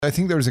I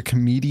think there was a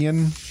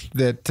comedian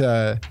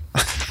that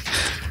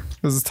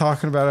was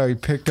talking about how he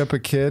picked up a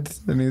kid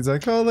and he's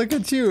like, "Oh, look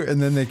at you!"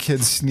 And then the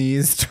kid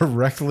sneezed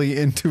directly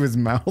into his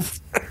mouth.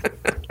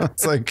 I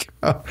was like,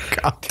 "Oh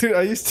God, dude!"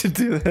 I used to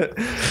do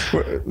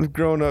that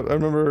growing up. I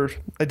remember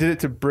I did it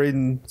to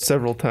Braden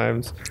several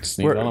times.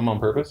 Sneeze on him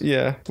on purpose?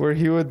 Yeah, where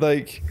he would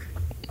like.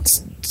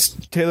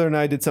 Taylor and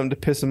I did something to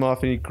piss him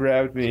off, and he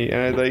grabbed me,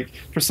 and I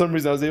for some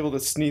reason I was able to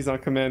sneeze on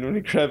command. When he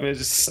grabbed me, I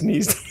just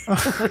sneezed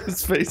over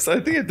his face. I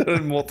think I've done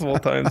it multiple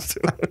times too.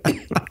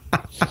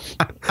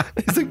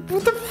 He's like,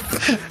 "What the?"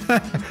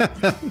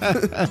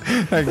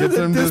 That gets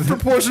him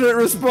disproportionate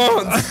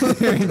response.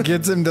 It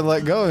gets him to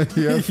let go.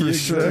 Yeah, for exactly.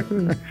 Sure.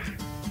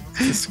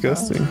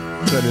 Disgusting.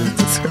 That is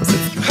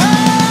disgusting.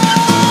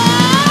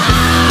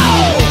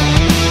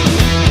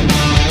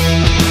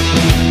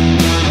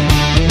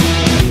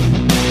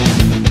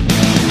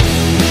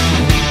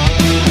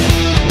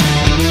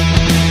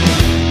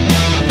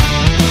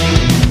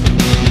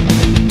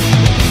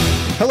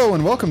 Hello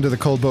and welcome to the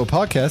Cold Bow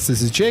Podcast.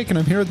 This is Jake and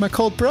I'm here with my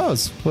Cold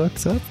Bros.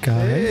 What's up,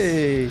 guys?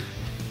 Hey.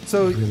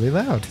 So really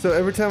loud. So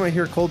every time I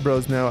hear Cold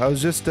Bros now, I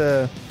was just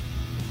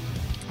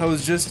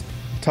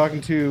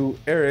talking to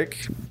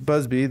Eric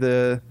Busby,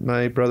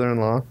 my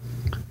brother-in-law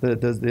that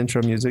does the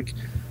intro music.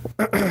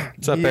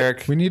 What's up,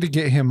 Eric? We need to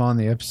get him on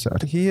the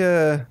episode. He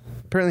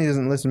apparently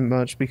doesn't listen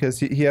much because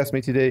he asked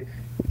me today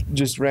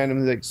just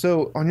randomly, like,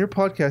 "So on your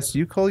podcast, do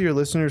you call your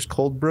listeners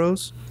Cold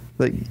Bros?"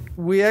 Like,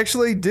 we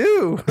actually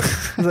do.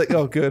 I was like,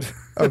 "Oh, good."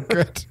 Oh,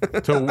 good.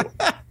 So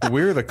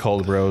we're the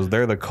Cold Bros.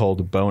 They're the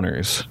Cold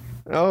Boners.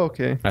 Oh,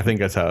 okay. I think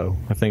it's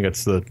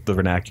the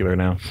vernacular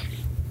now.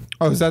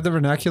 Oh, is that the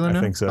vernacular now?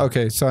 I think so.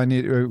 Okay, so I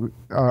need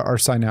our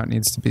sign out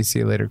needs to be "See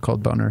you later,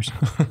 Cold Boners."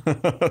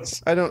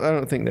 I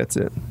don't think that's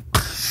it.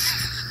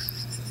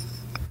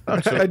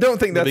 I don't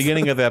think that's the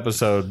beginning of the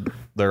episode.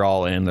 They're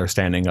all in. They're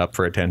standing up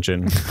for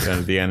attention. And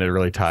at the end, they're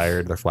really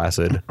tired. They're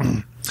flaccid.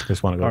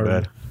 Just want to go to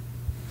bed.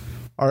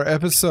 Our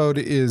episode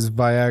is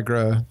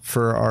Viagra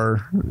for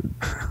our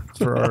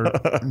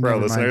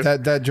listeners.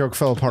 That joke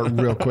fell apart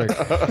real quick.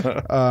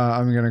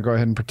 I'm gonna go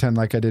ahead and pretend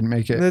like I didn't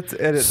make it. Let's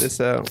edit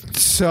this out.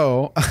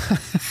 So,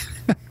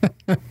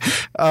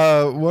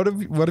 what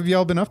have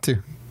y'all been up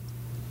to,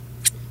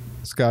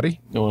 Scotty?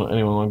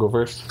 Anyone want to go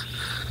first?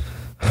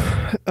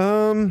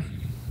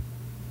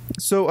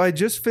 So I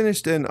just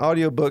finished an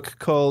audiobook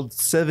called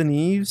Seven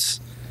Eves,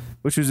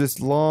 which was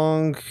this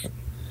long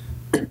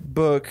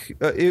book.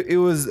 It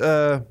was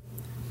a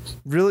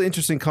really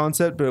interesting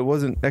concept, but it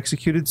wasn't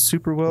executed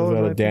super well. Was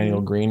that a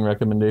Daniel Green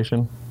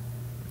recommendation?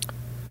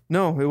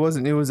 No, it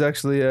wasn't. It was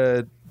actually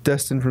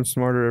Destin from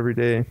Smarter Every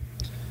Day.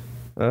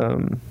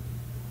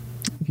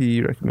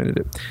 He recommended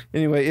it.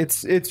 Anyway,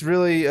 it's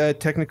really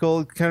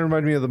technical. It kind of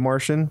reminded me of The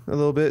Martian a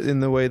little bit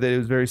in the way that it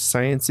was very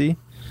sciencey.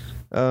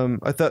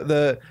 I thought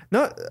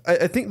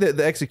I think that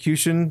the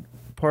execution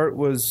part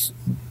was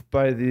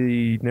by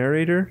the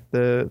narrator,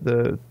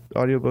 the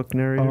audiobook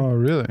narrator. Oh,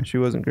 really? She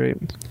wasn't great.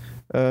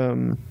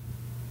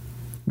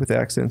 With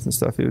accents and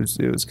stuff, it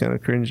was kind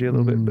of cringy a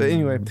little bit. But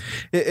anyway,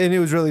 and it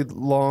was really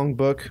long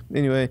book.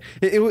 Anyway,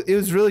 it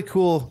was really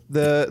cool.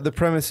 The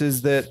premise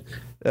is that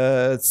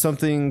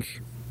something.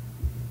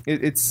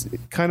 It's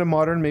kind of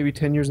modern, maybe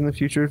 10 years in the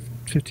future,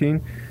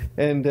 15,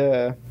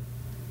 and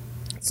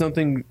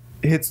something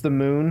hits the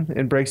moon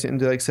and breaks it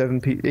into like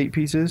 8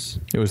 pieces.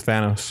 It was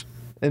Thanos.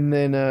 And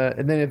then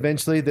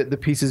eventually the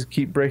pieces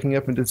keep breaking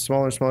up into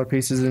smaller and smaller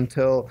pieces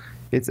until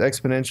it's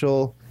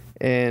exponential,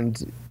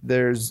 and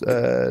there's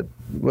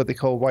what they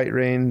call white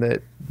rain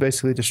that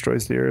basically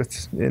destroys the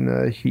Earth in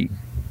a heat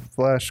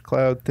flash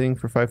cloud thing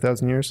for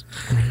 5,000 years.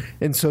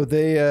 And so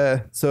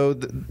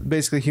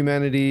basically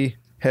humanity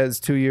has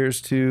 2 years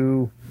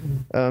to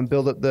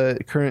build up the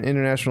current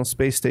International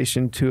Space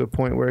Station to a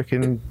point where it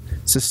can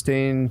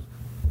sustain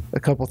a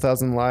couple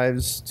thousand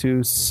lives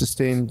to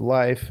sustain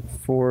life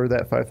for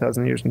that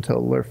 5,000 years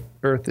until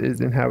Earth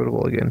is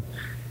inhabitable again.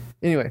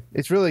 Anyway,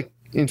 it's a really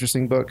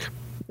interesting book,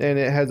 and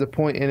it has a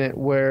point in it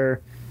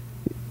where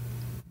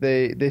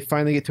they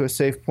finally get to a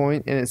safe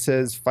point, and it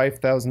says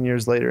 5,000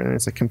 years later, and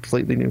it's a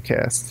completely new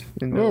cast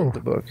in the middle of the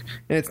book.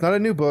 And it's not a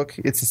new book;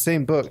 it's the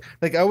same book.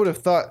 Like, I would have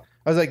thought,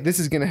 I was like, this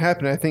is going to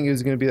happen. I think it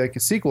was going to be like a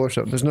sequel or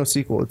something. There's no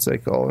sequel. It's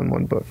like all in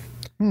one book.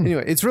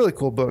 Anyway, it's a really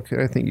cool book.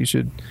 I think you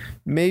should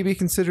maybe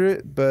consider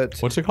it. But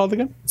What's it called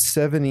again?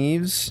 Seven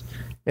Eves.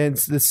 And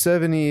the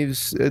Seven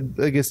Eves,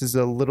 I guess, is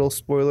a little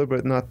spoiler,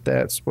 but not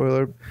that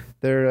spoiler.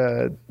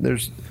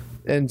 There's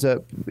ends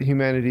up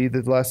humanity.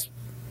 The last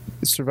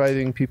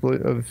surviving people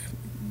of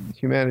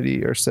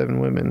humanity are 7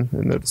 women,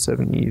 and they're the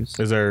 7 Eves.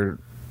 Is there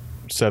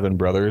 7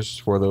 brothers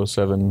for those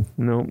 7?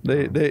 No,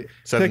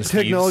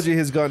 technology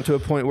has gotten to a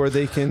point where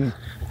they can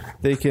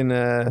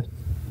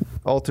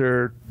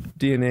alter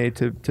DNA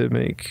to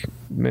make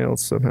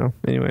males somehow.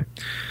 Anyway,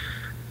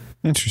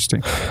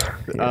 interesting.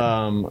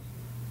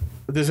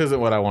 This isn't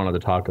what I wanted to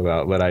talk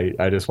about, but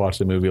I just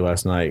watched a movie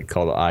last night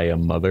called I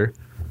Am Mother,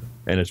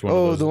 and it's one of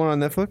those, the one on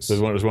Netflix.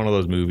 It's one of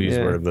those movies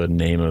where the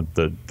name of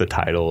the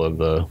title of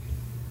the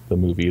the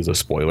movie is a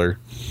spoiler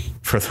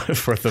for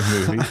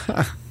the movie.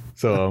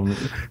 So,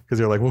 because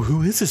they're like, well,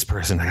 who is this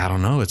person? Like, I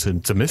don't know. It's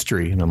a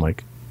mystery. And I'm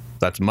like,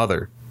 that's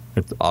Mother.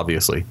 It's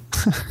obviously.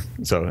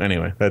 So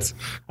anyway, I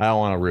don't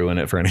want to ruin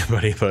it for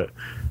anybody, but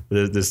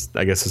this,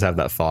 I guess, just have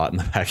that thought in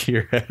the back of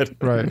your head.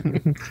 Right.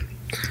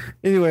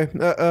 Anyway,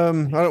 I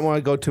don't want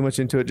to go too much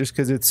into it just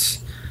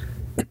because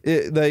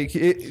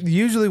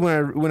usually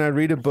when I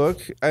read a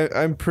book,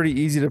 I'm pretty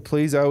easy to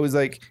please. I always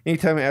like,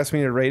 anytime they ask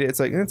me to rate it, it's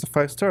like, it's a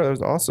 5-star. That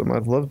was awesome. I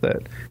love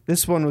that.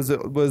 This one was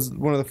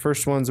one of the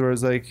first ones where I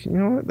was like, you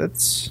know what,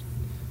 it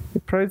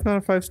probably not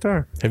a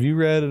 5-star. Have you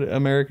read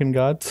American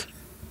Gods?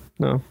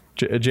 No.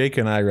 Jake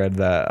and I read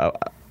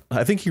that.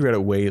 I think he read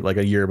it way like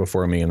a year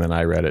before me, and then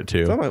I read it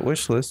too. It's on my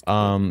wish list.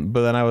 But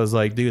then I was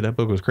like, dude, that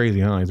book was crazy,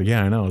 huh? He's like,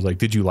 yeah, I know. I was like,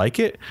 did you like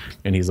it?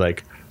 And he's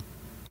like,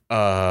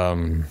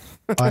 I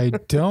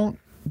don't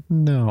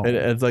know.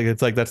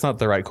 It's like that's not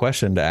the right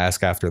question to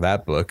ask after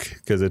that book,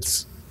 because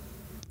it's,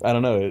 I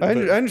don't know. I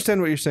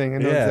understand what you're saying. I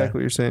know exactly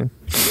what you're saying.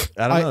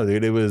 I don't know,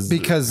 dude. It was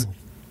because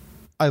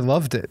I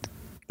loved it.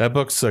 That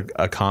book's a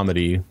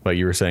comedy, like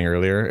you were saying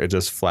earlier. It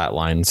just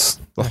flatlines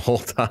the whole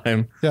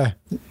time. Yeah.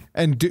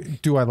 And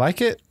do I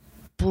like it?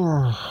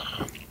 I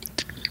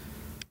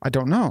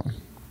don't know.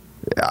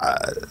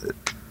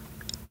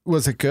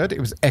 Was it good? It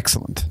was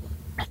excellent.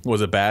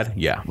 Was it bad?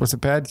 Yeah. Was it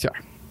bad? Yeah.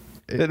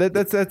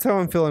 That's how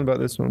I'm feeling about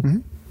this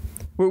one.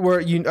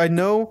 Mm-hmm. I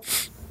know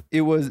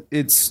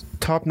it's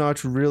top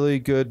notch, really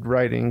good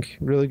writing,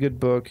 really good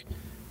book,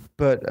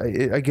 but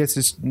I guess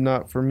it's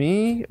not for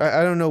me.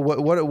 I don't know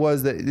what it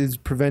was that is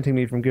preventing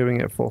me from giving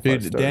it full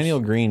 5 stars.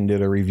 Daniel Green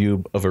did a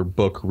review of her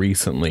book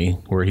recently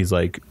where he's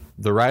like,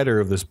 the writer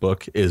of this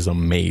book is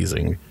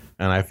amazing,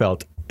 and I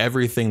felt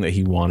everything that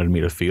he wanted me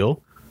to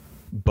feel,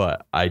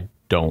 but I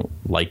don't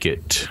like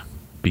it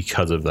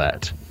because of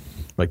that.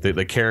 Like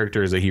the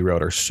characters that he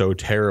wrote are so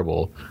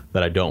terrible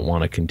that I don't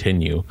want to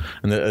continue,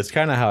 and that's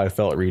kind of how I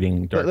felt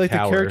reading Dark like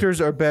Tower. The characters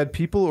are bad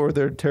people, or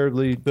they're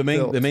terribly the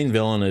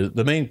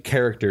main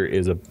character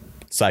is a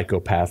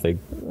psychopathic,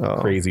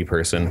 crazy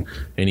person,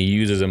 and he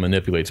uses and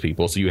manipulates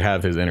people. So you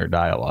have his inner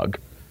dialogue.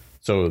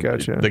 So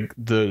gotcha.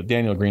 the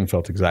Daniel Green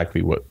felt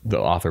exactly what the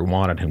author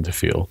wanted him to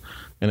feel.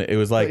 And it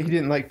was like, he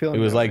didn't like feeling.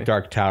 It was that like way.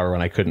 Dark Tower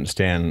when I couldn't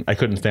stand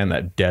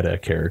that Detta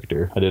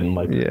character. I didn't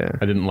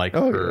like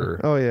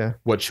her. Oh yeah.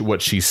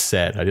 What she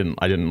said. I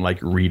didn't like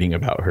reading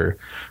about her.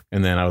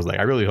 And then I was like,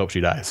 I really hope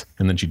she dies.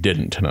 And then she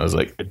didn't. And I was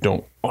like, I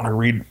don't want to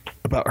read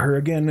about her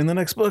again in the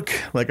next book.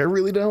 Like, I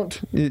really don't.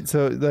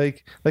 So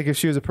like if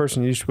she was a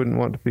person, you just wouldn't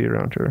want to be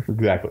around her.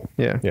 Exactly.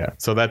 Yeah. Yeah.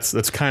 So that's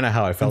kind of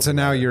how I felt. And so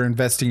now you're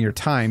investing your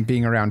time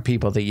being around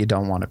people that you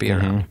don't want to be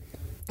around.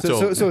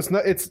 So it's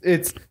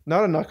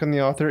not a knock on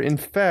the author. In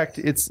fact,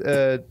 it's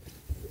a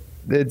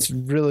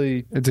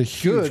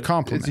huge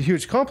compliment. It's a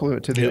huge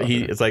compliment to the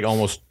author. It's like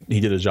almost he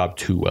did his job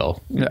too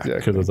well. Yeah. Exactly.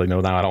 Because it's like,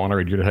 no, now I don't want to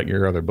read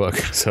your other book.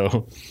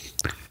 So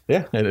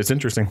yeah, it's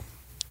interesting.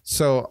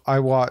 So I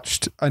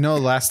know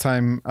last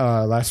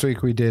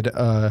week we did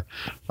a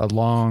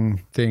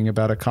long thing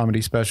about a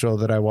comedy special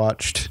that I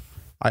watched.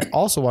 I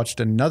also watched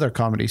another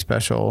comedy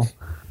special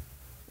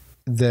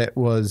that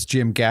was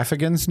Jim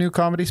Gaffigan's new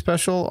comedy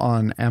special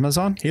on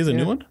Amazon. He has a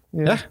new one?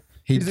 Yeah.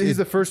 He's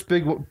the first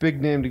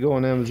big name to go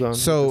on Amazon.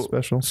 So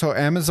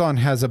Amazon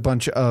has a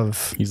bunch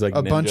of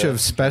bunch of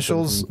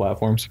specials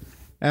platforms.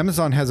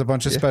 Amazon has a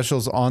bunch of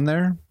specials on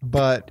there,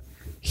 but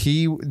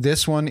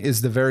this one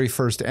is the very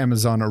first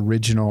Amazon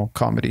original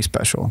comedy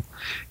special,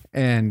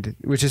 and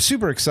which is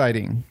super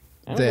exciting.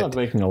 Amazon's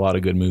making a lot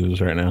of good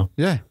moves right now.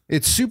 Yeah,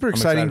 it's super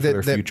exciting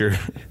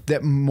that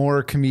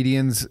more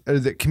comedians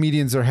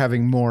are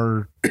having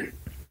more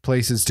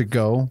places to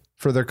go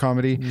for their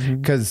comedy,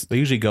 because they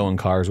usually go in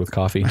cars with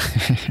coffee.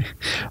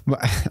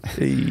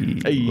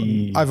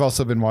 I've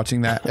also been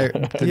watching that.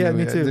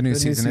 Me too. The new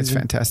season. It's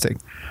fantastic.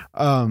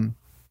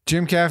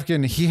 Jim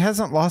Gaffigan, he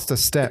hasn't lost a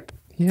step.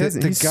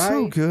 He's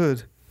so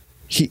good.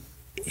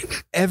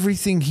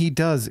 Everything he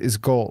does is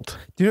gold.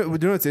 Do you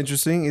know what's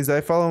interesting is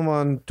I follow him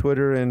on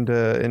Twitter and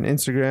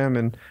Instagram,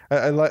 and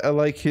I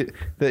like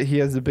that he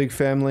has a big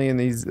family and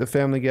he's a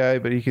family guy,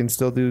 but he can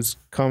still do his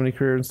comedy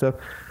career and stuff.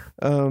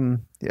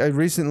 I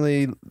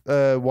recently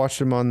watched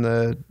him on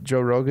the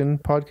Joe Rogan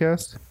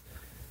podcast,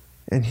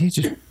 and he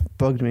just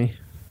bugged me.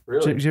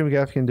 Really? Jim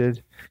Gaffigan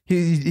did.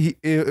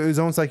 It was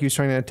almost like he was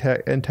trying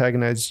to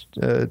antagonize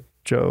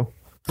Joe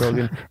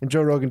Rogan, and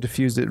Joe Rogan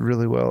diffused it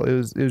really well. It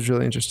was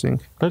really interesting.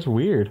 That's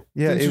weird.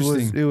 Yeah,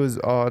 it was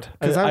odd.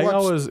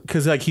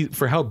 Because like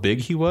for how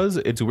big he was,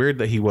 it's weird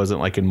that he wasn't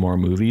like in more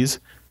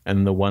movies,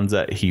 and the ones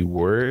that he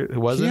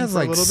wasn't. He has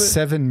like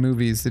 7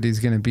 movies that he's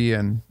going to be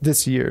in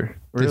this year.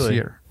 This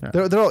year, yeah.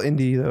 They're all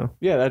indie though.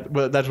 Yeah,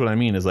 but that's what I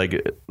mean. Is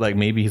like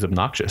maybe he's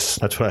obnoxious.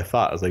 That's what I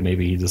thought. I was like,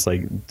 maybe he just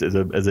like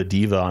as a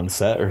diva on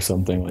set or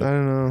something. Like, I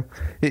don't know.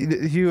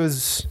 He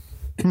was.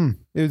 It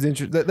was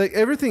interesting. Like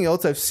everything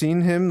else I've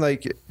seen him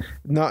like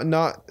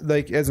not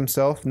like as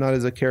himself, not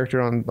as a character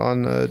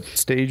on a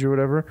stage or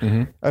whatever.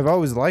 Mm-hmm. I've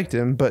always liked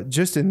him, but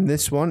just in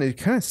this one, it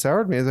kind of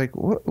soured me. I was like,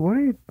 what are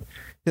you?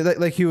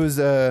 Like he was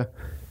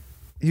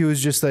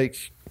just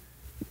like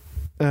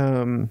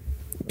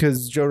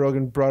because Joe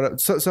Rogan brought up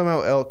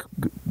somehow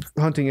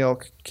hunting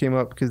elk came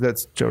up because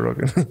that's Joe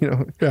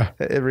Rogan, Yeah.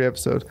 every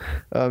episode,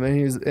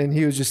 and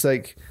he was just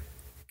like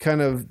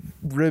kind of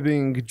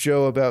ribbing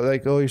Joe about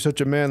like, oh, you're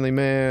such a manly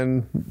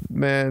man,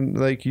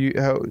 like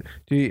how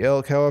do you eat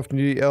elk? How often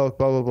do you eat elk?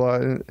 Blah blah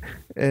blah,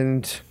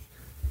 and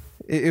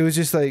it was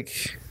just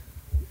like,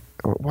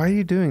 why are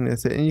you doing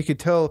this? And you could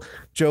tell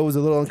Joe was a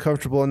little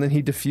uncomfortable, and then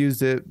he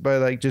diffused it by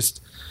like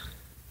just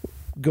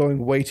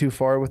going way too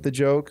far with the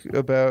joke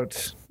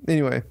about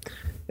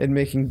and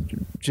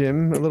making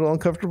Jim a little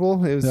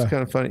uncomfortable. It was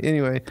kind of funny.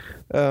 Anyway,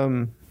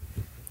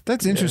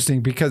 That's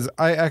interesting because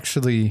I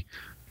actually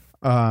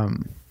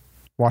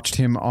watched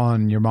him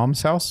on Your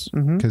Mom's House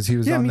because he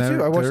was on me there.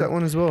 too. I watched that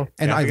one as well.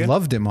 And I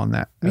loved him on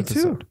that Me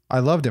episode. too. I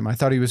loved him. I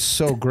thought he was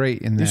so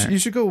great in there. You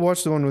should go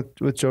watch the one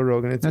with Joe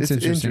Rogan. It's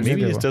interesting. Maybe he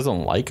Maybe just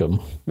doesn't like him.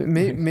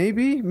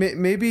 Maybe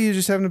he's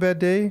just having a bad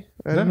day.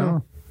 I don't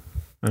know.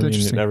 I mean,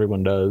 Interesting.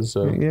 everyone does.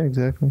 So Yeah,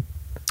 exactly.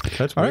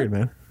 that's All weird, right.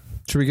 man.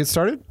 Should we get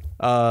started?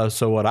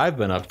 So what I've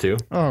been up to,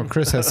 Oh,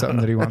 Chris has something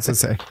that he wants to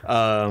say.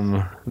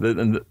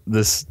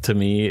 this to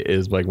me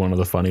is like one of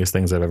the funniest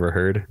things I've ever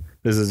heard.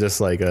 This is just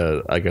like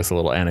I guess a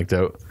little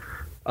anecdote.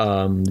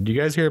 Did you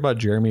guys hear about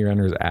Jeremy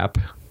Renner's app?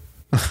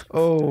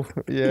 Oh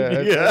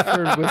yeah, I've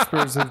heard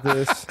whispers of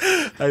this.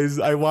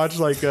 I watched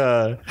like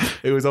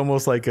it was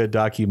almost like a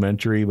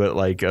documentary, but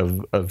like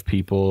of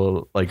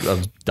people, like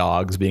of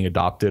dogs being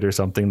adopted or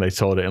something. They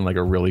told it in like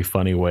a really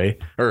funny way,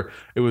 or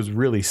it was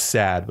really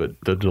sad, but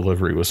the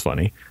delivery was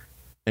funny.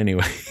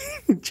 Anyway,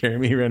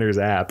 Jeremy Renner's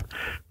app,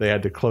 they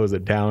had to close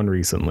it down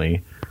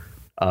recently.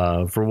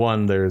 For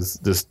one, there's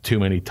just too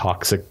many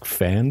toxic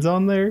fans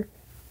on there.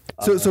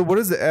 So what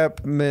is the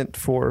app meant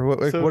for?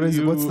 What's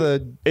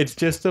the? It's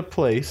just a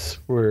place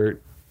where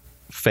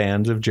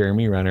fans of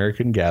Jeremy Renner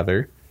can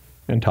gather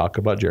and talk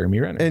about Jeremy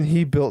Renner. And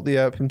he built the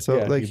app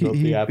himself. Yeah, he built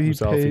the app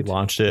himself. He paid.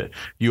 launched it.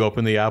 You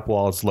open the app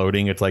while it's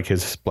loading. It's like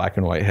his black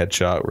and white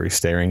headshot where he's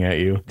staring at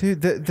you.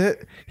 Dude,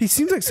 that he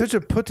seems like such a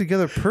put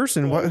together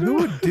person. Who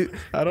would do?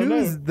 I don't who know.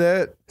 is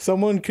that?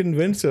 Someone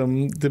convinced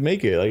him to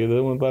make it. Like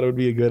someone thought it would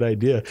be a good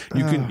idea.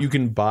 You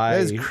can buy.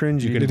 That is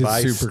cringy. You can It is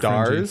buy super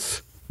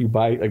stars. You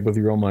buy like with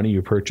your own money.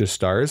 You purchase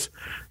stars,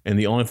 and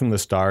the only thing the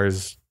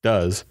stars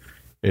does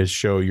is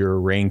show your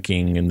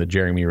ranking in the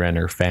Jeremy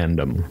Renner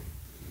fandom.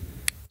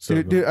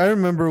 So Dude, I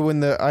remember when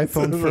the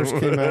iPhone first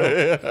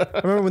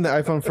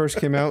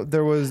came out.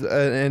 There was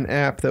an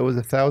app that was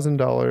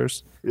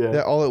 $1,000. Yeah.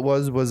 That all it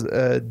was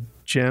a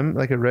gem,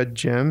 like a red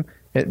gem,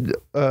 and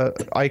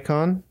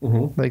icon,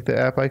 like the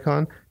app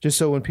icon, just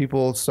so when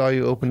people saw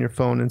you open your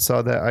phone and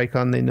saw that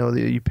icon, they know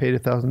that you paid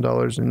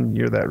 $1,000 and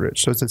you're that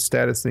rich. So it's a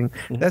status thing.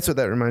 That's what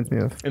that reminds me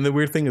of. And the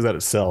weird thing is that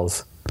it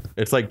sells.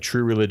 It's like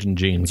True Religion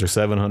jeans. They're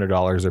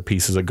 $700. They're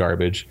pieces of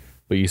garbage.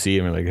 But you see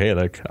them and like, hey,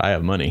 look, I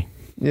have money.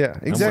 Yeah,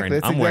 exactly.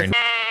 I'm wearing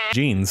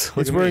jeans.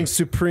 Look It's at wearing me.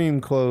 Supreme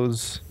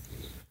clothes.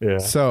 Yeah.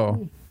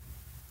 So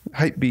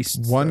Hype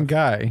beast. one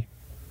guy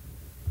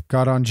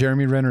got on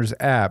Jeremy Renner's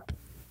app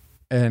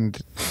and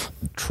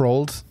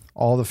trolled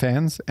all the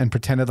fans and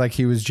pretended like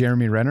he was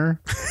Jeremy Renner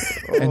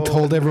and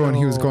told everyone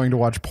he was going to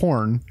watch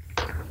porn.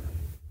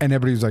 And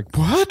everybody was like,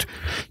 what?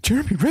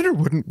 Jeremy Renner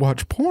wouldn't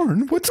watch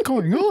porn. What's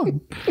going on?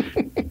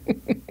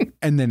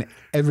 And then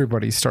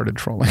everybody started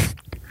trolling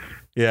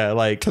Yeah,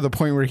 like to the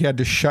point where he had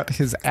to shut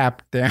his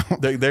app down.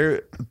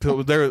 they're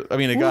I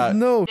mean, it got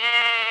No.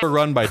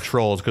 run by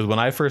trolls because when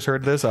I first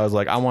heard this, I was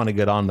like, I want to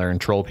get on there and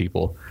troll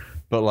people.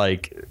 But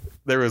like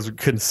there was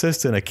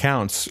consistent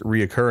accounts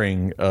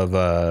reoccurring of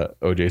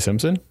OJ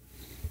Simpson.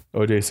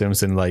 OJ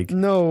Simpson, like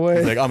No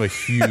way. like I'm a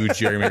huge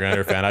Jeremy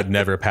Renner fan. I'd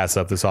never pass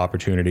up this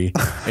opportunity.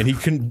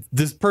 And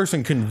this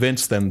person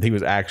convinced them he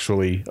was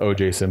actually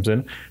OJ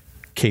Simpson.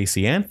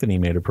 Casey Anthony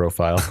made a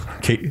profile,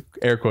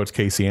 air quotes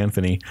Casey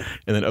Anthony,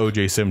 and then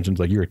OJ Simpson's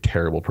like, you're a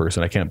terrible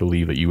person. I can't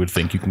believe that you would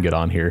think you can get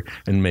on here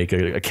and make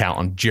an account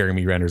on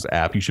Jeremy Renner's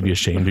app. You should be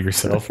ashamed of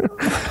yourself.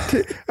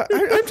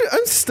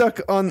 I'm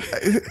stuck on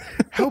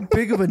how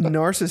big of a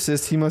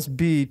narcissist he must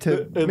be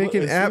to make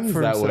an app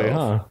for that himself. way,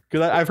 huh?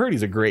 Because I've heard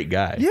he's a great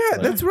guy. Yeah,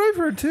 that's what I've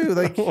heard too.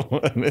 Like,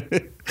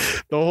 the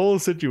whole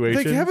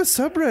situation have a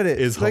subreddit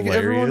is like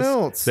hilarious. everyone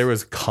else. There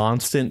was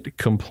constant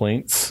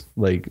complaints,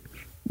 like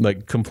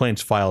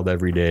complaints filed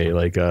every day.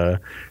 Like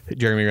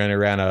Jeremy Renner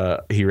ran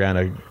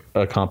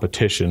a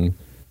competition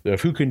of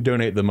who can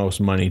donate the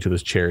most money to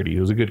this charity.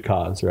 It was a good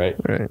cause, right?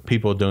 Right.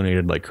 People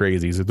donated like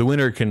crazy. So the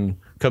winner can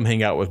come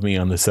hang out with me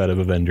on the set of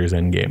Avengers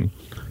Endgame.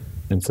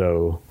 And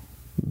so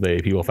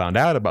people found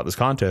out about this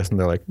contest and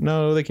they're like,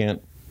 no, they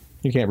can't.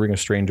 You can't bring a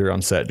stranger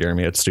on set,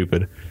 Jeremy. It's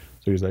stupid.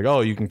 So he's like,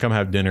 oh, you can come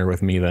have dinner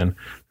with me then.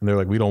 And they're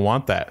like, we don't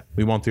want that.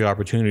 We want the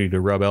opportunity to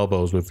rub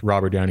elbows with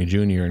Robert Downey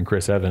Jr. and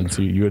Chris Evans.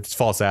 It's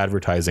false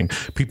advertising.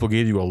 People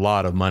gave you a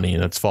lot of money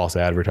and that's false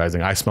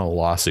advertising. I smell a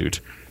lawsuit.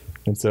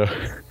 And so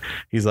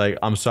he's like,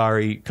 I'm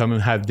sorry, come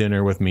and have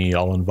dinner with me.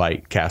 I'll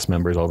invite cast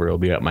members over. It'll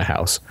be at my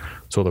house.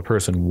 So the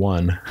person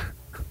won.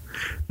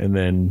 And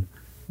then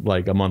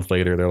like a month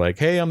later, they're like,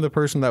 hey, I'm the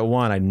person that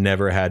won. I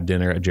never had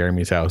dinner at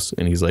Jeremy's house.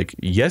 And he's like,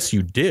 yes,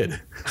 you did.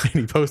 And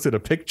he posted a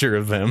picture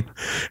of them.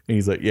 And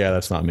he's like, yeah,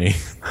 that's not me.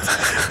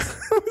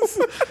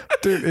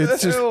 Dude,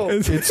 it's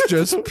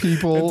just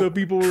people. And so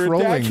people were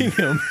trolling. attacking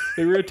him.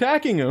 They were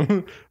attacking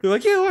him. They're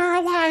like, you are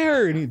a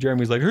liar. And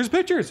Jeremy's like, here's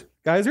pictures.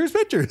 Guys, here's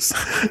pictures.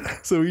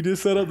 So he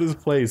just set up this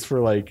place for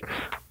like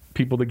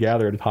people to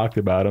gather and talk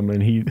about him,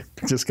 and he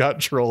just got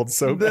trolled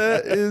so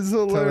bad. That is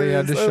hilarious. So he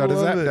had to shut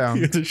his app down.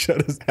 He had to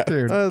shut his app.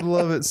 Dude, I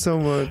love it so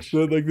much.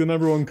 So, like, the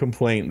number one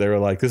complaint, they were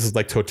like, this is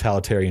like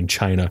totalitarian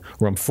China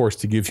where I'm forced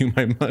to give you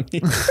my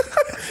money.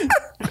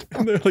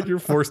 And they're like, you're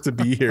forced to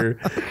be here.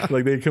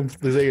 Like, they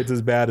say it's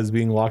as bad as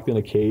being locked in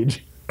a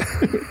cage.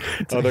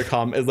 Other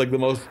it's like the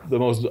most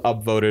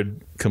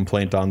upvoted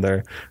complaint on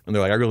there, and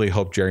they're like, I really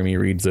hope Jeremy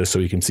reads this so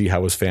he can see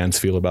how his fans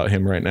feel about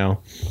him right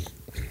now.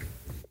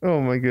 Oh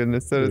my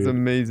goodness, that is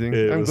amazing.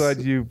 I'm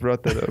glad you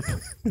brought that up.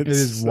 it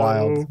is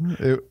wild.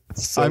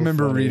 I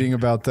remember funny. reading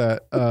about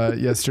that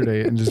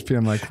yesterday and just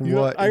being like,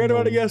 what? I read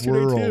about it in the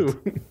yesterday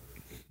world? too.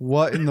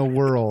 What in the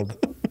world?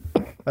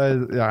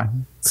 Yeah.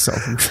 So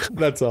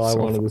That's all I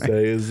wanted to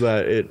say is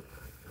that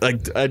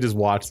I just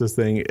watched this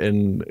thing,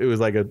 and it was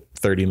like a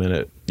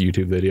 30-minute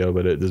YouTube video,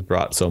 but it just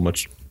brought so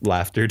much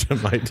laughter to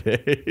my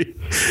day.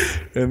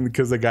 And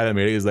because the guy that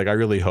made it is like, I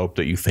really hope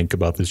that you think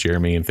about this,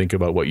 Jeremy, and think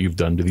about what you've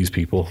done to these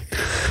people.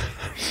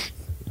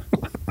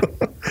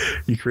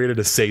 You created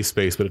a safe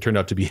space, but it turned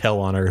out to be hell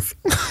on earth.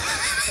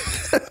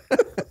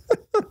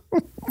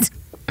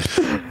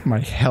 my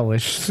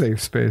hellish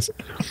safe space.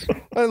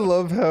 I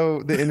love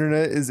how the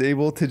internet is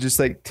able to just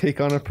like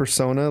take on a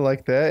persona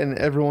like that, and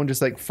everyone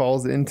just like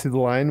falls into the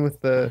line with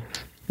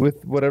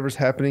whatever's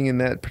happening in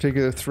that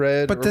particular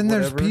thread. But then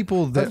there's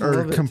people that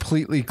are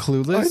completely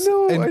clueless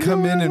and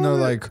come in and are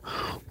like,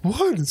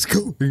 what is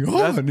going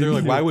on? They're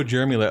like, why would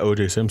Jeremy let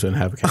OJ Simpson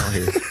have a account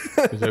here?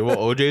 He's like, well,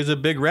 OJ's a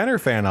big Renner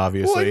fan,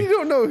 obviously. Well, you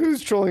don't know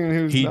who's trolling and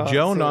who's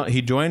not.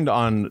 He joined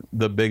on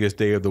the biggest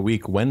day of the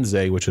week,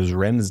 Wednesday, which is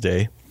Ren's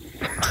Day.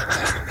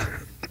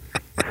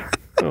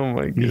 Oh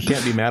my god! You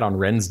can't be mad on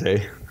Ren's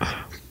Day.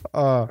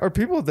 Are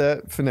people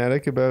that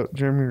fanatic about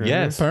Jeremy Renner?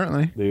 Yes,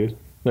 apparently, dude.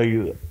 Like,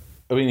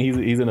 I mean,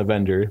 he's an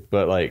Avenger,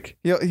 but like,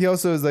 he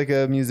also is like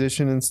a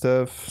musician and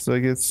stuff. So I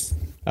guess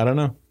I don't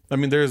know. I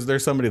mean,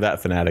 there's somebody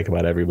that fanatic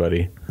about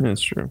everybody.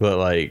 That's true. But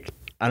like,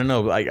 I don't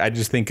know. I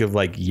just think of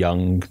like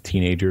young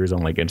teenagers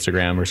on like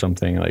Instagram or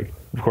something. Like,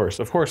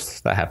 of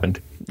course that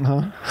happened.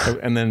 Uh-huh.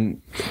 And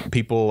then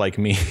people like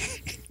me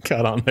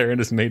got on there and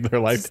just made their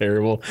life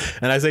terrible.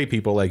 And I say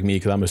people like me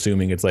because I'm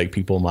assuming it's like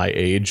people my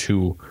age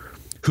who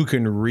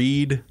can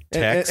read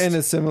text and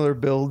a similar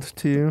build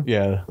to you.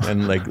 Yeah,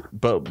 and like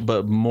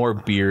but more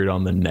beard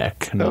on the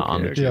neck, not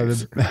on the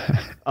cheeks.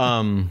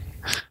 Yeah,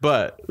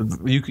 but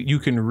you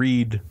can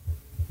read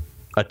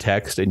a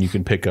text and you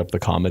can pick up the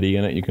comedy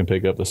in it. You can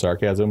pick up the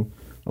sarcasm.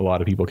 A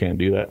lot of people can't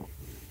do that.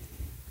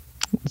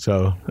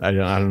 So I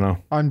don't know.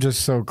 I'm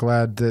just so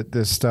glad that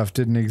this stuff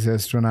didn't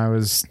exist when I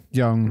was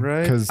young.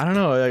 Right. Because I don't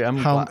know.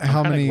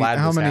 how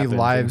many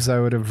lives I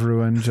would have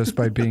ruined just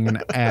by being an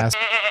ass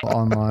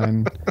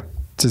online.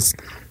 Just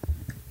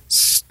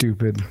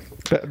stupid.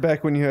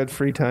 Back when you had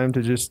free time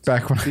to just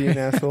be an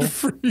asshole.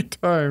 Free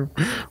time.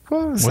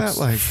 What's that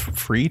like?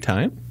 Free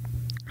time?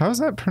 How's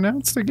that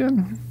pronounced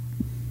again?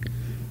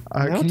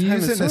 Can you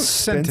use it in a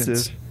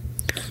sentence?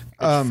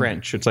 It's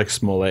French. It's like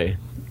Smollett.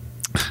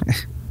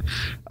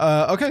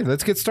 Okay,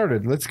 let's get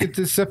started. Let's get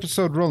this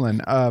episode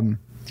rolling.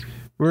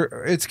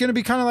 It's going to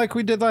be kind of like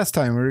we did last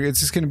time. It's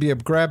just going to be a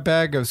grab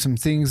bag of some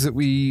things that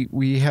we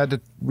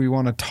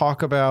want to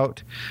talk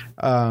about.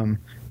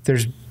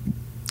 There's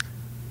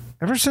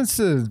ever since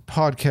the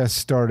podcast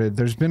started,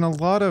 there's been a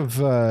lot of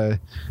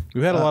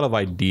we've had a lot of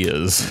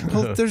ideas.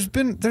 Well, there's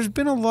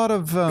been a lot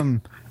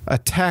of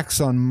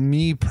attacks on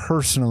me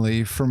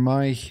personally for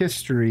my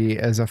history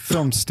as a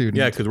film student.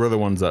 Yeah, because we're the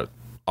ones that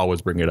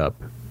always bring it up.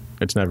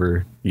 It's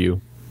never you.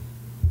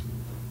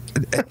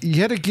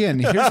 Yet again,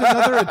 here's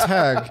another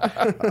attack,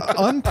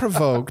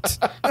 unprovoked.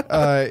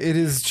 It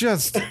is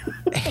just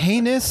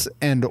heinous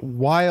and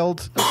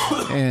wild,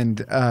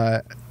 and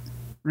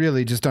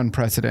really just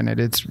unprecedented.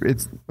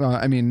 It's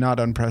I mean,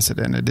 not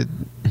unprecedented.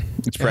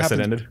 It's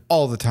precedented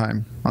all the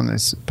time on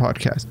this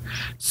podcast.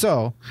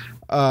 So,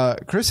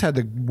 Chris had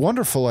the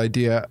wonderful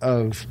idea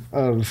of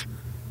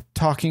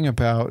talking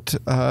about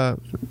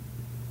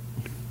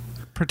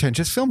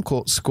pretentious film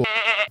school.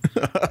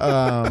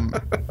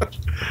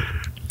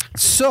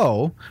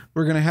 So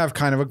we're going to have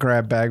kind of a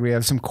grab bag. We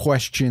have some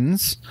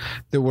questions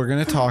that we're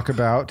going to talk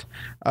about,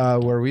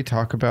 where we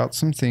talk about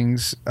some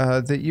things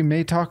that you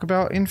may talk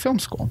about in film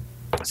school.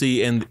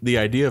 See, and the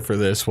idea for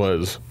this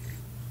was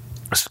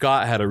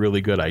Scott had a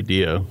really good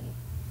idea.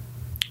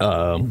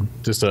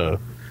 Let's do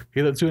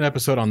an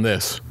episode on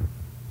this.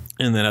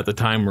 And then at the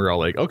time we were all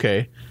like,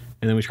 okay.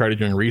 And then we started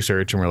doing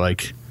research and we're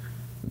like,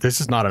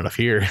 this is not enough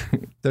here.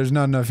 There's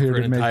not enough here for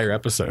to an make entire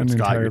episode.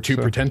 Scott, you're too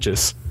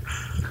pretentious.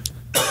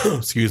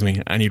 Excuse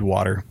me. I need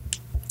water.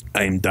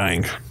 I am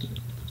dying.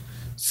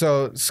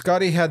 So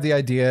Scotty had the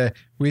idea.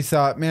 we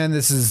thought, man,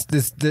 this is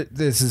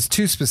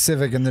too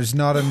specific, and there's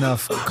not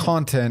enough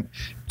content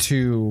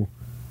to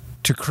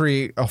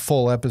create a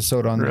full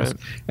episode on this.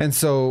 Right. And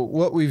so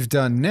what we've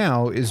done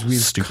now is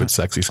Stupid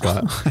sexy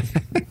Scott.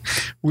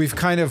 we've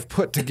kind of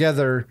put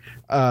together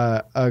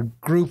a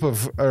group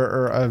of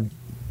or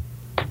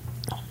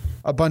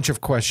a bunch of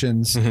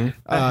questions, A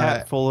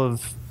hat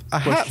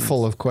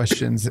full of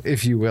questions,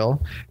 if you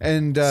will,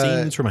 and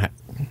Scenes from a hat.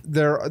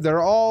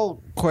 they're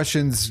all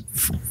questions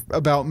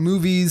about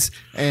movies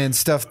and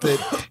stuff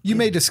that you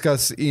may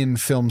discuss in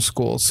film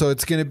school. So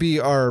it's going to be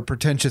our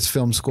pretentious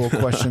film school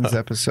questions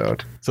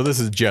episode. So this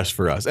is just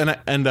for us.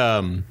 And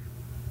to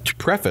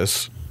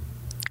preface,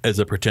 as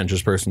a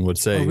pretentious person would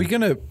say, Are we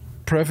going to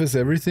preface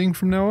everything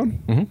from now on?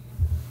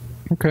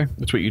 Mm-hmm. Okay.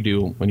 that's what you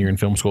do when you're in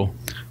film school.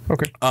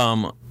 Okay.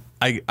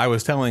 I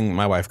was telling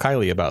my wife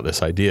Kylie about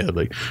this idea,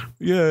 like,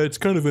 yeah, it's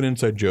kind of an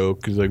inside joke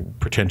because like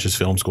pretentious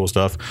film school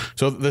stuff.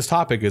 So this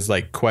topic is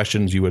like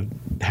questions you would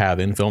have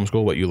in film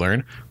school, what you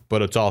learn,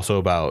 but it's also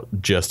about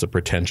just the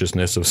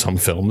pretentiousness of some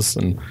films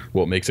and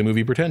what makes a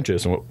movie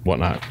pretentious and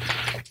whatnot.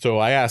 So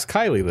I asked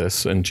Kylie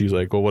this, and she's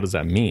like, "Well, what does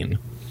that mean?"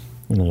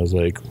 And I was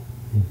like,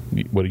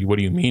 "What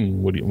do you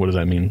mean? What does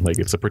that mean? Like,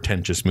 it's a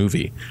pretentious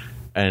movie?"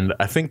 And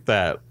I think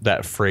that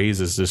phrase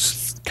is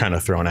just kind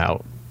of thrown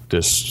out.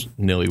 Just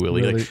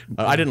nilly-willy. Really? Like,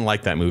 I didn't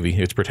like that movie.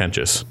 It's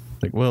pretentious.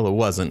 Like, well, it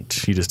wasn't.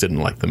 He just didn't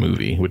like the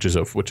movie, which is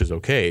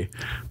okay.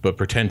 But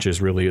pretentious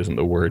really isn't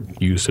the word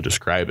used to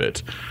describe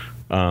it.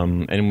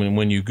 And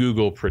when you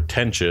Google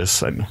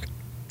pretentious, let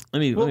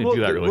me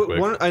do that really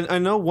quick. I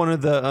know one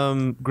of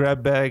the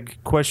grab bag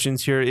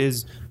questions here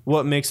is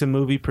what makes a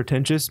movie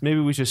pretentious.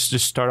 Maybe we should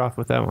just start off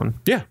with that one.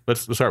 Yeah,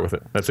 let's start with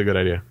it. That's a good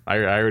idea. I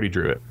already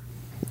drew it.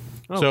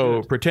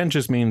 So good.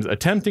 pretentious means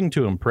attempting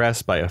to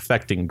impress by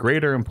affecting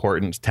greater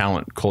importance,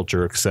 talent,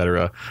 culture,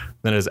 etc.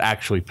 than is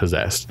actually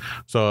possessed.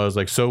 So I was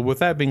like, so with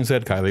that being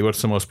said, Kylie,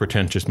 what's the most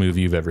pretentious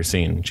movie you've ever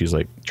seen? She's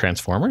like,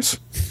 Transformers?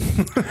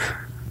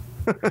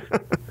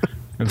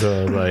 And so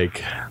I was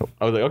like,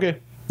 okay.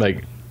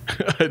 Like,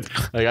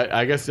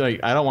 I guess like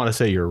I don't want to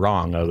say you're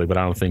wrong. I was like, but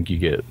I don't think you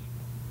get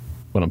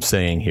what I'm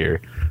saying here.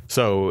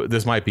 So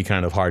this might be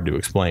kind of hard to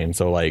explain.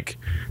 So like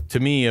to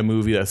me, a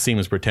movie that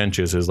seems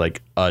pretentious is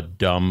like a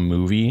dumb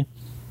movie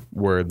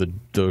where the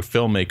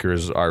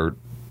filmmakers are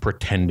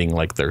pretending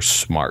like they're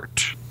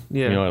smart.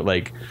 Yeah. You know,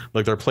 like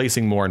they're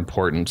placing more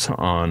importance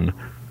on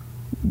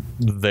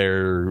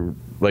their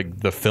like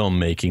the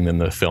filmmaking than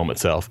the film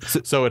itself.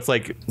 So it's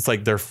like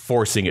they're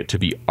forcing it to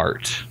be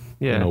art.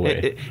 Yeah, in a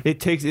way.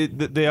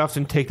 They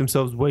often take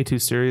themselves way too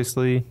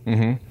seriously.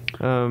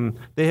 Mm-hmm.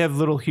 They have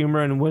little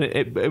humor, and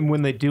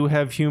when they do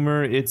have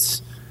humor,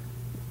 it's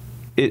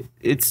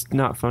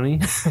not funny.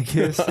 I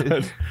guess.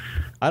 I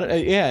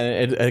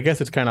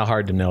guess it's kind of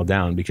hard to nail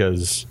down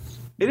because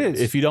It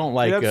is. If you don't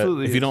like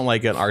you don't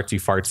like an artsy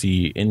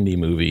fartsy indie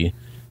movie,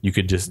 you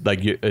could just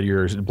like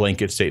your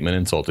blanket statement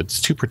insult.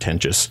 It's too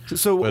pretentious.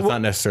 So but it's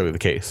not necessarily the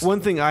case. One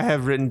thing I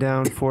have written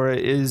down for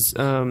it is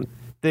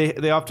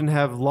they often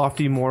have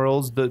lofty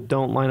morals that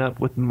don't line up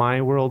with my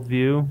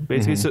worldview.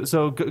 Basically,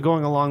 so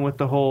going along with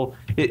the whole,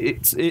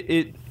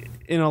 it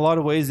in a lot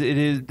of ways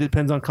it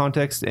depends on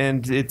context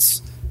and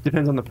it's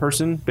depends on the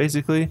person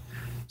basically.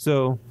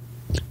 So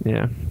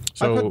yeah.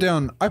 So, I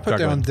put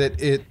down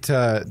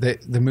that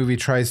the movie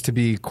tries to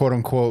be quote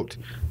unquote,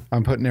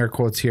 I'm putting air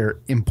quotes here,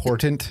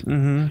 important,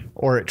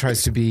 or it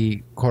tries to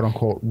be quote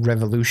unquote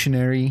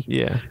revolutionary.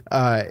 Yeah.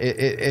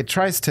 It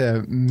tries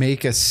to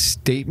make a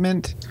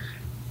statement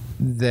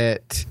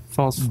that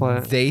falls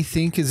flat. They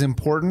think is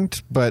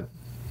important, but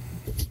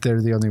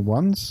they're the only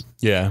ones.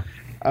 Yeah.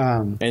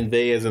 And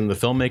they, as in the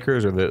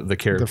filmmakers or the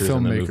characters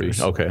in the movie?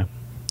 Okay.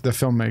 The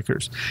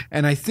filmmakers.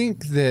 And I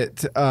think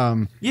that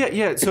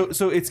yeah.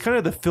 So it's kind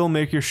of the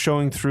filmmaker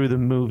showing through the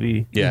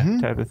movie,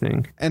 type of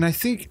thing. And I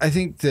think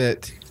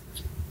that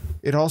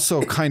it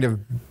also kind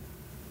of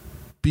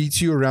beats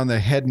you around the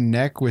head and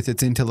neck with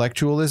its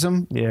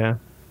intellectualism. Yeah.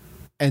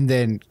 And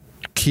then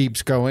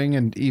keeps going,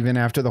 and even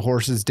after the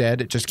horse is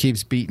dead, it just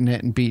keeps beating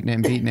it and beating it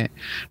and beating it.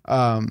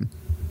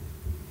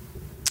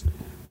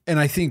 And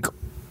I think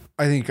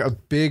a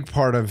big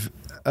part of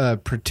a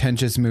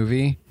pretentious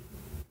movie,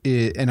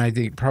 and I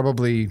think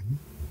probably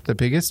the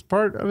biggest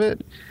part of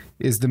it,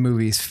 is the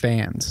movie's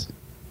fans.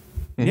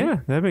 Yeah,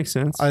 that makes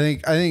sense. I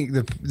think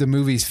the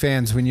movie's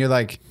fans, when you're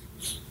like,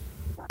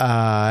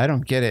 I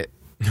don't get it.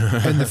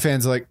 And the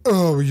fans are like,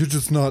 oh, you're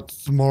just not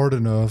smart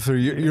enough, or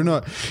you're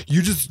like,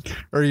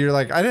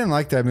 I didn't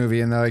like that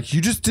movie, and they're like,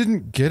 you just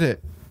didn't get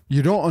it.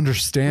 You don't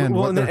understand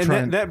what they're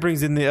trying. That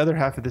brings in the other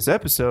half of this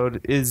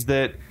episode is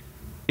that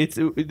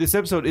this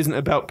episode isn't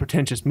about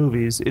pretentious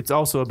movies. It's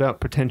also about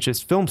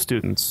pretentious film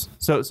students.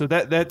 So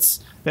that's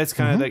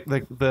kind of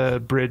like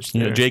the bridge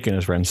there. You know, Jake and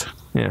his friends.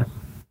 Yeah.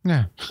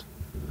 Yeah.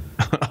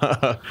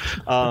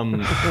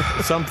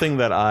 Something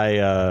that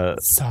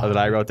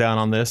I wrote down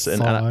on this,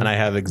 and I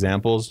have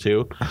examples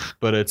too,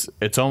 but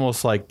it's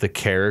almost like the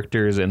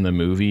characters in the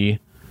movie,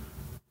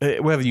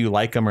 whether you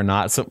like them or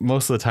not. So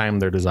most of the time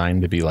they're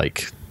designed to be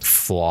like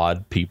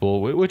flawed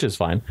people, which is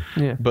fine.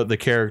 Yeah. But the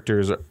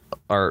characters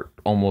are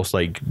almost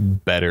like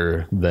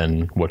better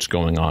than what's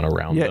going on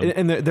around them. Yeah,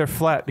 and they're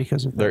flat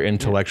because of that. They're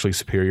intellectually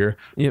superior.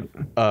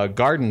 Yep.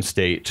 Garden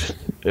State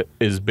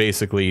is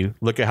basically,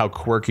 look at how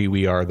quirky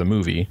we are, the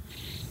movie.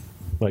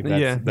 Like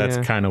that's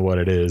kind of what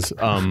it is.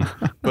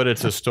 But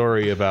it's a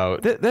story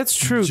about that's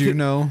true.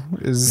 Juno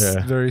is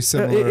very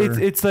similar.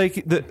 It's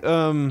like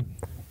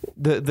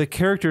the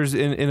characters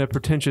in a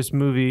pretentious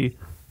movie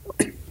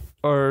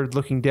are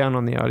looking down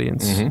on the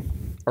audience. Mm-hmm.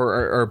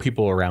 Or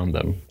people around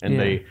them, and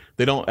they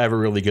don't ever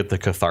really get the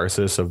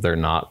catharsis of they're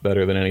not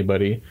better than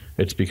anybody.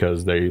 It's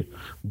because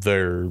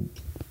they're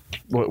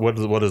what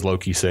does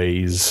Loki say?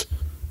 He's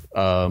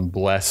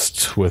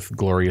blessed with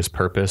glorious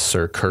purpose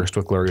or cursed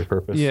with glorious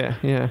purpose.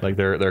 Yeah. Like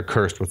they're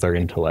cursed with their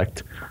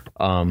intellect.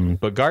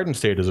 But Garden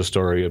State is a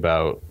story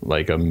about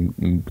like a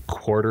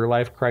quarter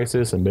life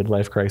crisis, a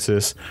midlife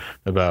crisis,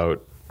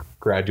 about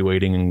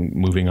graduating and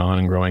moving on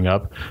and growing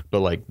up. But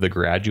like The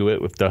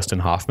Graduate with Dustin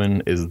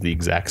Hoffman is the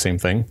exact same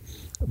thing,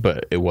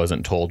 but it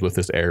wasn't told with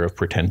this air of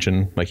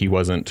pretension. Like he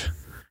wasn't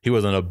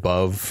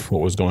above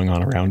what was going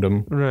on around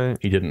him. Right.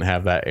 He didn't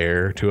have that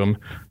air to him.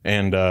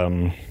 And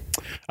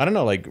I don't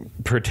know, like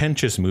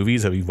pretentious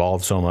movies have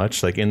evolved so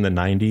much. Like in the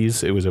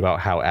 90s, it was about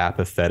how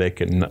apathetic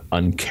and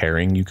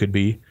uncaring you could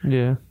be.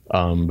 Yeah.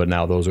 But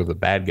now those are the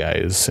bad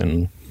guys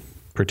in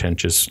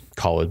pretentious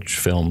college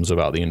films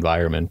about the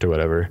environment or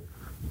whatever.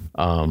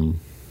 I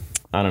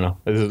don't know.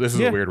 This is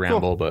a weird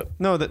ramble, but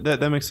no,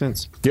 that makes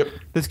sense. Yep.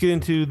 Let's get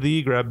into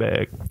the grab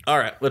bag. All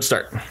right, let's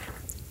start.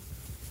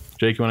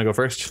 Jake, you want to go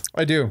first?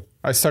 I do.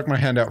 I stuck my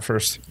hand out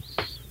first.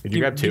 Did you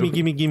grab two?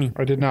 Gimme.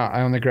 I did not.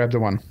 I only grabbed the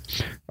one.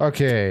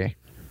 Okay.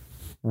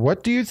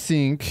 What do you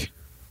think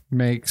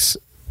makes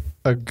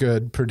a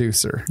good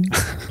producer?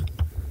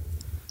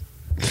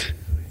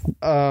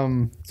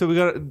 So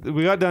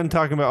we got done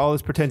talking about all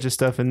this pretentious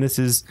stuff, and this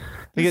is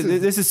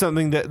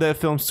something that a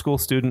film school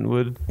student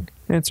would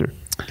answer.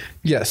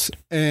 Yes,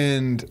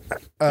 and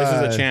this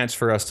is a chance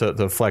for us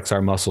to flex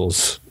our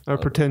muscles. Our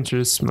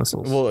pretentious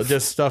muscles. Well,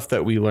 just stuff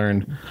that we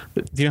learned.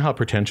 Do you know how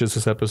pretentious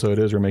this episode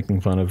is? We're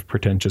making fun of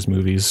pretentious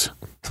movies.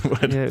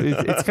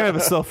 It's kind of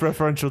a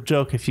self-referential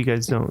joke if you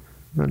guys don't.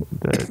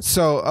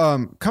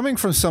 So, coming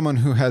from someone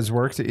who has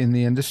worked in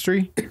the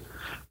industry,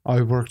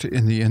 I worked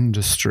in the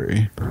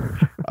industry,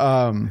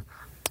 but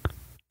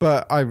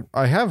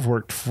I have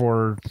worked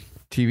for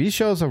TV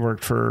shows. I've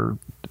worked for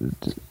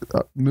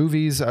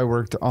movies. I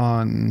worked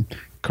on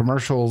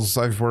commercials.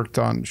 I've worked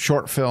on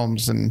short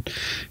films and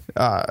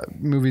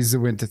movies that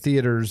went to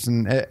theaters,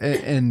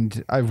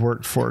 and I've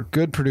worked for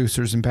good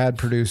producers and bad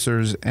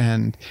producers.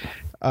 And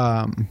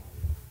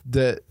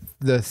the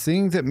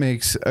thing that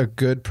makes a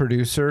good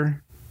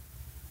producer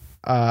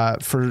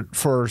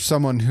for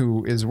someone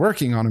who is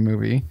working on a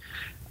movie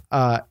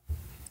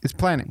is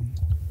planning,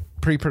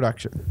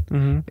 pre-production.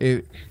 Mm-hmm.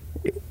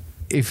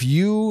 If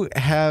you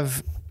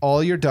have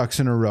all your ducks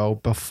in a row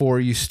before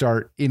you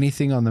start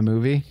anything on the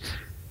movie,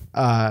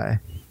 and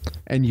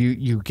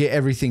you get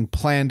everything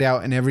planned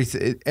out, and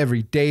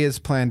every day is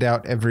planned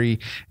out, every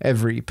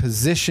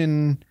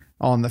position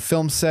on the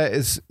film set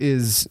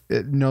is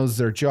knows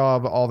their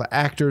job, all the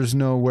actors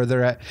know where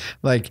they're at,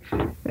 like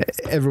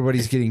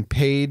everybody's getting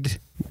paid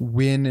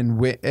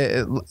when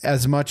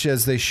as much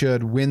as they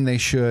should, when they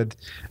should.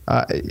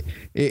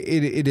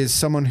 It is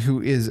someone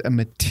who is a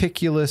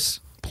meticulous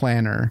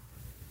planner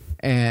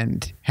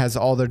and has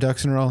all their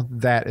ducks in a row.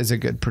 That is a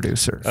good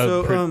producer.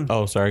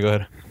 Sorry, go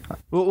ahead.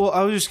 Well,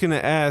 I was just going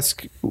to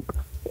ask,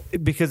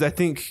 because I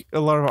think a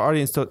lot of our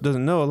audience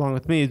doesn't know, along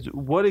with me, is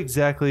what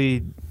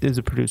exactly is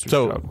a producer's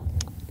job?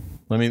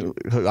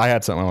 I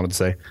had something I wanted to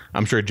say.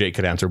 I'm sure Jake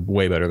could answer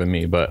way better than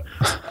me, but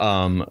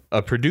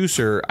a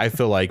producer, I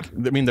feel like,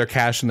 they're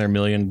cashing their $1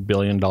 million,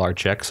 billion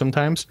checks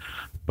sometimes,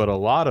 but a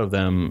lot of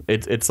them,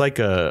 it's like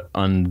a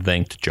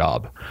unthanked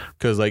job.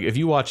 Because like if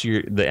you watch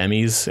the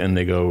Emmys and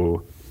they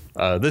go,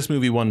 this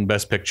movie won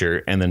Best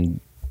Picture, and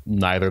then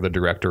neither the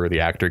director or the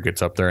actor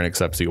gets up there and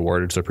accepts the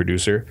award, it's the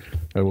producer.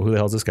 Well, who the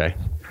hell is this guy?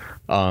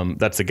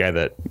 That's the guy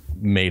that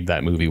made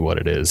that movie what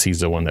it is.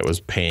 He's the one that was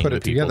paying the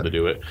people to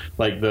do it.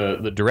 Like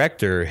the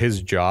director,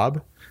 his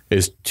job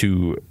is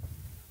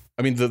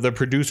the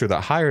producer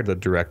that hired the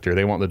director,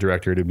 they want the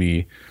director to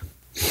be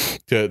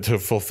to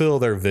fulfill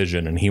their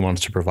vision, and he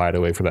wants to provide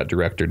a way for that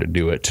director to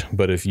do it.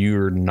 But if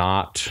you're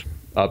not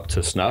up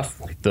to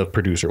snuff, the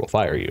producer will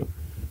fire you,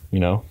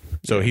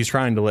 So he's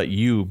trying to let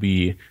you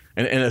be,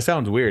 and it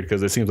sounds weird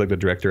because it seems like the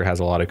director has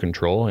a lot of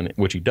control, and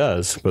which he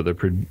does, but the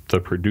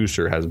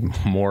producer has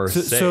more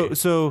say.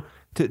 So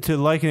to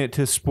liken it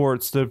to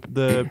sports,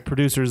 the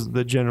producer's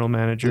the general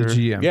manager,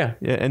 the GM, yeah,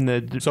 and the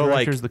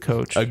director's the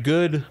coach. A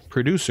good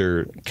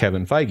producer,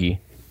 Kevin Feige,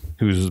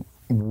 who's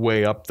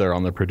way up there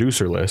on the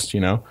producer list,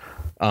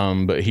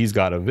 but he's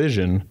got a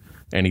vision,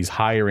 and he's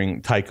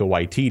hiring Taika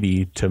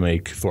Waititi to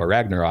make Thor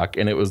Ragnarok,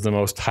 and it was the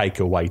most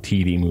Taika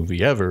Waititi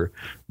movie ever,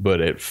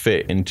 but it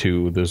fit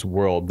into this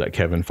world that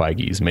Kevin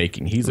Feige is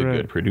making. He's a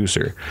good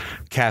producer.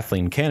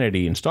 Kathleen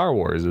Kennedy in Star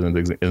Wars is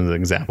an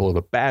example of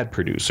a bad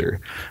producer,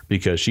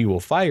 because she will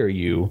fire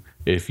you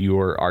if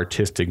your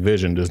artistic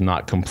vision does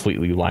not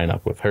completely line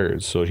up with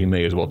hers. So she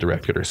may as well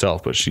direct it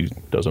herself, but she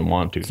doesn't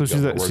want to. So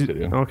she's got work to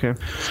do. Okay.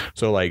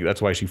 So like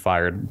that's why she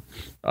fired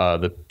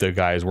the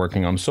guys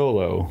working on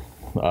Solo,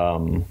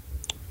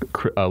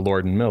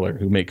 Lord and Miller,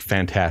 who make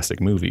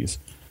fantastic movies,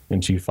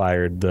 and she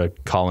fired the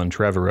Colin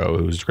Trevorrow,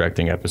 who's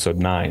directing Episode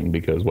 9,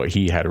 because what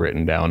he had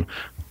written down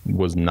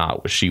was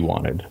not what she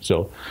wanted.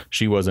 So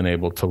she wasn't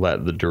able to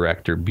let the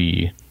director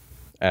be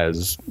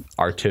as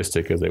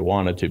artistic as they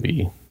wanted to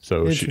be.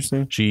 So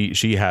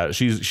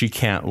she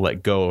can't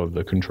let go of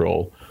the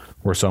control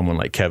where someone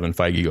like Kevin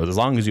Feige goes, as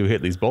long as you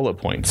hit these bullet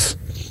points,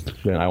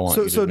 then I want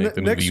you to make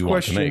the movie you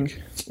want to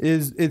make.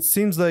 Is it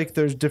seems like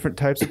there's different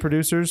types of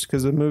producers,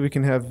 because a movie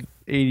can have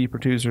 80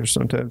 producers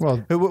sometimes. Well,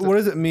 what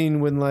does it mean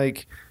when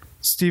like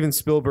Steven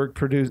Spielberg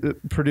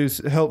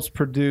helps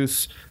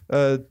produce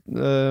whatever?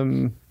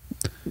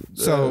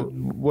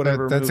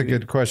 That's movie? a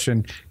good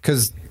question,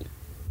 because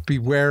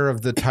beware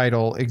of the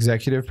title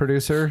executive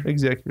producer.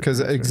 Because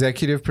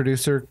executive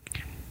producer,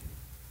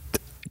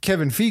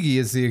 Kevin Feige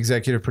is the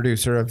executive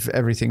producer of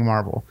everything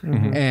Marvel,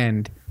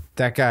 and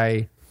that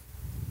guy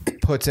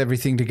puts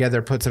everything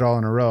together, puts it all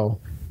in a row,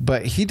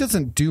 but he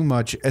doesn't do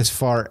much as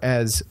far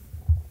as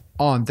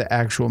on the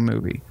actual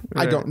movie.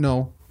 Right. I don't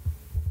know.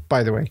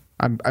 By the way,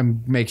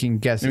 I'm making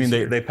guesses. I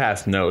mean, they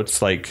passed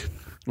notes like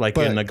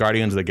in the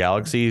Guardians of the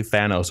Galaxy,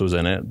 Thanos was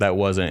in it. That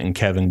wasn't in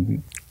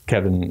Kevin.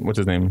 What's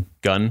his name?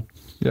 Gunn.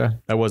 Yeah,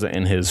 that wasn't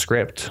in his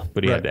script,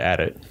 but he had to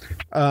add it.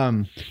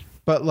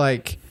 But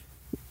like,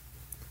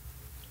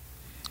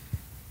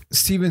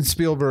 Steven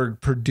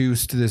Spielberg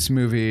produced this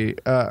movie,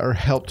 or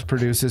helped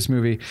produce this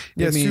movie.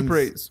 Super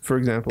 8, for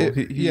example.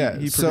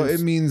 So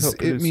it means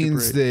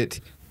that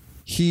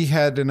he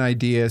had an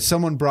idea.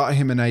 Someone brought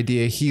him an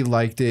idea. He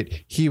liked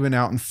it. He went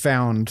out and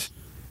found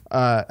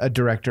a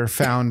director,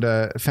 found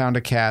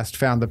a cast,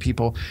 found the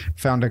people,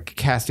 found a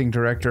casting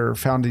director,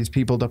 found these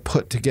people to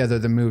put together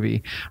the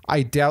movie.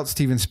 I doubt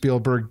Steven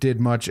Spielberg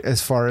did much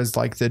as far as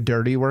like the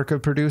dirty work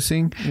of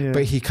producing,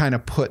 but he kind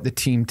of put the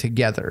team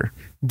together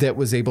that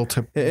was able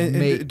to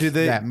make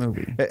that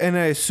movie. And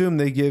I assume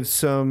they give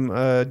some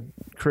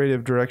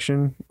creative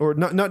direction, or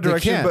not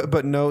direction,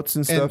 but notes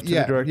and stuff to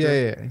the director.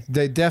 Yeah,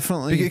 they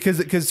definitely,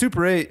 because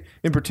Super 8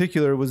 in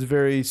particular was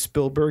very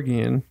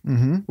Spielbergian.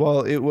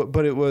 Well, it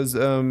was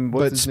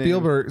but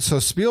Spielberg. Name? So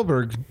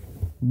Spielberg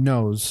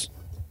knows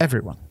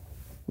everyone.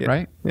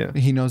 Right? Yeah.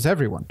 He knows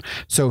everyone.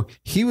 So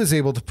he was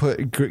able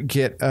to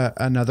get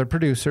another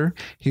producer.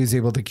 He was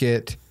able to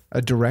get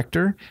a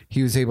director.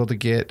 He was able to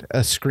get a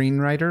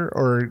screenwriter,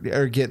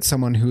 or get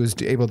someone who was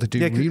able to do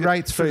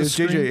rewrites for the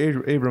screen.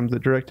 J.J. Abrams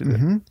that directed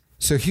it.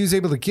 So he was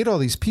able to get all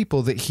these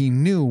people that he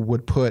knew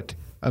would put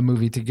a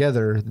movie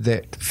together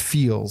that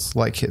feels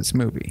like his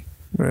movie.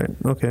 Right.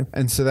 Okay.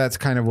 And so that's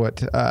kind of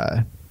what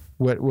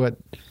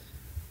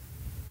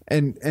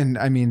and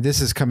I mean, this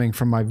is coming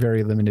from my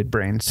very limited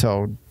brain,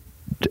 so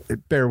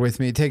bear with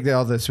me. Take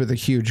all this with a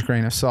huge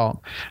grain of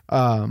salt.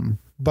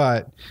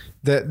 But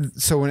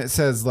so when it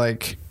says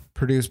like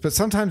produced, but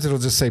sometimes it'll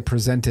just say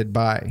presented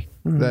by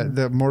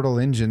the Mortal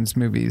Engines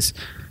movies.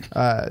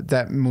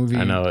 That movie,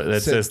 I know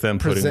it's just them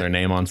putting their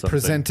name on something.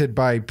 Presented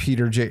by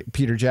Peter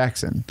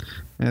Jackson,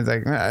 and it's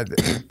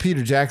like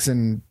Peter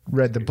Jackson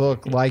read the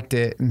book, liked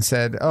it, and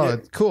said, "Oh,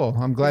 it's cool.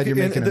 I'm glad you're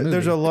making a movie."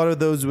 There's a lot of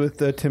those with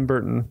Tim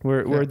Burton,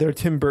 where they're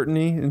Tim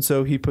Burton-y, and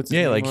so he puts his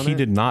name like on he it.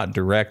 did not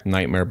direct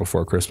Nightmare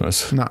Before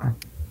Christmas. No.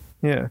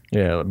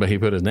 Yeah, but he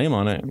put his name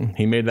on it.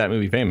 He made that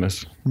movie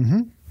famous.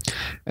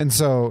 And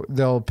so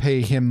they'll pay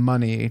him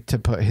money to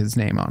put his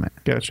name on it.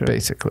 Gotcha.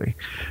 Basically.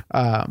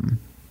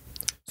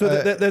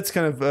 So that's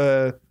kind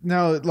of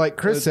now, like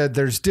Chris said,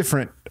 there's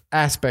different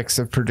aspects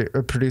of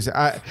producing.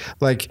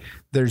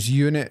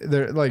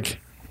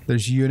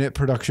 There's unit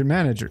production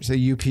managers. A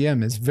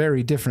UPM is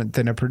very different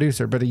than a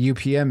producer, but a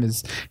UPM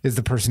is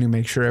the person who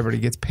makes sure everybody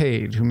gets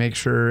paid, who makes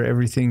sure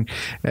everything.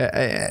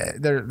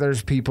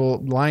 There's people,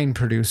 line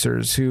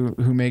producers, who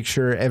make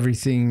sure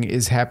everything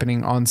is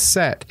happening on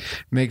set,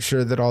 make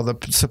sure that all the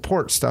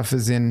support stuff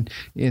is in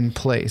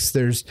place.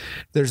 There's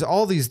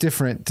all these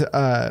different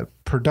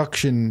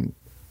production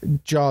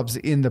jobs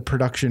in the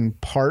production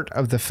part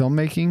of the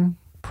filmmaking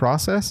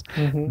process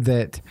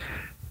that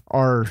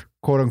are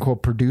quote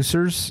unquote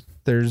producers.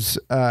 There's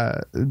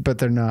but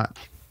they're not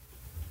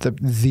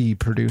the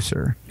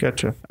producer.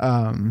 Gotcha.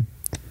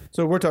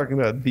 So we're talking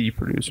about the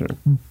producer.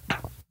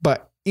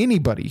 But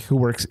anybody who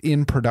works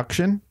in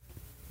production,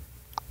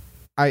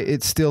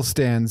 it still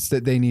stands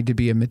that they need to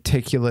be a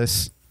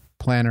meticulous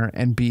planner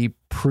and be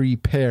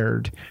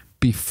prepared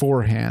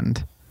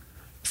beforehand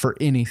for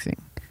anything.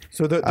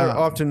 So they're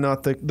often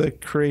not the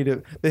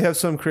creative. They have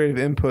some creative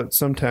input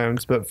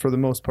sometimes, but for the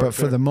most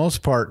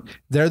part,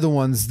 they're the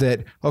ones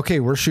that, okay,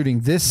 we're shooting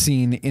this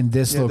scene in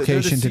this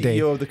location they're the today.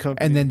 CEO of the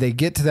company. And then they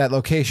get to that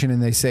location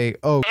and they say,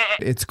 oh,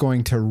 it's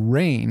going to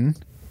rain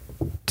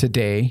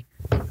today.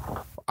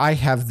 I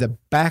have the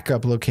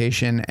backup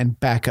location and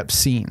backup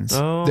scenes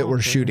that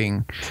we're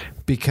shooting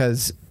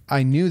because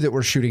I knew that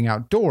we're shooting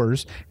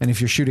outdoors, and if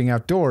you're shooting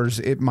outdoors,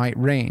 it might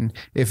rain.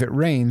 If it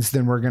rains,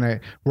 then we're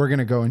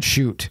gonna go and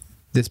shoot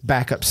this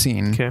backup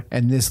scene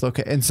and this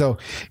location. And so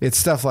it's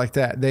stuff like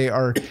that. They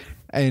are,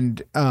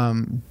 and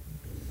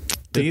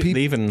they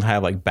even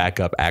have like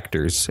backup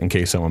actors in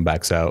case someone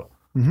backs out.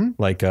 Mm-hmm.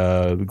 Like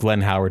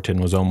Glenn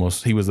Howerton was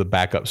the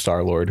backup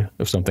Star-Lord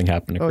if something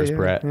happened to Chris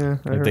Pratt. Yeah,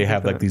 like they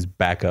have like these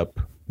backup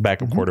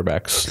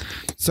quarterbacks.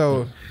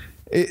 So.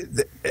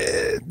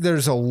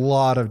 There's a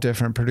lot of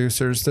different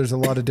producers. There's a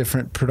lot of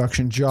different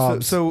production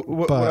jobs. So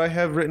what I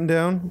have written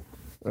down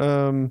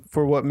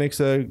for what makes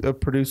a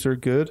producer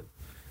good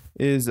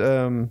is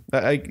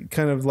I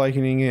kind of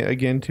likening it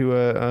again to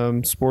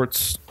a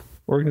sports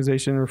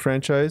organization or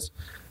franchise.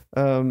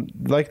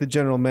 Like the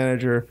general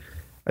manager,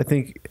 I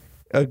think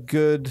a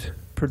good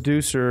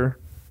producer,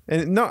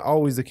 and not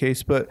always the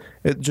case, but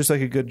just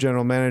like a good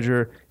general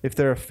manager, if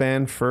they're a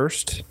fan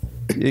first,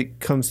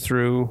 it comes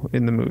through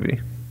in the movie.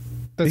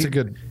 That's a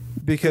good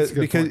because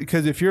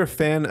if you're a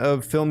fan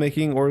of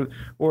filmmaking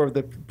or of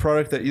the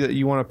product that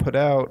you want to put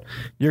out,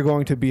 you're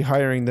going to be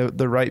hiring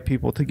the right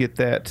people to get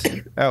that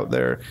out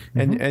there,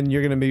 and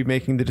you're going to be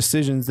making the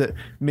decisions that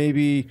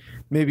maybe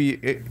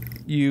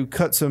you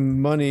cut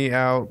some money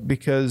out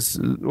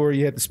or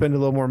you have to spend a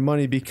little more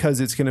money because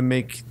it's going to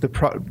make the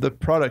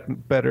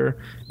product better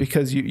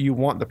because you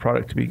want the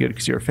product to be good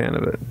because you're a fan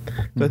of it.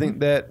 So I think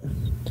that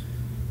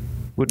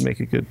would make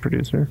a good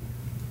producer.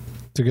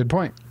 It's a good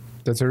point.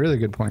 That's a really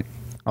good point.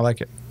 I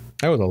like it.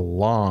 That was a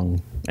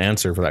long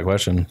answer for that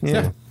question.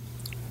 Yeah.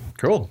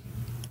 Cool.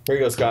 Here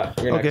you go, Scott.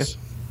 You're next.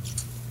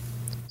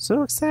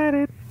 So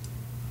excited.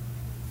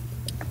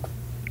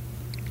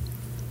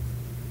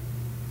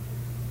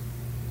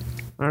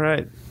 All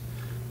right.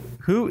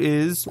 Who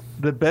is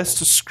the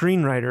best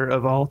screenwriter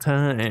of all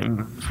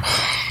time?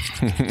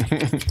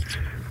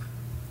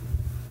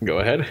 Go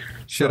ahead.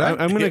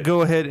 I'm going to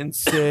go ahead and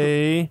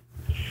say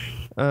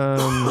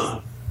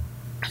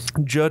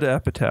Judd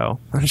Apatow.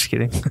 I'm just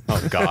kidding.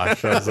 Oh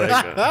gosh, I was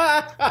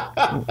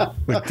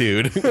like,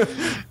 dude.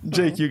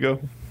 Jake, you go.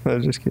 I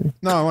was just kidding.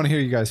 No, I want to hear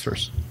you guys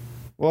first.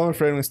 Well, I'm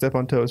afraid I'm going to step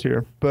on toes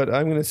here, but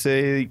I'm going to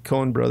say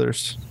Coen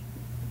Brothers.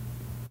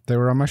 They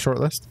were on my short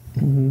list.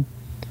 Mm-hmm.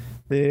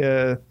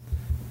 They,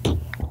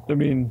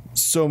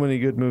 so many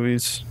good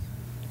movies,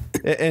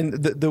 and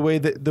the way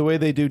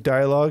they do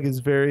dialogue is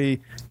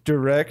very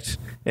direct,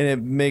 and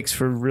it makes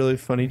for really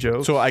funny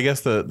jokes. So I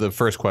guess the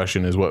first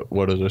question is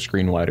what does a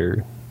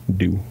screenwriter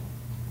do?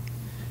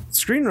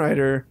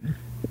 Screenwriter,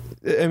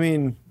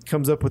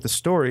 comes up with a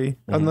story,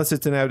 unless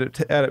it's an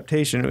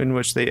adaptation in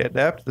which they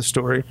adapt the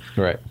story.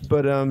 Right.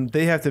 But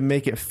they have to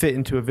make it fit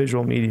into a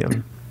visual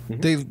medium.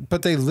 They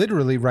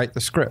literally write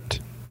the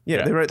script.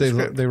 Yeah, they write the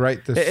script. They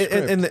write the script.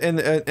 And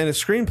a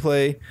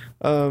screenplay,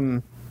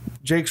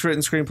 Jake's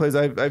written screenplays.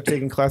 I've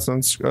taken class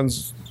on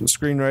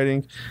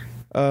screenwriting.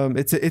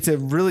 It's a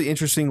really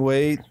interesting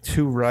way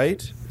to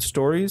write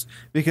stories,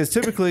 because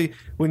typically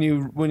when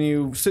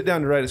you sit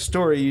down to write a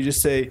story, you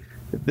just say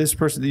this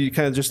person. You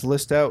kind of just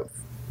list out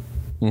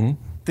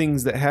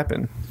things that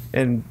happen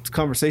and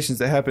conversations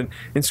that happen.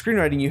 In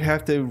screenwriting, you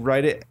have to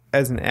write it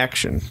as an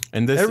action,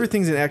 and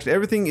everything's an action.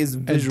 Everything is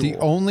visual. And the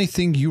only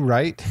thing you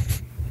write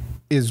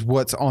is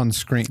what's on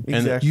screen.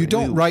 Exactly. You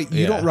don't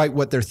write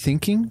what they're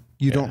thinking.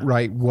 You don't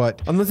write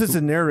unless it's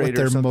a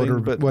narrator or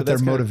something. What their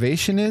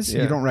motivation is.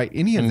 Yeah. You don't write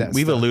any of that.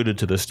 We've alluded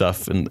to this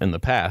stuff in the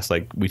past.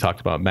 Like we talked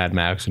about Mad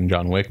Max and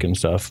John Wick and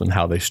stuff, and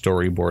how they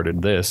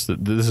storyboarded this.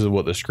 This is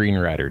what the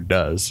screenwriter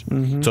does.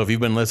 Mm-hmm. So if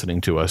you've been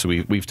listening to us,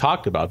 we've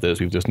talked about this.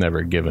 We've just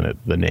never given it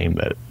the name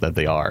that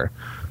they are,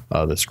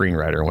 the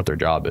screenwriter, and what their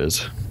job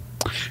is.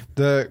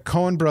 The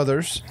Coen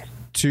brothers.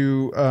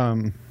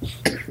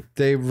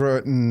 They've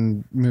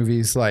written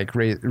movies like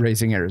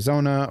Raising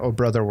Arizona, Oh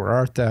Brother, Where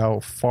Art Thou,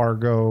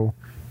 Fargo,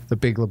 The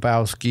Big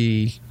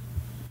Lebowski,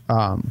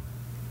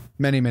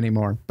 many, many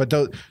more. But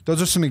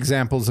those are some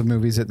examples of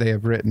movies that they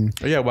have written.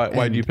 Yeah, why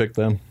did you pick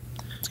them,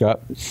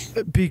 Scott?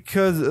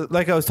 Because,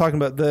 like I was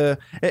talking about,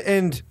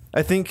 and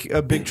I think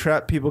a big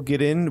trap people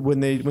get in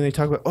when they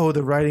talk about,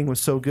 the writing was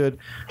so good,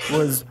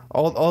 was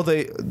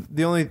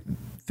the only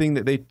thing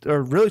that they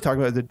are really talking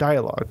about is the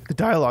dialogue. The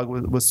dialogue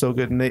was so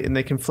good, and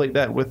they conflate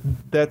that with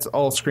that's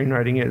all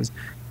screenwriting is,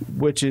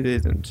 which it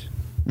isn't.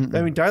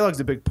 Mm-mm. Dialogue's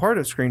a big part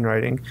of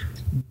screenwriting,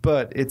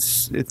 but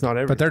it's not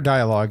everything. But their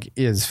dialogue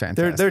is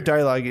fantastic. Their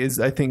dialogue is,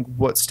 I think,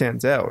 what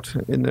stands out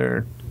in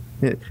their.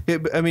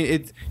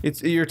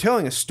 It's you're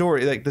telling a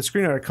story. Like the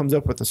screenwriter comes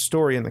up with a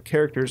story and the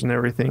characters and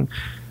everything.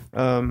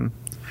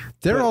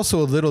 They're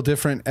also a little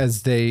different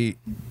as they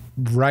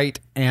write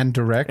and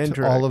direct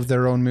all of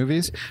their own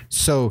movies.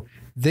 So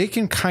they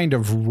can kind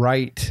of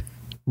write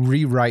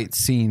rewrite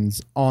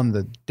scenes on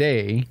the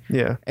day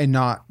Yeah. and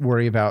not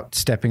worry about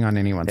stepping on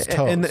anyone's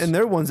toes. And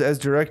they're ones as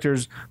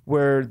directors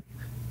where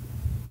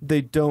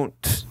they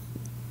don't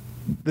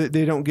they're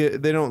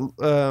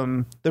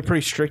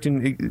pretty strict,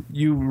 and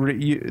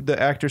the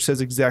actor says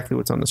exactly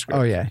what's on the script.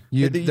 oh yeah,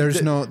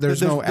 there's no ad-libbing.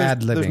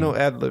 There's no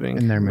ad-libbing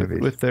in their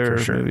movies, with their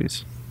for sure.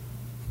 movies.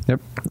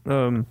 Yep.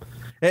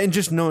 And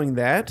just knowing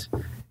that,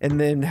 and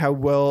then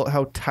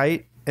how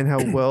tight and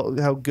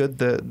how good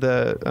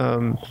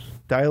the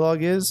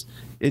dialogue is,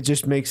 it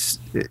just makes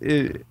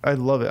it. I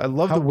love it. I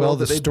love how the well world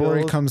the that they story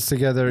build. comes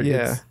together.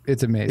 Yeah.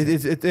 It's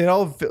amazing. It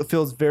all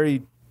feels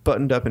very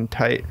buttoned up and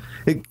tight.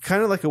 It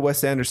kind of like a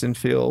Wes Anderson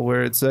feel,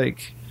 where it's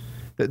like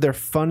they're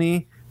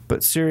funny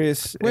but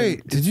serious.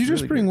 Wait, did you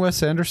just bring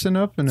Wes Anderson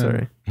up in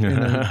Sorry.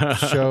 a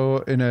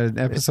show, in an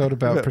episode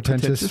about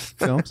pretentious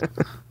films?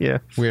 Yeah.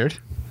 Weird.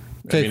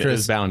 Okay, I mean, Chris,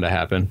 it's bound to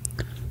happen.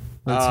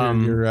 let's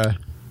hear your.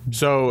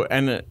 So,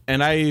 and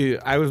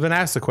I was been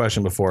asked the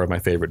question before of my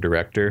favorite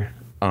director,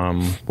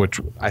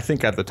 which I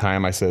think at the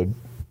time I said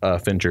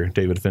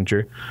David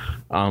Fincher,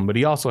 but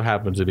he also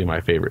happens to be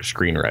my favorite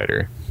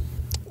screenwriter,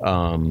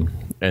 and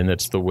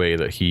it's the way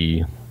that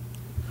he,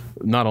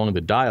 not only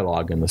the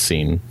dialogue in the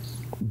scene,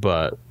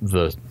 but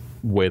the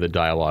way the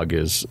dialogue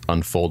is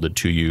unfolded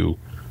to you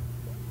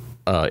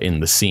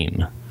in the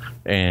scene.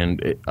 And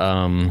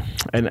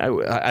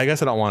I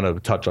guess I don't want to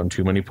touch on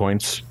too many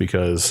points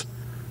because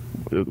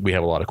we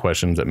have a lot of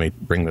questions that may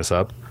bring this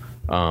up.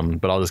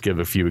 But I'll just give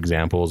a few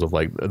examples of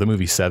like the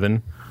movie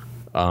Seven.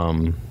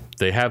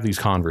 They have these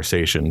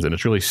conversations and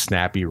it's really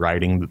snappy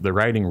writing. The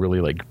writing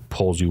really like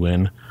pulls you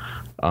in.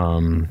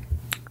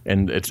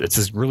 And it's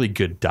this really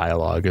good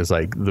dialogue. It's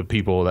like the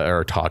people that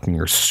are talking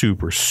are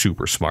super,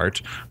 super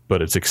smart,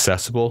 but it's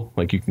accessible.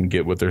 Like you can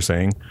get what they're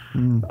saying.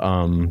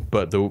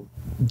 But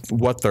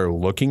what they're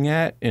looking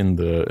at in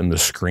the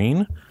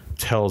screen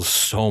tells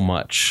so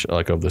much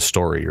like of the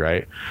story,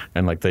 right?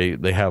 And like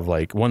they have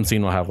like one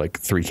scene will have like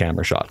 3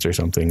 camera shots or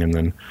something, and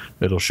then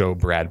it'll show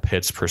Brad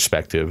Pitt's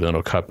perspective, and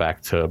it'll cut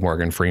back to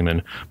Morgan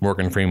Freeman.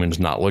 Morgan Freeman's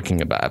not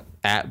looking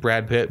at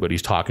Brad Pitt, but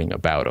he's talking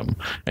about him,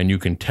 and you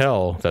can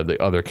tell that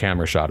the other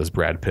camera shot is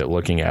Brad Pitt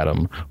looking at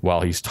him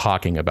while he's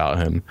talking about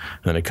him.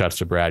 And then it cuts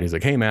to Brad. He's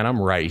like, "Hey man,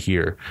 I'm right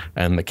here,"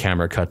 and the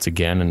camera cuts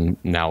again, and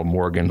now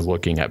Morgan's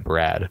looking at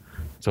Brad.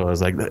 So I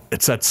was like,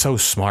 that's so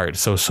smart, it's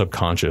so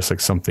subconscious, like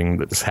something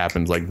that just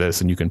happens like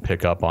this, and you can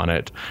pick up on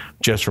it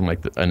just from like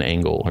an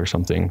angle or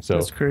something. So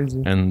that's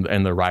crazy. And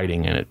the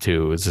writing in it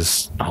too is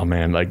just, oh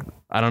man, like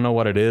I don't know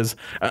what it is.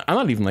 I'm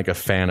not even like a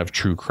fan of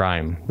true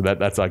crime.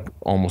 That's like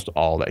almost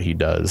all that he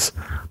does.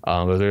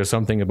 But there's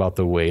something about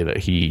the way that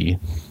he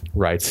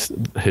writes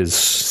his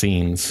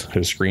scenes,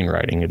 his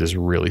screenwriting. It just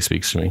really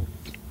speaks to me.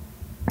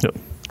 Yep.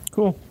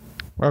 Cool.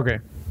 Okay.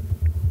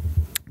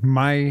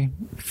 My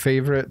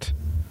favorite,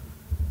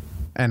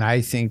 and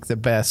I think the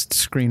best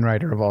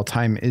screenwriter of all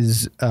time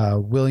is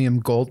William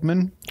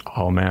Goldman.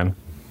 Oh, man.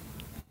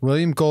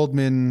 William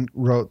Goldman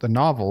wrote the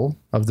novel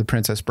of The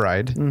Princess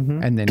Bride,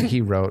 and then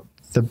he wrote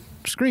the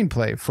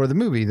screenplay for the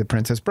movie The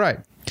Princess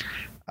Bride.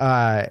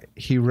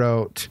 He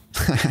wrote,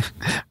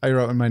 I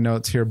wrote in my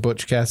notes here,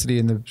 Butch Cassidy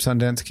and the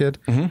Sundance Kid,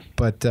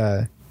 but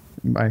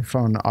my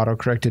phone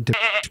auto-corrected to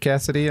Butch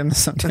Cassidy and the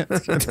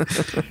Sundance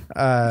Kid.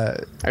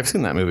 I've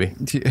seen that movie.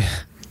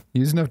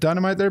 Use enough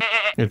dynamite there?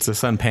 It's a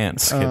Sun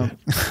Pants Kid.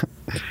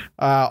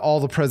 All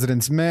the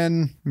President's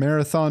Men,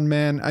 Marathon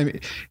Man. I mean,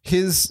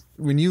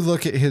 when you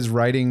look at his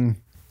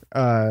writing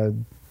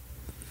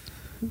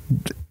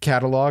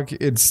catalog,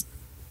 it's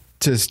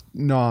just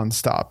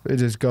nonstop. It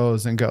just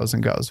goes and goes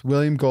and goes.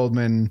 William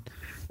Goldman,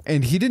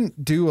 and he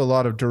didn't do a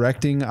lot of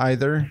directing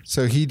either,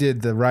 so he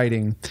did the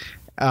writing.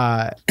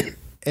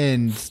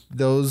 And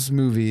those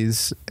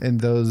movies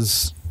and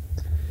those,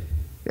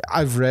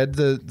 I've read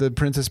the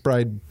Princess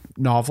Bride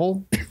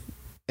novel,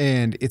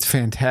 and it's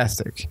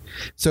fantastic.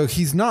 So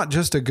he's not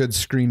just a good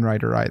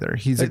screenwriter either.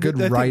 He's a good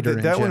writer.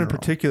 That one in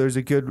particular is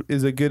a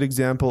good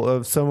example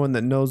of someone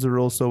that knows the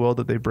rules so well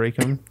that they break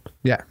them.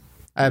 Yeah,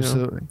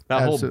 absolutely.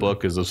 That whole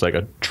book is just like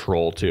a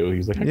troll too.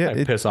 He's like,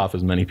 I piss off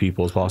as many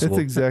people as possible.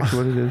 That's exactly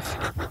what it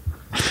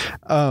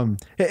is.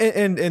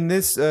 And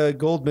this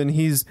Goldman,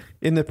 he's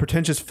in the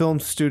pretentious film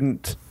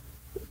student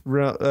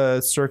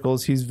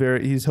circles.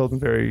 He's held in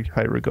very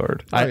high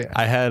regard.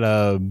 I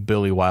had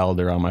Billy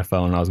Wilder on my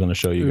phone. I was going to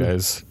show you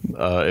guys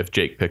if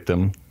Jake picked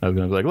him. I was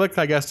going to be like, look,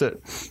 I guessed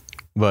it,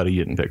 but he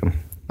didn't pick him.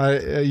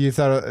 You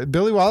thought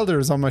Billy Wilder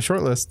was on my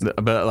short list,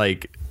 but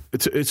like,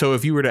 so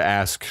if you were to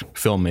ask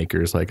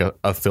filmmakers, like a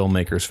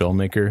filmmaker's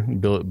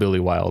filmmaker, Billy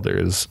Wilder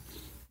is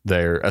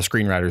a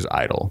screenwriter's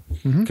idol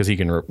because he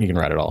can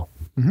write it all.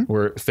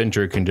 Where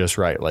Fincher can just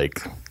write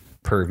like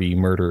pervy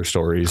murder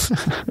stories.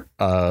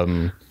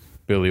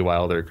 Billy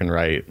Wilder can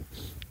write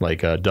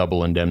like a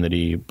Double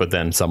Indemnity, but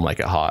then Some Like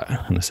It Hot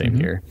in the same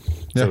year.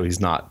 So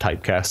he's not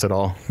typecast at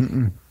all.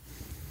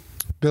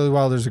 Billy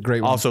Wilder's a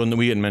great one. Also,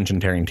 we didn't mention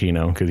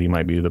Tarantino because he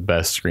might be the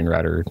best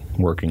screenwriter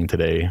working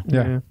today.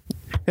 Yeah.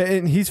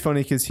 And he's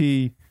funny because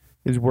he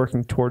is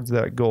working towards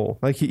that goal.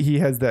 Like he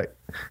has that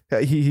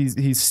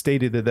he's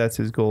stated that that's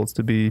his goal, is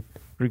to be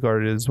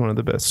regarded as one of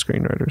the best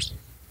screenwriters.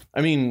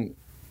 I mean,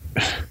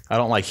 I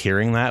don't like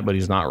hearing that, but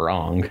he's not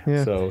wrong.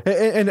 Yeah. So,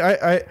 and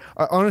I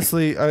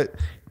honestly,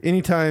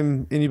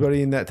 anytime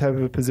anybody in that type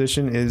of a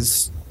position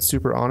is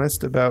super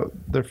honest about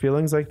their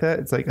feelings like that,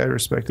 it's like, I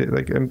respect it.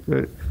 Like, I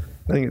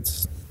think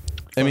it's.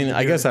 I mean,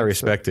 I guess I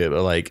respect it,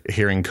 but like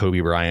hearing Kobe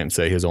Bryant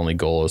say his only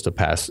goal is to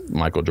pass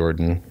Michael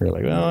Jordan, you're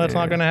like, well, that's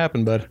not going to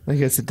happen, bud. I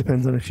guess it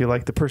depends on if you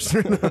like the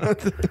person or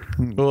not.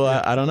 Well,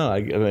 I don't know.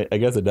 I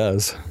guess it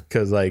does,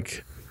 because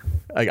like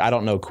I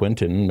don't know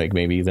Quentin. Like,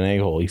 maybe he's an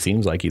a-hole. He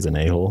seems like he's an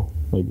a-hole,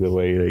 like the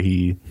way that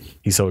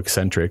he's so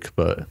eccentric.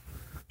 But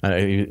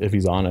if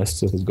he's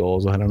honest with his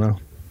goals, I don't know.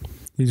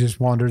 He just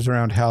wanders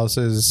around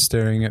houses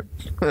staring at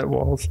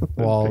walls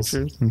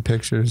and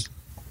pictures.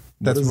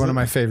 That's one of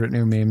my favorite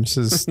new memes,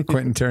 is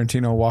Quentin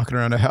Tarantino walking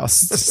around a house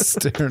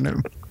staring at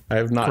him. I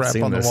have not Crap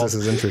seen on the this. walls.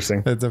 This is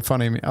interesting. It's a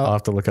funny meme. I'll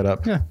have to look it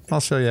up. Yeah, I'll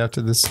show you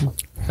after this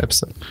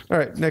episode. All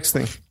right, next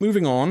thing.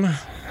 Moving on.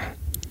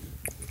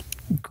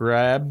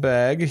 Grab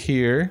bag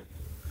here.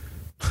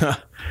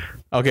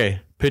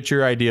 Okay, pitch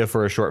your idea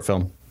for a short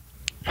film.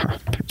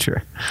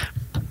 Picture.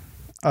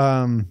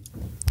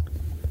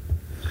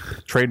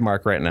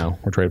 Trademark right now.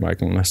 We're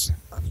trademarking this.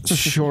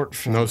 Short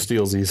film. No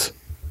stealsies.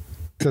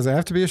 Does it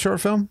have to be a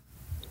short film?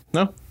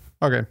 No.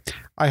 Okay.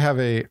 I have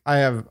my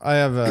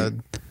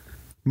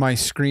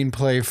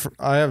screenplay.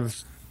 I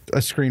have a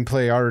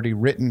screenplay already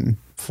written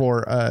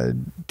for a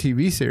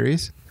TV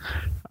series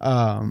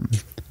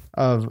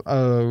of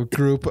a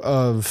group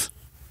of,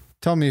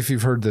 tell me if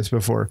you've heard this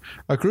before,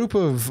 a group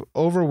of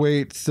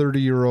overweight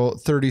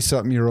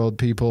 30-something-year-old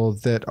people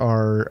that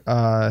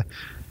are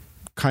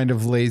kind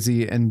of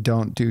lazy and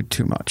don't do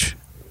too much.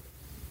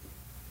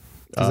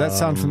 Does that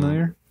sound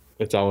familiar?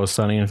 It's Always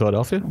Sunny in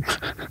Philadelphia.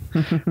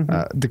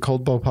 The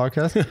Cold Bow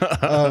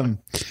podcast.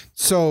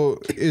 So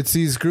it's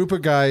these group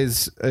of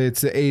guys.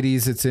 It's the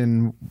 80s. It's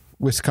in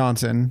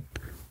Wisconsin.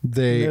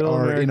 They Middle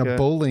are in a America.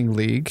 bowling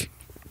league.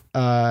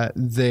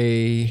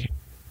 They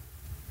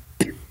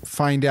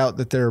find out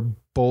that their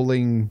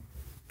bowling,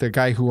 the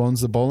guy who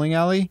owns the bowling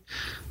alley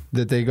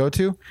that they go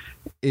to,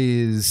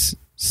 is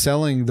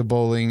selling the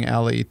bowling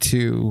alley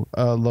to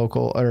a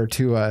local, or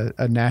to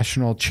a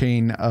national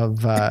chain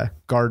of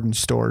garden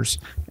stores,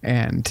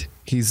 and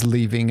he's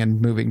leaving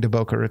and moving to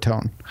Boca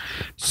Raton.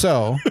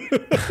 So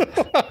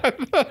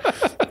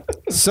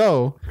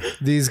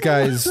these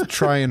guys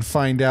try and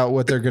find out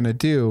what they're going to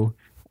do,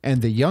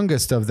 and the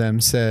youngest of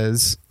them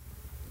says,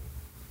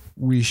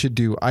 we should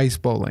do ice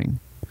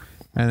bowling.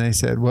 And they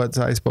said, what's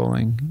ice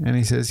bowling? And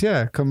he says,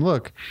 yeah, come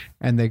look.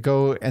 And they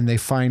go and they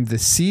find the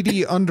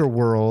seedy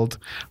underworld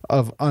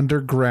of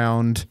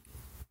underground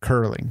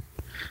curling.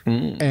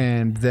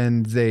 And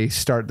then they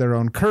start their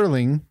own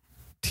curling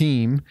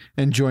team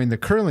and join the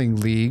curling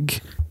league,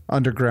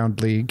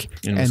 underground league.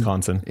 In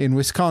Wisconsin. In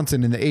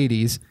Wisconsin in the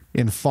 80s,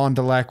 in Fond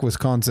du Lac,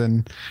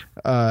 Wisconsin.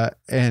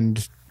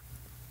 And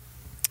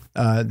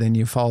then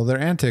you follow their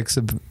antics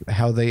of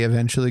how they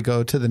eventually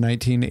go to the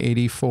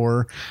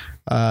 1984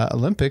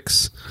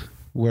 Olympics,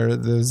 where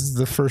this is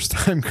the first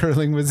time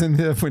curling was in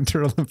the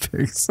Winter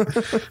Olympics.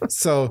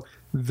 So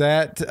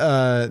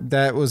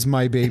that was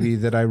my baby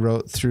that I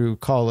wrote through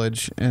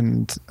college,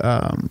 and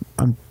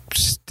I'm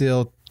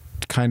still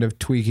kind of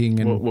tweaking.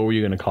 And What were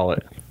you going to call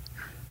it?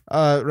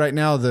 right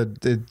now,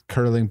 the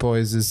Curling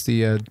Boys is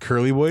the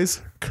Curly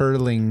Boys?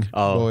 Curling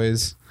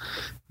Boys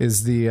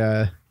is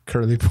the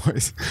Curly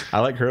Boys. I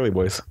like Curly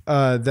Boys.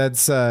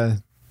 That's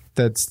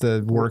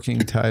the working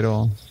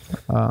title.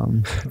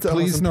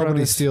 Please awesome nobody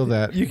premise. steal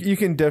that. You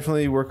can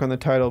definitely work on the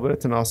title, but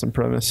it's an awesome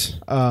premise.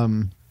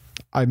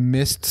 I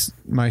missed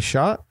my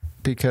shot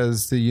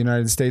because the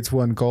United States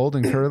won gold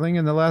in curling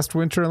in the last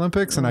Winter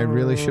Olympics, and I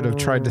really should have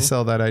tried to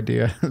sell that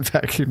idea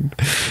back in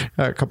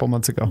a couple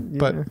months ago,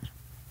 but a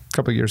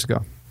couple years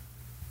ago.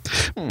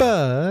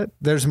 But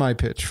there's my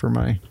pitch for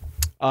my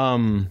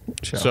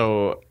show.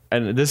 So,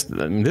 and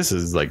this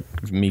is like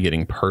me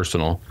getting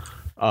personal,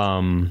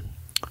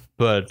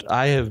 but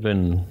I have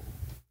been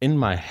in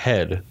my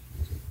head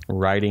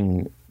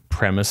writing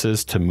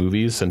premises to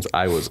movies since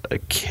I was a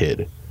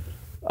kid.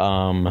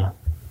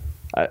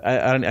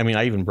 I mean,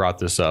 I even brought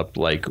this up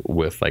like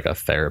with like a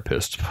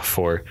therapist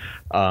before.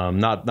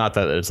 Not that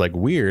it's like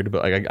weird,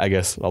 but like I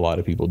guess a lot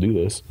of people do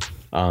this.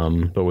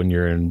 But when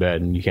you're in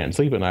bed and you can't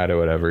sleep at night or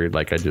whatever,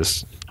 like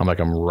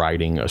I'm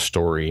writing a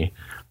story,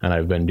 and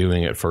I've been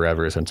doing it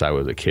forever since I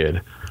was a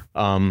kid.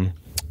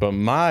 But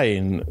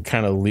mine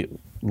kind of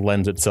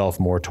lends itself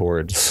more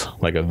towards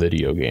like a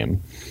video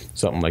game,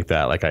 something like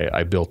that. Like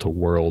I built a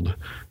world,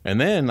 and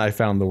then I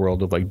found the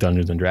world of like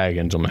Dungeons and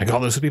Dragons. I'm like,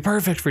 oh, this would be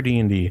perfect for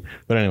D&D.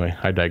 But anyway,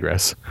 I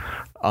digress.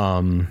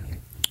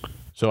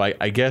 So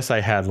I guess I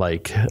had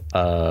like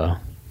a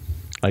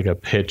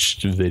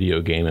pitched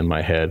video game in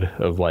my head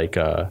of like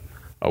a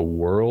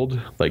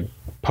world, like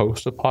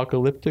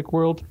post-apocalyptic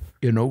world.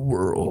 In a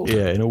world.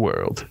 Yeah, in a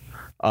world.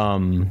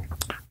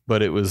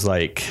 But it was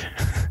like,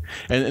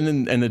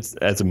 and it's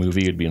as a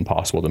movie, it'd be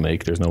impossible to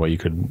make. There's no way you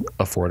could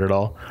afford it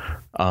all.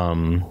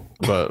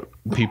 But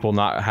people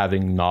not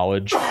having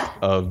knowledge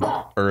of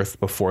Earth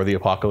before the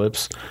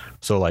apocalypse.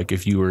 So like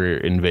if you were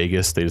in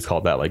Vegas, they just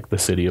called that like the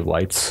City of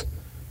Lights.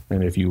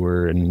 And if you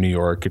were in New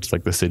York, it's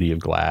like the City of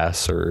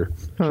Glass, or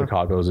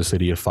Chicago is the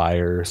City of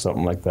Fire, or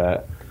something like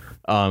that.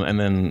 And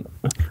then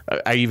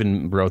I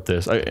even wrote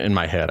this in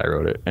my head. I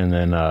wrote it, and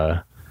then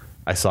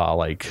I saw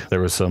like there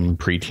was some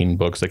preteen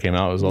books that came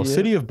out. It was all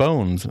City of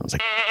Bones. And I was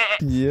like,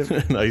 Yep.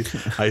 and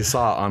I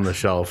saw it on the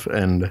shelf,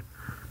 and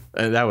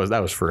that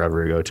was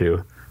forever ago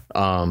too.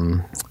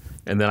 And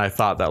then I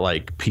thought that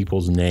like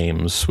people's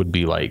names would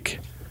be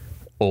like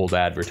old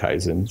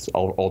advertising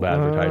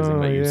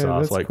that you saw.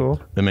 That's So, like cool.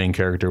 the main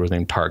character was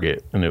named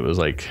Target, and it was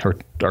like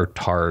or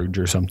Targe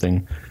or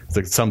something. It's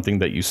like something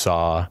that you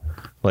saw,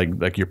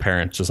 like your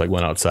parents just like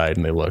went outside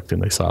and they looked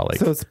and they saw like.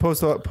 So it's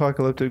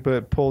post-apocalyptic, but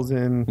it pulls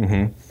in.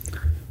 Mm-hmm.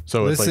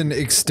 So Listen, it's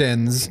like,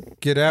 extends.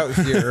 Get out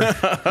here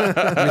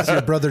with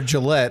your brother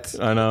Gillette.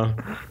 I know,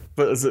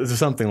 but it's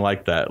something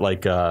like that.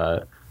 Like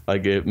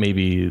it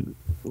maybe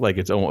like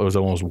it was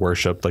almost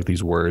worshipped, like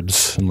these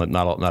words, and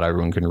not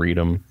everyone can read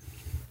them.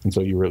 And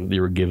so you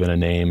were given a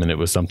name, and it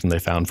was something they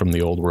found from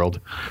the old world.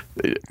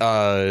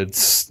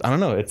 It's I don't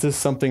know. It's just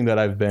something that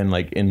I've been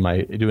like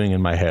doing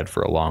in my head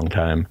for a long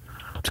time.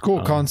 It's a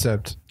cool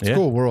concept. It's a yeah.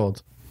 cool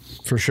world,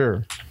 for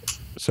sure.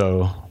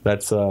 So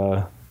that's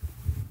I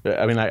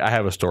mean I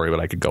have a story, but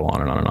I could go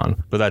on and on and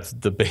on. But that's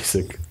the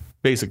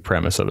basic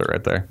premise of it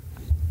right there.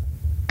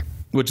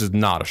 Which is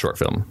not a short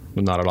film.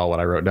 Not at all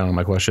what I wrote down in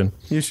my question.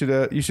 You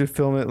should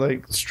film it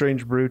like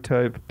Strange Brew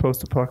type,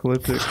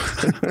 post-apocalyptic.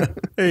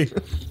 Hey.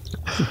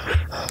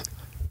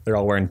 They're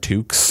all wearing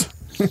toques.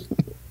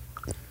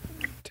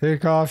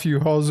 Take off, you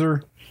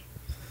hoser.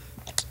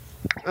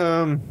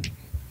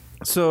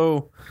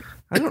 So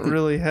I don't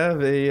really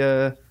have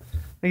a.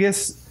 I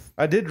guess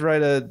I did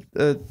write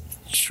a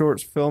short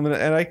film,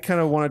 and I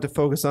kind of wanted to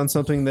focus on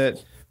something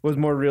that was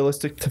more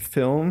realistic to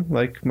film,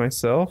 like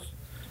myself.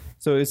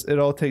 So it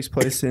all takes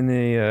place in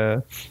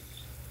a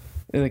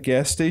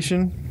gas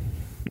station,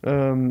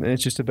 and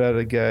it's just about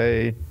a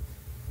guy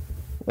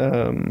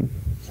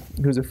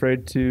who's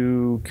afraid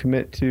to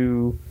commit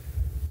to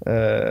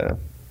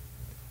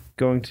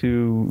going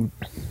to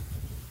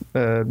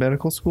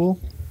medical school.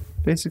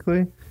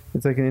 Basically,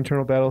 it's like an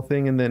internal battle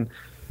thing, and then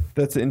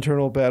that's the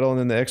internal battle, and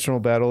then the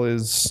external battle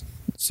is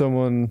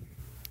someone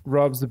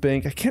robs the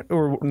bank.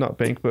 Or not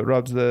bank, but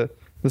robs the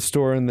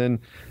store, and then.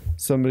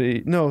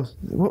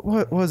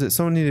 What was it?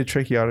 Someone needed a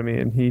tracheotomy,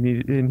 and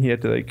he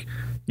had to like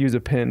use a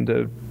pen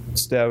to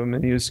stab him,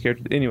 and he was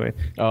scared. Anyway.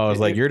 Oh, I was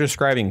like, you're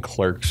describing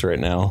Clerks right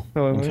now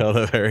until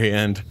the very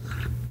end.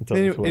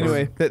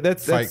 Anyway,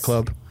 that's Fight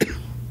Club.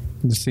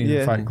 The scene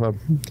in Fight Club.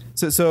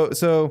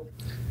 So,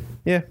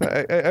 yeah,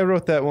 I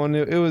wrote that one.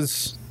 It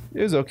was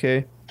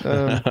okay.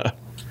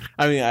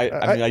 I mean,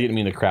 I didn't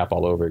mean to crap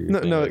all over you.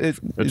 No, like,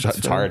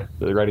 it's hard.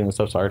 The writing the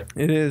stuff's hard.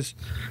 It is,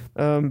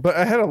 but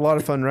I had a lot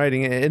of fun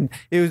writing it, and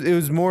it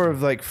was more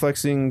of like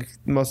flexing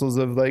muscles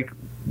of like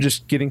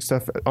just getting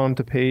stuff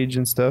onto page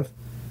and stuff.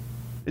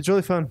 It's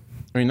really fun.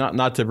 I mean,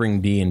 not to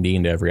bring D&D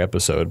into every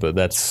episode, but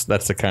that's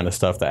the kind of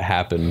stuff that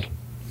happened,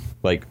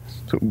 like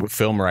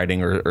film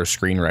writing or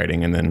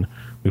screenwriting, and then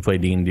we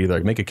played D&D. They're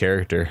like, make a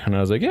character, and I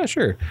was like, yeah,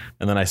 sure.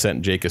 And then I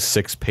sent Jake a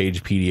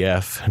 6-page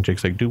PDF, and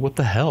Jake's like, dude, what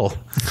the hell?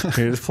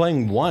 He was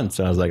playing once,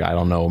 and I was like, I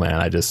don't know,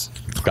 man. I just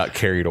got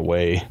carried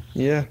away.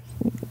 Yeah,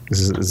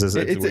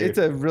 it's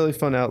a really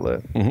fun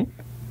outlet. Mm-hmm.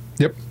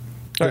 Yep.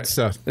 Good right,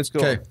 stuff. let's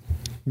go. Okay.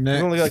 We've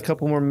only got a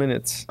couple more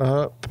minutes.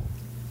 Up.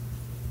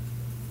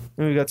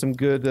 And we got some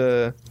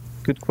good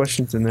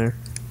questions in there.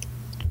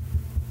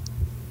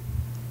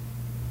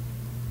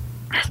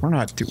 We're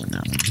not doing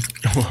that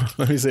one.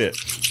 Let me see it.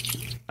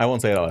 I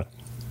won't say it out loud.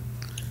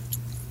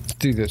 Let's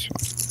do this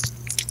one.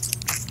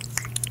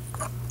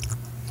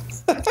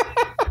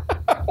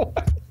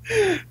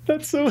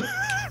 That's so...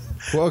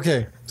 Well,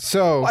 okay.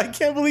 So I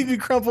can't believe you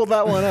crumpled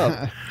that one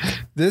up.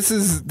 this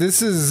is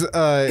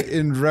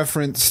in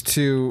reference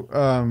to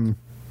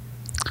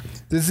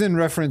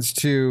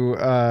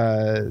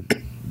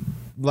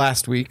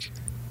last week.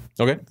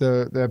 Okay.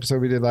 The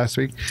episode we did last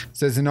week. It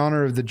says, in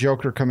honor of the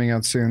Joker coming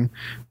out soon,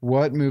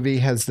 what movie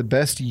has the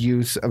best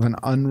use of an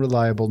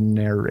unreliable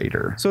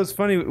narrator? So it's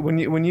funny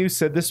when you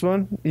said this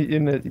one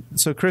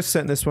so Chris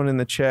sent this one in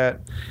the chat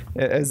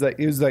as like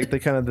it was like the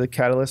kind of the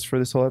catalyst for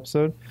this whole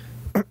episode.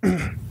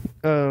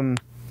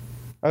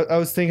 I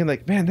was thinking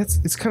like, man,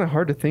 it's kind of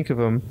hard to think of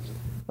them.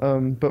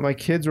 But my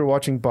kids were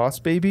watching Boss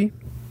Baby,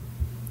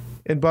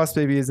 and Boss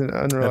Baby isn't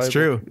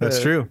unreliable. That's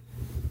true.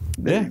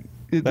 Yeah.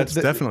 That's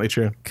definitely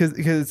true. Because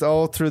it's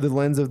all through the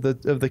lens of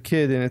the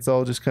kid, and it's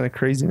all just kind of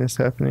craziness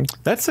happening.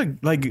 That's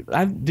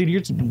dude,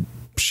 you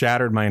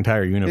shattered my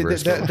entire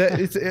universe.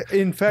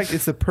 In fact,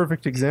 it's the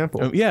perfect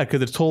example. Yeah,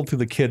 because it's told through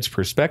the kid's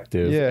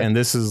perspective, and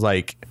this is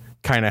like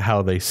kind of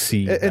how they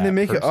see. And they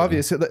make it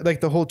obvious,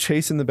 like the whole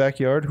chase in the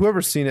backyard.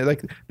 Whoever's seen it,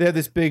 like they have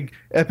this big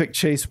epic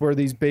chase where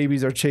these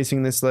babies are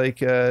chasing this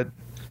like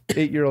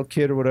 8-year-old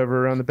kid or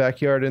whatever around the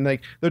backyard, and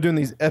like they're doing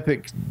these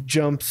epic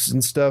jumps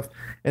and stuff,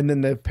 and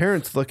then the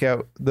parents look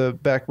out the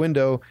back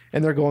window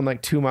and they're going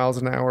like 2 miles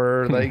an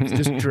hour, like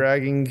just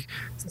dragging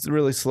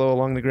really slow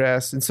along the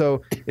grass, and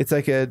so it's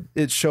like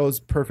it shows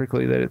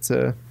perfectly that it's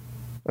a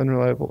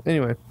unreliable.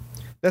 Anyway,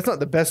 that's not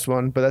the best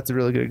one, but that's a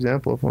really good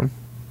example of one.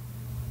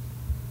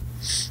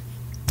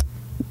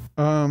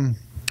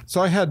 So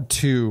I had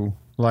two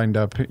lined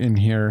up in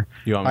here.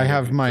 You want me I to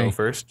have my go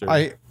first? Or?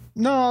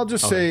 I'll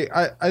just say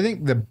I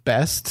think the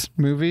best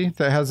movie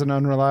that has an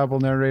unreliable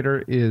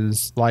narrator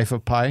is Life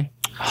of Pi.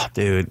 Oh,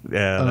 dude,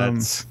 yeah,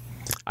 that's.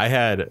 I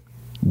had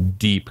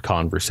deep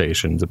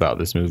conversations about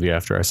this movie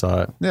after I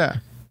saw it. Yeah,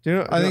 Do you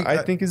know? I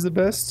think is the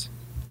best.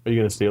 Are you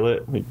gonna steal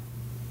it?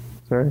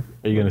 Sorry.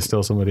 Are you gonna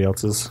steal somebody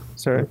else's?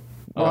 Sorry.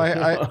 well,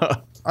 I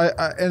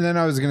and then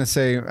I was gonna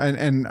say,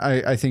 and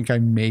I think I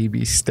may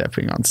be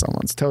stepping on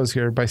someone's toes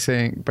here by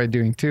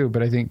doing two,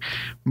 but I think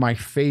my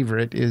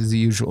favorite is The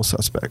Usual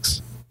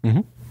Suspects. Mm-hmm.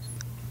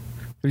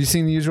 Have you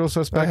seen The Usual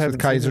Suspects with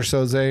Kaiser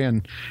Soze?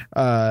 And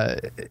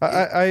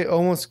I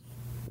almost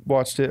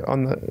watched it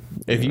on the.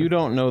 If you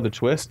don't know the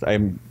twist, I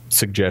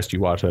suggest you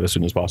watch that as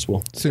soon as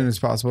possible. As soon as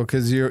possible,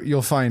 because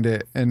you'll find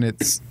it, and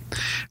it's.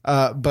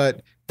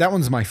 But that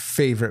one's my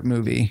favorite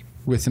movie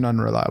with an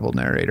unreliable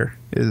narrator.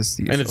 Is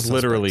The Usual And it's Suspects.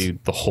 literally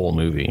the whole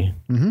movie.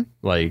 Mm-hmm.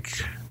 Like,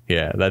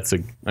 yeah, it's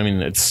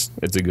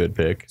a good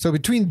pick. So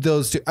between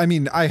those two, I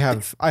mean, I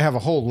have a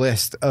whole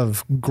list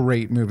of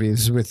great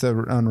movies with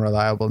an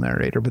unreliable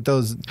narrator, but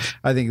those,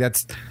 I think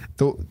that's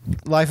the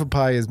Life of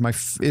Pi is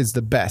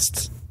the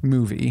best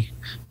movie.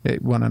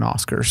 It won an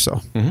Oscar, so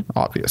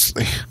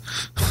obviously.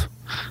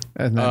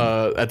 And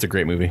then, That's a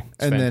great movie.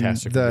 It's and then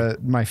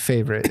fantastic my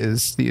favorite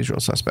is The Usual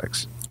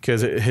Suspects.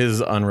 because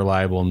his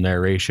unreliable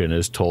narration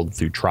is told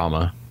through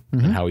trauma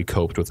and how he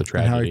coped with the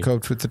tragedy. And how he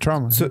coped with the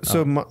trauma.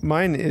 So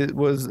mine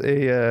was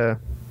a.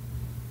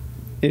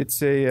 It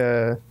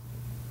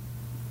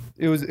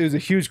was a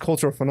huge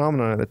cultural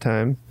phenomenon at the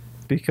time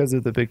because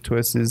of the big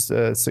twist. Is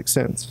Sixth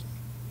Sense.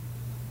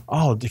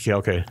 Oh,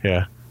 okay,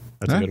 yeah,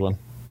 that's Huh? a good one.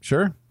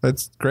 Sure,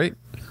 that's great.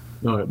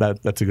 No,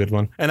 that's a good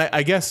one. And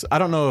I guess I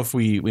don't know if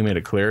we made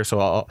it clear, so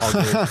I'll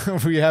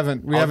give, we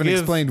haven't give-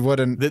 explained what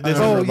an this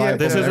unreliable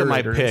this isn't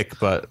my narrator is. pick,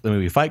 but the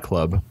movie Fight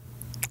Club.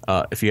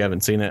 If you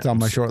haven't seen it, It's on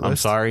my short I'm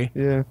list. sorry.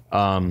 Yeah.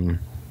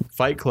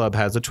 Fight Club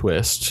has a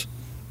twist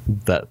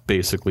that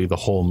basically the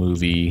whole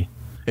movie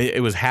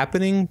it was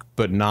happening,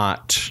 but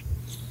not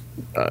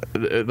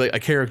like a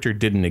character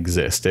didn't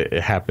exist. It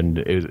happened.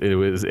 It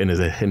was in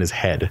his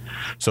head.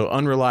 So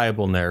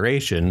unreliable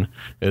narration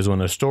is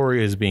when a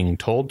story is being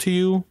told to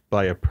you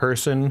by a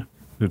person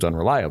who's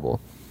unreliable.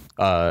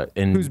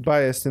 Who's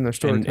biased in their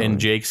storytelling? In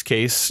Jake's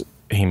case,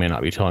 he may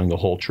not be telling the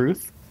whole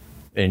truth.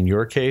 In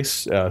your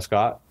case,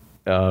 Scott,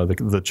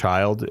 the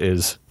child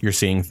is you're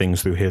seeing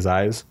things through his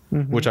eyes,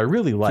 which I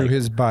really like. Through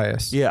his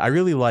bias. Yeah, I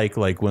really like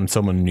when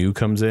someone new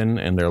comes in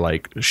and they're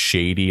like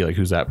shady, like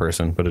who's that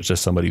person? But it's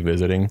just somebody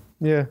visiting.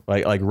 Yeah.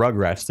 Like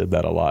Rugrats did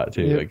that a lot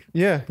too. Yeah. Like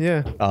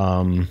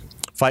Yeah.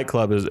 Fight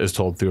Club is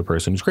told through a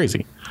person who's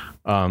crazy.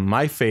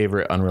 My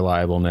favorite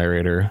unreliable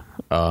narrator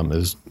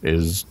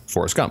is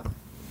Forrest Gump.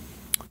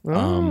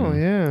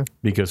 Yeah.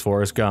 Because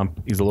Forrest Gump,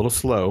 he's a little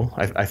slow.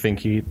 I think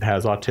he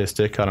has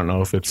autistic. I don't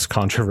know if it's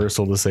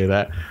controversial to say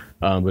that,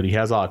 but he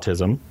has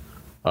autism.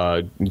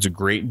 He's a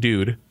great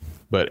dude,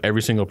 but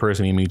every single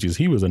person he meets,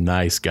 he was a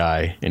nice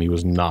guy, and he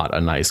was not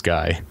a nice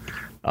guy.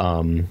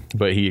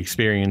 But he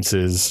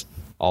experiences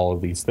all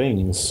of these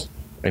things,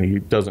 and he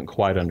doesn't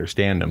quite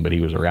understand them, but he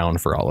was around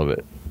for all of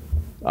it.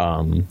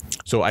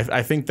 So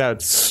I think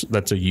that's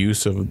a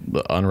use of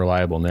the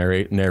unreliable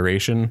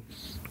narration,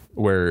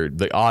 where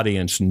the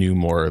audience knew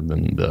more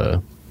than the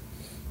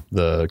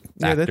Yeah,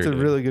 that's actor a did,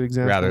 really good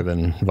example. rather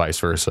than vice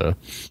versa.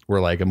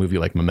 Where like a movie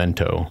like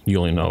Memento, you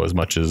only know as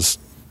much as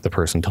the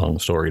person telling the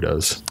story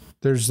does.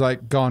 There's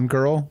like Gone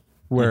Girl,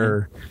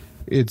 where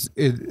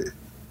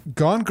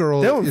Gone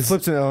Girl That one is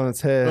flips it on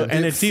its head.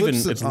 And It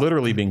flips it it's on-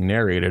 literally being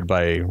narrated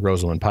by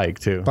Rosalind Pike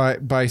too.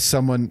 by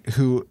someone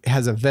who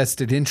has a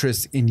vested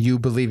interest in you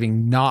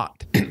believing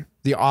not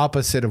the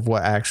opposite of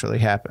what actually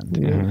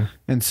happened.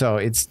 And so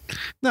it's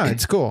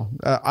cool.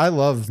 I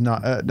love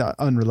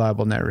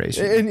unreliable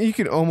narration. And you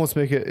can almost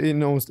make it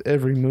in almost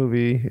every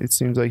movie. It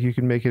seems like you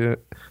can make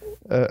it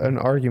an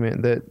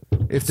argument that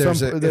If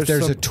there's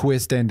a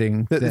twist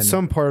ending, that then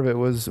some part of it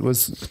was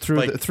through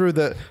Like through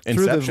the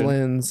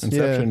lens.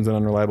 Inception's an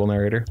unreliable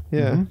narrator.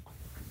 Yeah.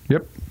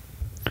 Yep.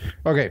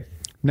 Okay,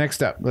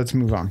 next up, let's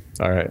move on.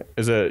 All right,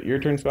 is it your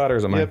turn, Scott, or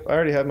is it mine? Yep. I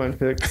already have mine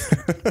picked.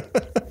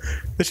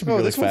 This should be Oh,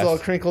 really this one's fast. all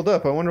crinkled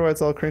up. I wonder why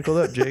it's all crinkled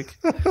up, Jake.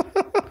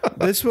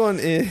 This one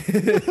is.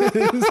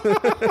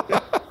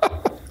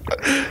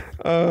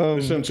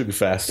 This one should be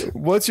fast.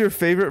 What's your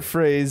favorite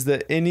phrase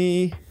that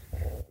any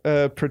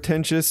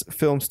pretentious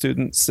film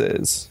student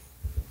says?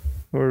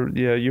 Or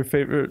your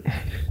favorite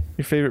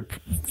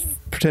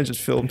pretentious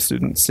film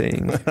student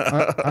saying?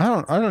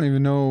 I don't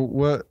even know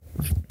what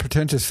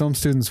pretentious film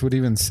students would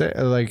even say.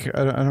 Like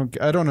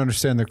I don't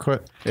understand the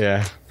question.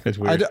 Yeah, it's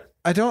weird.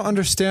 I don't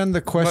understand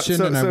the question,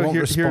 So- and I so won't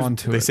respond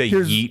to They it. say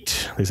Here's-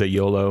 yeet. They say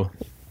YOLO.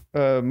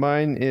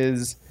 Mine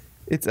is.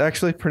 It's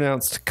actually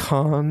pronounced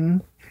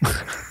con.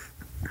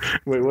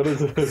 Wait, what is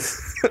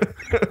this?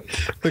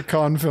 The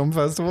Cannes Film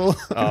Festival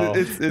Oh.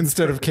 It's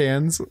instead of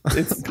cans.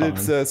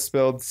 it's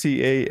spelled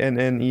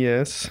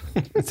Cannes.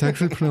 It's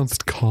actually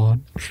pronounced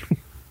con.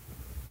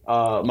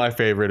 My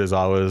favorite is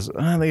always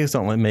they just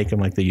don't make them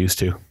like they used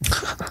to.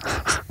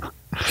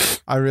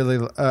 I really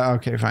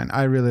okay, fine.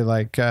 I really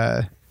like.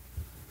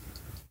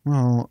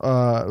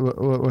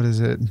 What is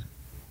it?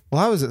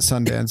 Well, I was at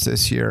Sundance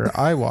this year.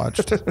 I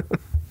watched.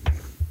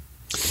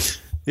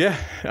 Yeah,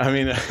 I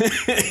mean,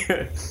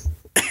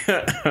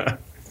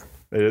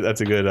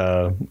 that's a good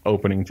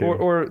opening too.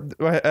 Or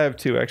I have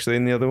two actually,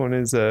 and the other one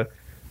is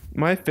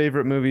my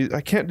favorite movies.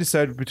 I can't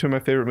decide between my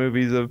favorite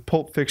movies of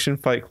Pulp Fiction,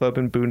 Fight Club,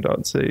 and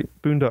Boondock Saints.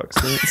 Boondock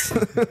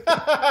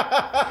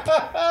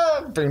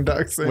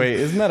Saints. Wait,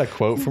 isn't that a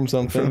quote from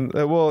something?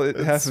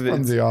 Half of it.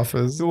 From The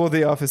Office. Well,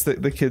 The Office.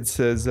 The kid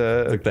says.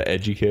 Like the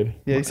edgy kid.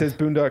 Yeah, he says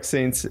Boondock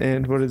Saints,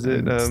 and what is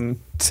it?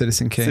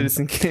 Citizen Kane.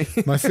 Citizen Kane.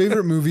 My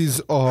favorite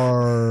movies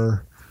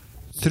are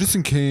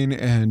Citizen Kane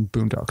and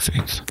Boondock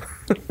Saints.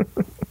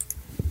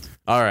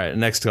 All right,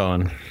 next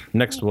one.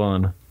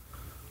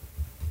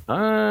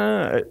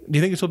 Do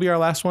you think this will be our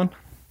last one?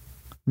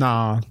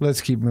 Nah,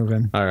 let's keep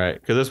moving. All right,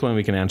 because this one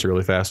we can answer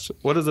really fast.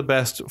 What is the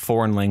best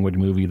foreign language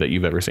movie that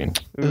you've ever seen?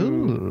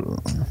 Ooh.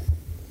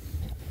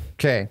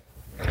 Okay.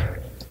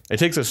 It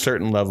takes a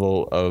certain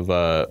level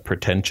of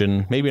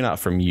pretension, maybe not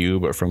from you,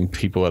 but from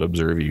people that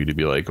observe you, to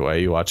be like, why are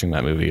you watching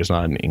that movie? It's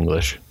not in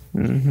English.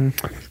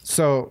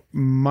 So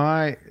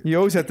You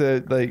always have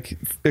to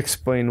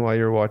explain why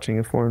you're watching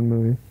a foreign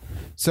movie.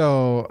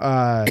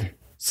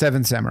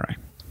 Seven Samurai.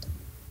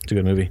 It's a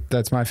good movie.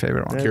 That's my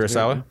favorite one.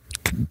 Kurosawa?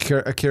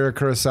 Akira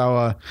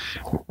Kurosawa.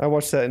 I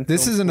watched that.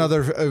 This is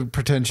another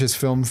pretentious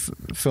film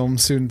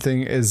student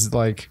thing, is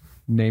like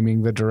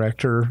naming the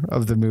director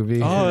of the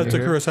movie. Oh, it's a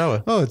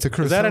Kurosawa. Oh, it's a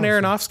Kurosawa. Is that an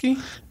film. Aronofsky?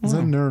 Is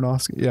that an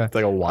Aronofsky? Yeah. It's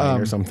like a wine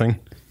or something.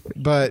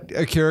 But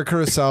Akira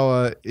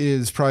Kurosawa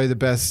is probably the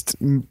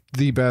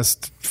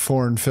best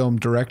foreign film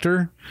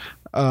director,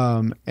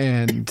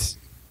 and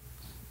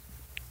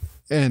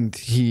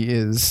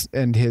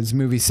his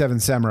movie Seven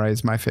Samurai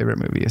is my favorite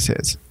movie. Is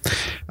his.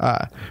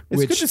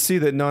 It's good to see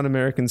that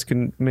non-Americans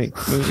can make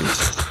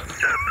movies.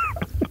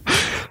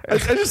 I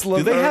just love.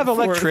 Do they have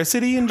foreign-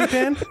 electricity in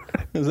Japan?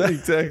 Is that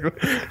Exactly.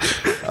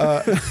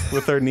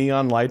 with their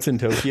neon lights in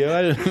Tokyo?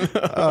 I didn't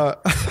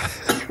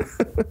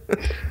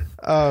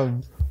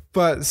know.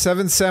 But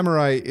Seven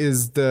Samurai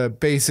is the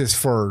basis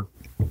for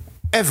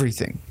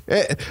everything.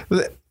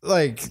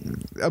 Like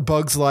A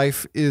Bug's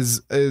Life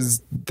is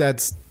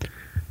that's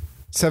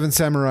Seven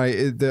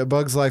Samurai. The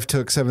Bug's Life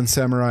took Seven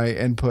Samurai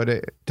and put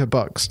it to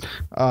Bugs.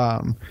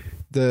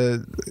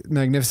 The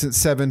Magnificent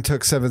Seven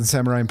took Seven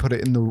Samurai and put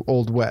it in the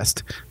Old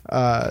West.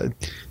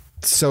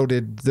 So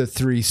did the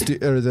Three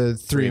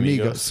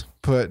Amigos.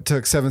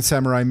 Took Seven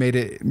Samurai,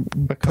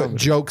 put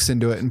jokes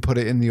into it, and put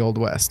it in the Old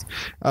West.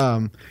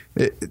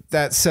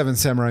 That Seven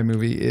Samurai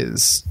movie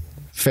is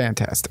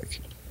fantastic,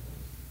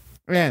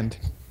 and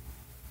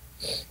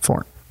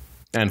foreign.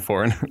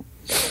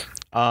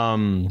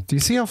 Do you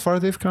see how far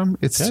they've come?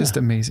 It's just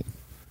amazing.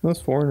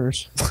 Those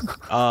foreigners.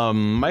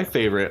 My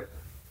favorite,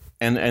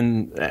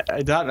 and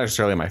not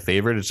necessarily my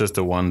favorite. It's just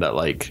the one that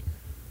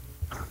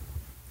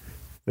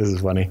this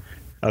is funny.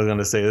 I was going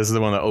to say, this is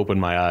the one that opened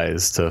my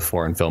eyes to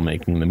foreign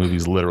filmmaking. The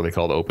movie's literally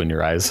called Open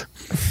Your Eyes.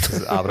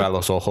 Abra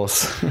los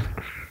ojos.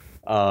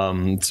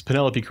 It's a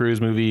Penelope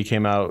Cruz movie.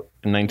 Came out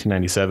in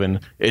 1997.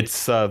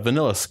 It's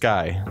Vanilla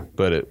Sky,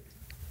 but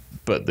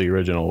the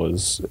original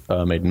was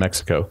made in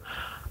Mexico.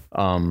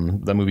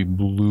 That movie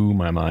blew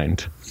my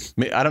mind.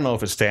 I don't know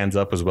if it stands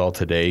up as well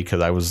today because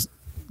I was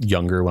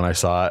younger when I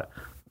saw it,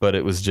 but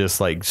it was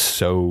just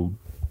so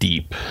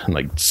deep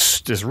and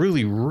just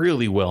really,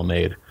 really well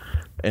made.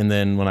 And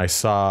then when I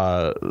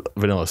saw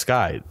Vanilla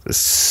Sky, this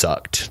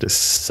sucked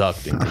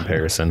in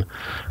comparison.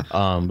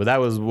 But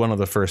that was one of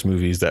the first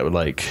movies that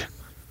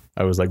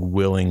I was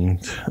willing.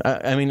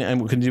 I mean,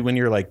 when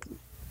you're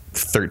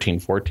 13,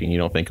 14, you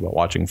don't think about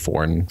watching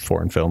foreign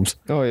films.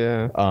 Oh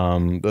yeah.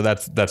 But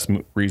that's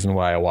reason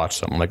why I watched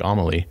something like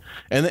Amelie,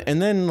 and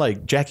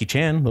then Jackie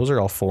Chan. Those are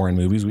all foreign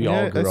movies. We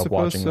all grew up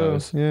watching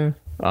those. Yeah.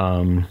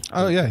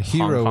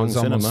 Hero Hong was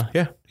Kong almost. cinema.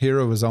 Yeah.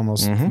 Hero was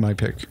almost my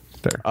pick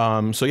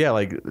there. So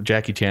yeah,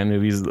 Jackie Chan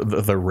movies,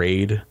 The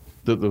Raid,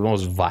 the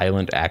most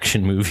violent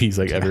action movies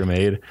ever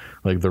made.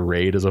 The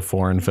Raid is a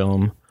foreign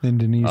film.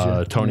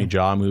 Indonesia. Tony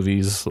Jaa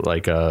movies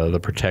The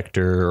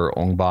Protector or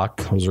Ong Bak.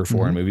 Those are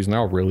foreign movies, and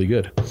they're all really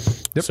good.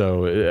 Yep.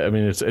 So I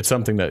mean, it's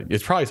something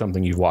it's probably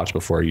something you've watched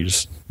before. You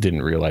just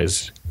didn't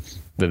realize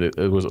that it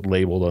was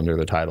labeled under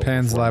the title.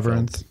 Pan's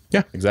Labyrinth. Film.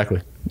 Yeah,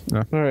 exactly.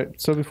 All right.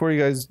 So before you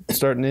guys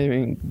start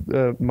naming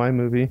my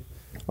movie,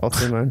 I'll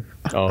say mine.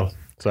 Oh,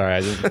 sorry.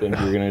 I didn't think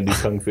you were gonna do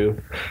Kung Fu.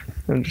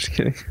 I'm just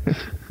kidding.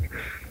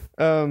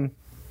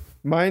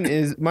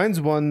 Mine's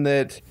one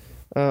that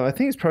I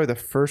think it's probably the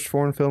first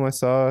foreign film I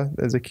saw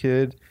as a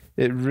kid,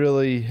 it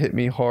really hit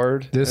me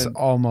hard. This And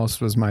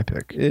almost was my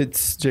pick.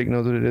 it's Jake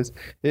knows what it is.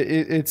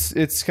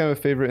 It's kind of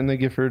a favorite in the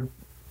Gifford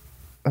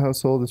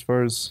household as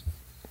far as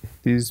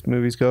these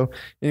movies go.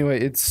 Anyway,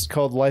 it's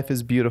called Life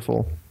is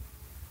Beautiful.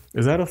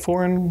 Is that a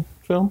foreign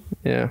film?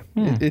 Yeah,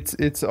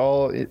 it's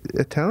all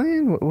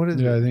Italian. What is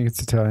Yeah, it? I think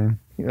it's Italian.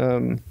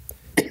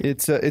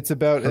 It's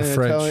about Or an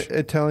French.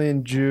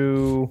 Italian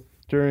Jew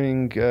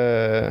during.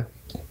 So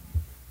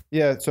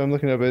I'm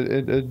looking up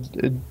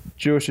a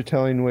Jewish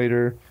Italian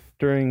waiter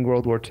during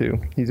World War II.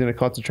 He's in a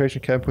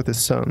concentration camp with his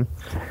son,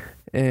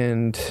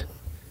 and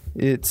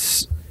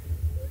it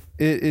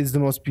is the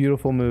most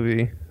beautiful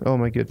movie. Oh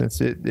my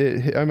goodness! I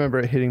remember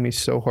it hitting me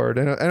so hard,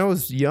 and I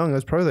was young. I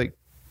was probably like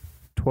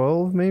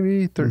 12,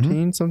 maybe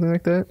 13, something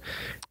like that,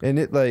 and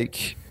I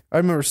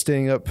remember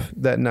staying up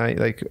that night,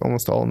 like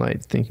almost all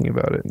night, thinking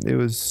about it.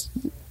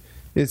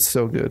 It's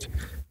so good.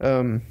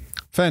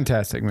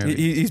 Fantastic movie.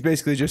 He's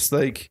basically just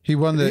like He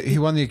won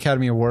the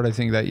Academy Award, I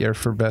think, that year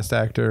for Best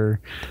Actor.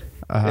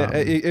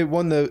 it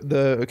won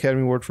the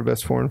Academy Award for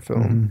Best Foreign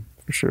Film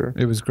for sure.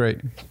 It was great.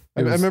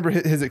 I remember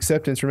his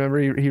acceptance. Remember,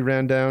 he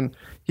ran down.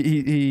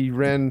 He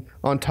ran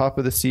on top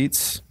of the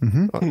seats.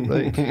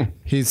 Like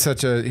He's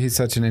such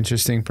an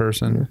interesting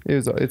person.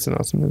 it's an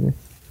awesome movie.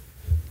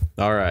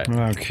 All right.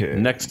 Okay.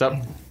 Next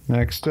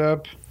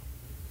up.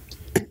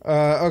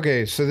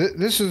 Okay, so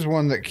this is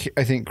one that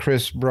I think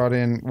Chris brought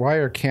in. Why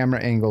are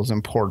camera angles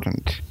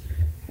important?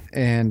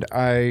 And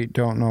I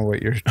don't know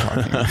what you're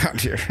talking about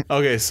here.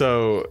 Okay,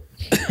 so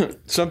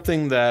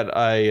something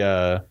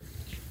that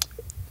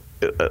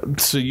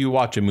so you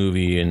watch a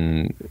movie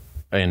and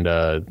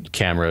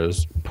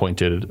cameras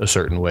pointed a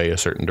certain way, a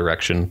certain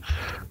direction.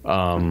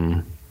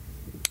 I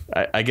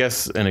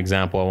guess an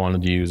example I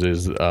wanted to use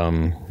is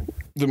the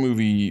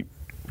movie.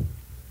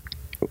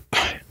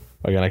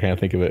 Again, I can't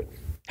think of it.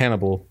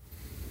 Hannibal.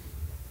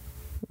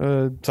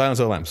 Silence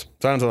of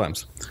the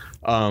Lambs.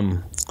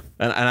 And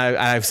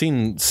I've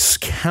seen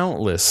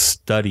countless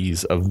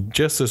studies of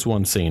just this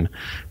one scene,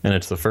 and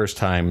it's the first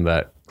time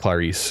that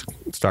Clarice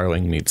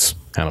Starling meets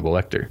Hannibal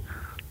Lecter.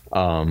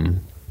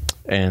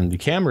 And the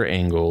camera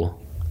angle,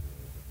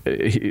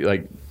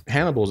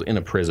 Hannibal's in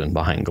a prison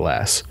behind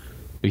glass,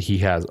 but he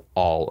has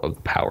all of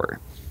the power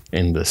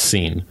in the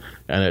scene,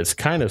 and it's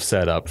kind of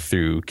set up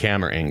through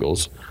camera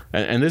angles.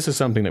 And this is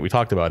something that we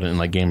talked about in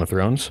like Game of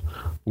Thrones,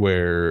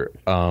 where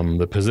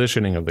the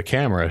positioning of the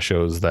camera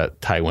shows that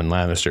Tywin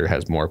Lannister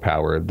has more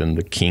power than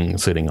the king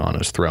sitting on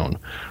his throne.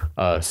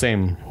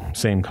 Same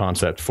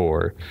concept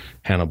for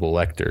Hannibal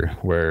Lecter,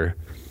 where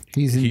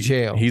He's in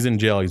jail. He's in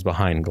jail. He's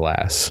behind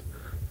glass.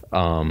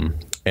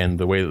 And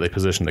the way that they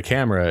position the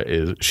camera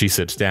is she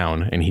sits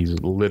down and he's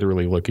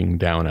literally looking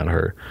down at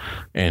her,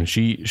 and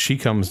she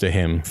comes to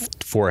him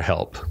for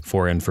help,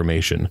 for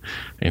information,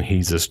 and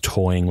he's just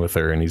toying with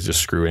her and he's just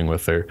screwing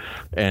with her.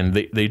 And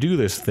they do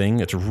this thing.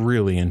 It's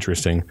really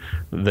interesting.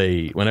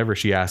 Whenever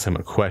she asks him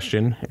a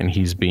question and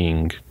he's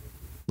being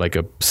like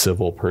a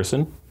civil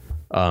person,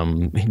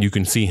 you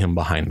can see him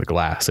behind the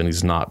glass and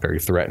he's not very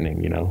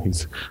threatening,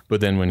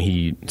 but then when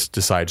he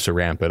decides to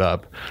ramp it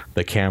up,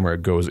 the camera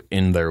goes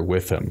in there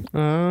with him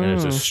and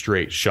it's a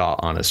straight shot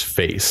on his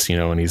face,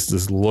 and he's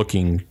just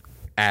looking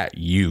at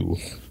you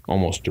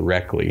almost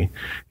directly.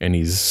 And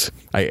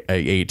I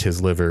ate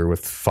his liver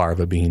with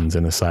fava beans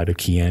and a side of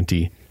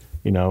Chianti,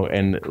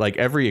 and like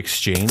every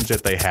exchange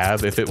that they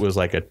have, if it was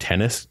like a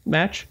tennis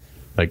match,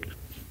 like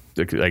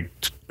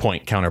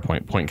point,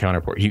 counterpoint, point,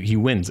 counterpoint, he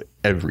wins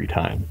every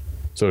time.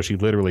 So she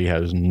literally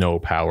has no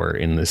power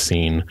in the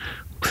scene,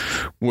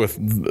 with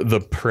the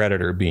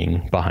predator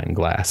being behind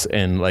glass.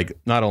 And like,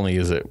 not only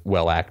is it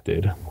well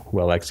acted,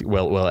 well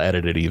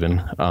edited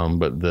even,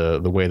 but the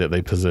way that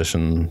they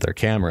position their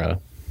camera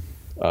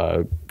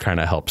kind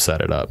of helps set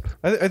it up.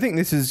 I think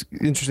this is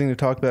interesting to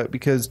talk about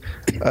because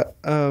I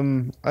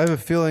have a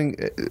feeling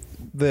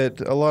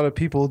that a lot of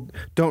people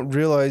don't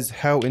realize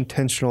how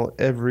intentional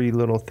every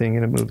little thing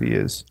in a movie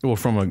is. Well,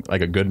 from a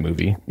good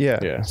movie.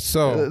 Yeah.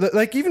 So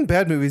like even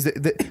bad movies,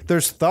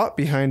 there's thought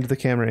behind the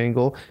camera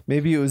angle.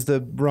 Maybe it was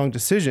the wrong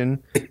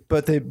decision,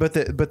 but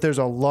there's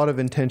a lot of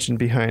intention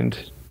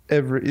behind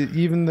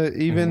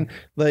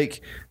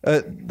like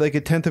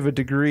a tenth of a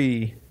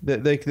degree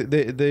that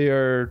they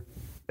are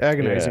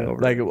agonizing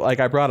over. Like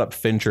I brought up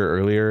Fincher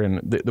earlier,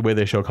 and the way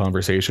they show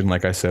conversation,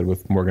 like I said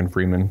with Morgan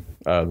Freeman,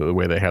 the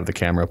way they have the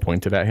camera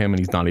pointed at him and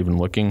he's not even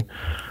looking.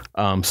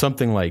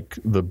 Something like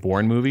the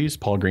Bourne movies,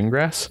 Paul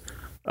Greengrass,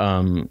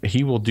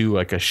 he will do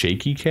like a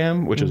shaky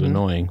cam, which is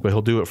annoying, but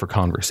he'll do it for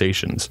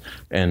conversations,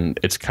 and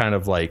it's kind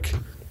of like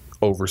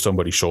over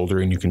somebody's shoulder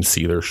and you can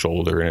see their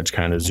shoulder and it's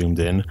kind of zoomed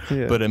in,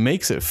 but it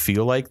makes it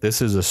feel like this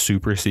is a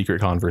super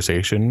secret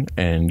conversation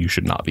and you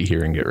should not be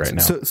hearing it right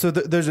now. So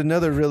there's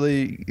another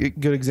really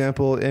good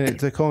example, and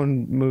it's a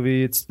Coen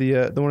movie. It's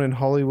the one in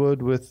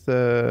Hollywood with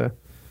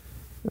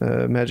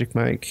Magic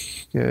Mike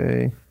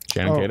guy.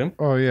 Channing Tatum?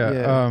 Oh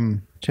yeah.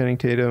 Channing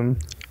Tatum.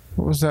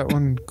 What was that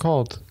one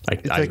called?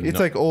 It's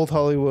like old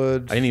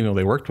Hollywood. I didn't even know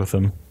they worked with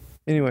him.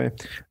 Anyway,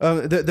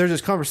 there's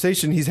this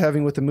conversation he's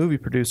having with the movie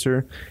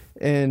producer,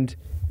 and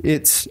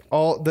it's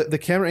all the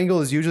camera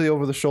angle is usually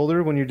over the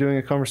shoulder when you're doing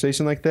a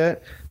conversation like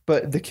that,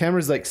 but the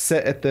camera's like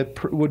set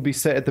at would be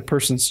set at the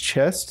person's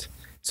chest,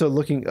 so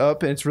looking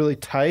up, and it's really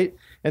tight.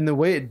 And the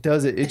way it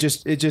does it, it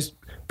just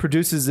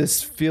produces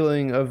this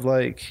feeling of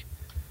like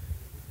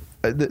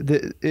I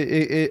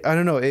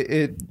don't know.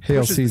 It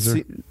Hail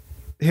Caesar.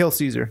 Hail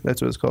Caesar.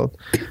 That's what it's called.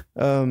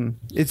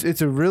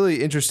 It's a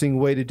really interesting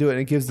way to do it,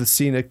 and it gives the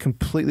scene a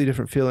completely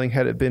different feeling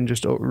had it been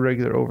just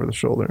regular over the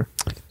shoulder.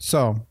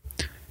 So,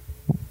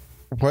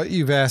 what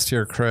you've asked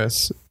here,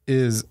 Chris,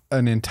 is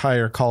an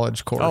entire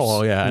college course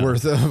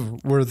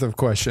worth of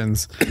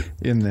questions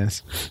in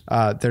this.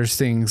 There's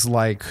things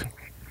like,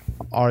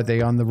 are they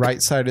on the right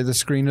side of the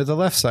screen or the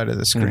left side of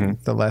the screen?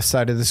 Mm-hmm. The left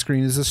side of the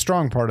screen is a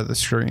strong part of the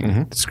screen.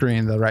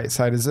 Mm-hmm. The right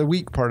side is a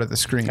weak part of the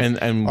screen.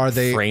 And are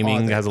they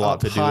framing has a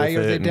lot to do high, with it.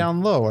 Are they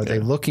down low? Are they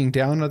looking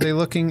down? Are they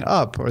looking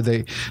up?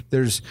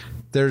 There's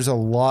a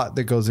lot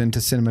that goes into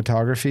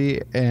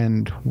cinematography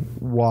and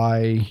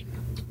why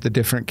the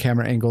different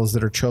camera angles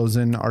that are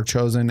chosen,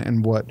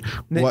 and what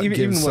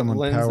gives someone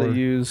what lens power. they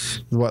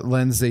use. What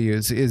lens they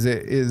use. Is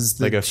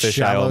the like a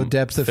shallow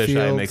depth of field?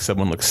 Fisheye makes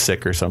someone look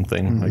sick or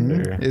something.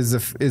 Mm-hmm. Like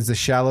is the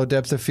shallow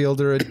depth of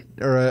field or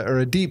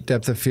a deep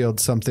depth of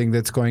field something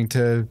that's going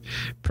to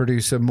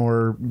produce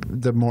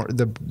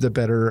the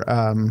better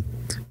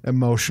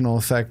emotional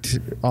effect?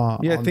 On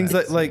things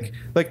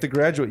like The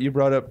Graduate you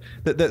brought up,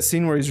 that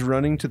scene where he's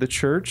running to the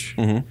church.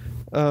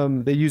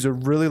 Mm-hmm. They use a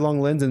really long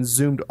lens and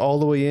zoomed all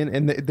the way in,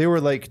 and they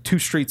were like 2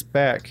 streets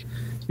back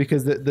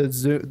because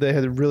they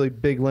had a really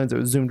big lens that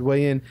was zoomed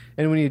way in,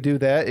 and when you do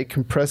that, it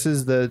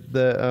compresses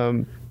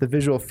the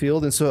visual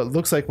field, and so it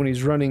looks like when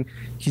he's running,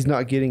 he's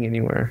not getting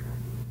anywhere.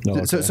 Oh,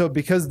 okay. So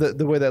because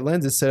the way that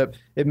lens is set up,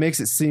 it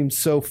makes it seem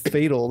so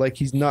fatal. Like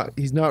he's not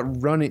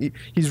running.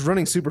 He's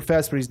running super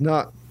fast, but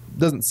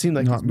doesn't seem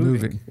like he's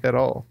moving at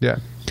all. Yeah,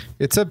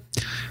 it's a.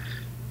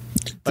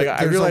 Like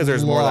I realize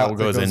there's more that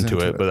goes into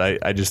it, but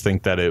I just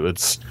think that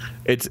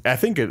I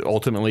think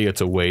ultimately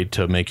it's a way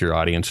to make your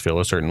audience feel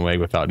a certain way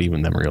without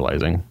even them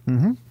realizing.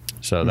 Mm-hmm.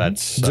 So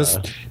that's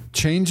just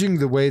changing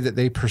the way that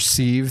they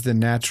perceive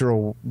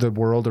the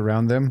world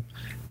around them.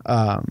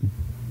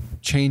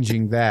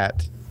 Changing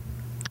that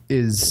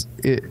is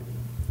it.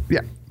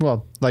 Yeah.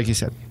 Well, like you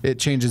said, it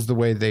changes the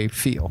way they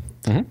feel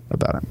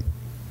about it.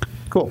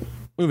 Cool.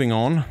 Moving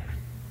on.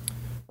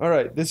 All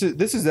right.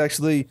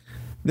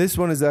 This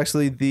one is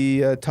actually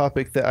the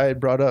topic that I had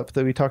brought up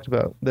that we talked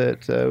about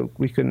that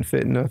we couldn't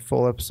fit in a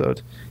full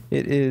episode.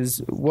 It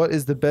is, what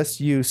is the best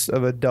use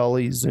of a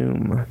dolly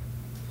zoom?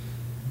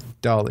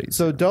 Dolly.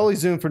 So dolly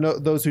zoom, for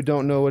those who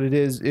don't know what it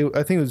is,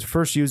 I think it was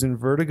first used in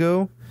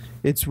Vertigo.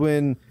 It's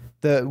when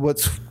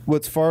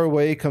what's far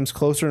away comes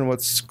closer and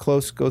what's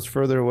close goes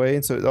further away,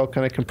 and so it all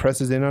kind of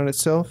compresses in on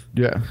itself.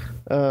 Yeah.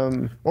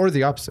 Or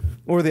the opposite.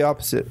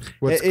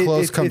 What's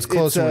close comes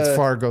closer, what's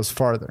far goes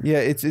farther. Yeah,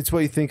 it's what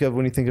you think of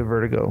when you think of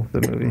Vertigo,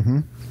 the movie. Mm-hmm.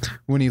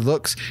 When he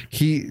looks,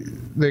 he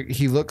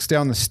looks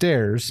down the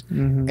stairs,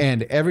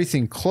 and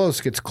everything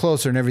close gets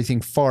closer, and everything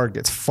far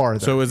gets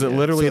farther. So is it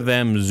literally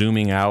them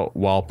zooming out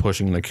while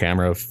pushing the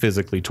camera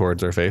physically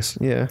towards their face?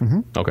 Yeah. Mm-hmm.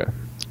 Okay.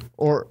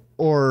 Or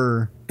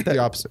the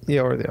opposite.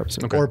 Yeah, or the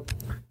opposite. Okay. Or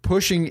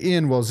pushing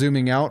in while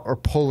zooming out, or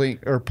pulling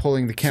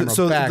the camera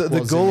back. So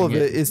the goal of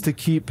it is to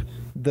keep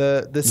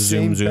the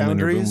same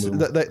boundaries,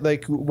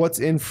 like what's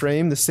in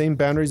frame, the same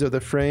boundaries of the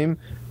frame,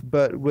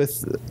 but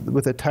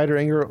with a tighter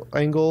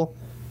angle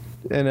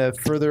and a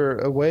further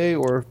away,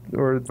 or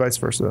vice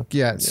versa.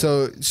 Yeah.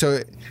 So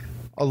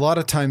a lot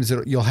of times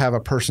you'll have a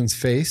person's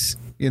face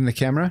in the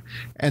camera,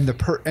 and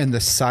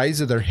the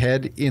size of their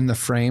head in the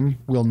frame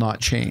will not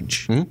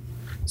change. Mm-hmm.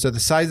 So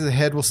the size of the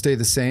head will stay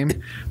the same,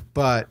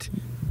 but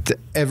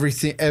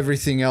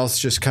everything else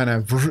just kind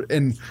of,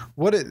 and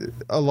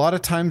a lot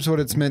of times what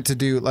it's meant to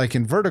do, like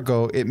in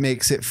Vertigo, it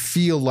makes it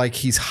feel like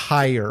he's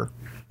higher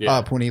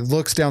up when he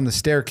looks down the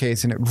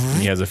staircase, and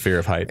he has a fear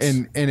of heights,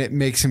 and it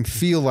makes him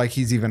feel like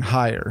he's even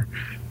higher.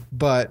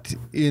 But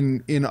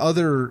in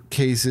other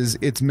cases,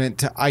 it's meant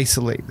to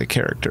isolate the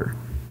character,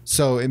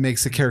 so it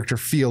makes the character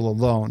feel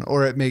alone,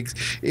 or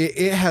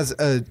it has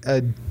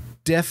a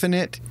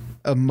definite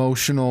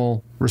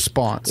emotional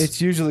response.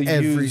 It's usually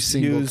every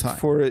single used time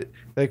for it,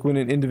 like when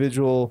an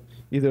individual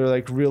either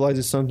like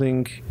realizes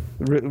something,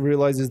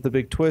 realizes the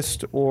big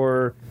twist,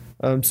 or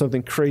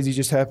something crazy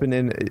just happened,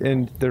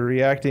 and they're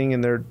reacting,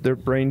 and their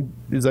brain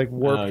is like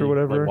warped or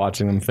whatever. Like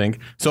watching them think.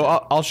 So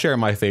I'll share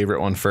my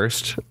favorite one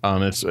first.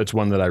 It's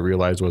one that I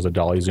realized was a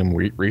dolly zoom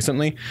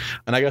recently,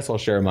 and I guess I'll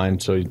share mine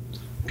so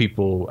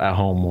people at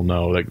home will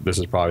know like this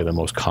is probably the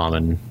most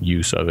common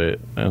use of it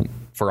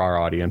for our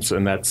audience,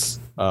 and that's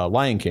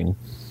Lion King,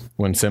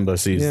 when Simba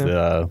sees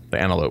the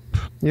antelope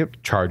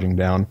charging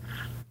down.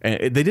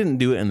 And they didn't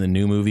do it in the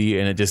new movie,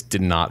 and it just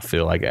did not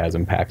feel like as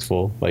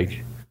impactful.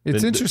 Like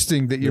it's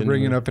interesting that you're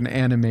bringing up an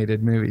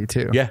animated movie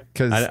too. Yeah,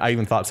 because I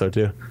even thought so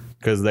too.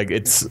 Because like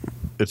it's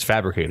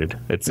fabricated.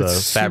 It's a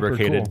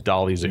fabricated cool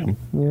dolly zoom.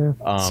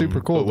 Yeah, super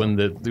cool. But when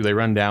they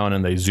run down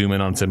and they zoom in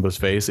on Simba's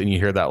face, and you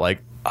hear that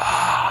like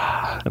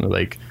and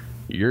like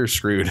you're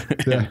screwed.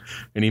 Yeah.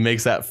 And he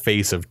makes that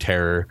face of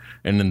terror.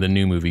 And in the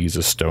new movie, he's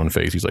a stone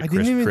face. He's like I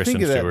didn't even Kristen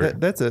think of Stewart.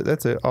 that.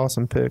 That's an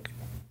awesome pick.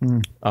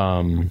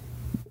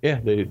 Yeah,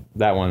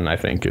 that one I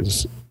think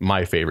is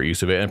my favorite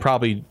use of it, and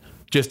probably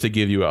just to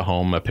give you at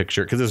home a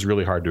picture, because it's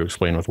really hard to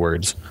explain with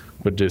words,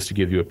 but just to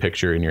give you a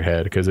picture in your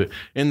head, because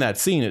in that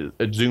scene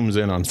it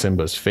zooms in on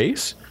Simba's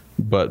face,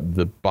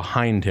 but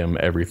behind him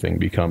everything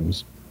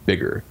becomes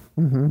bigger.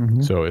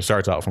 So it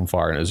starts out from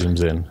far and it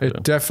zooms in.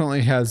 It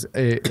definitely has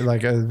a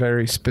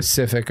very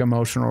specific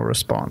emotional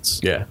response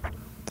Yeah.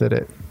 that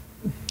it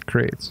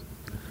creates.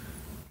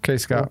 Okay,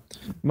 Scott.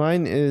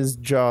 Mine is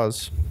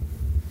Jaws.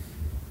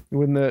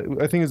 When I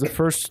think it was the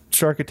first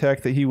shark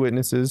attack that he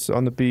witnesses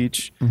on the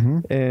beach,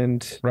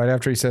 and Right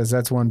after he says,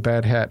 "That's one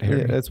bad hat,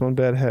 Harry." yeah, that's one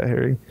bad hat,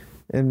 Harry.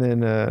 And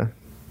then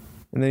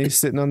he's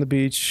sitting on the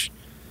beach,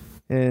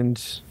 and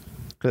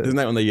Isn't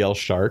that when they yell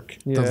shark?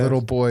 yeah, The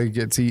little boy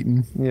gets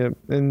eaten. yeah,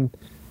 and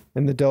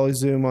the dolly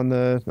zoom on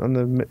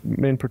the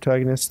main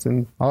protagonist,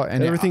 and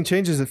And everything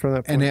changes it from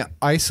that point. And it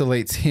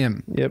isolates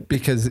him. Yep.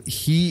 Because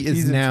he is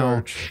He's in now,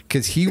 charge.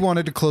 because he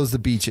wanted to close the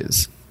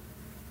beaches.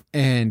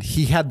 And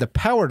he had the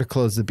power to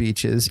close the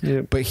beaches,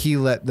 Yep. but he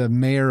let the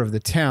mayor of the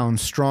town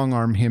strong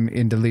arm him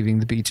into leaving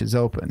the beaches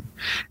open.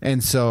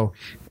 And so,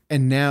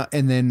 and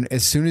then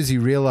as soon as he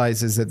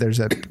realizes that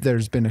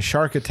there's been a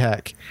shark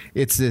attack,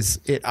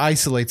 it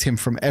isolates him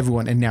from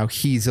everyone, and now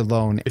he's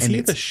alone. Is and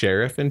he the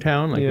sheriff in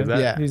town? Like, Yeah. is that?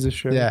 yeah, He's a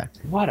sheriff. Yeah.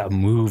 What a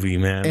movie,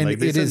 man! And Like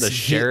they it send is the hi-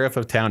 sheriff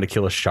of town to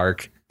kill a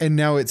shark. And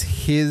now it's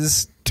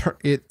his turn.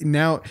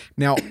 Now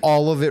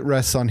all of it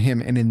rests on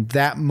him. And in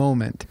that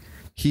moment,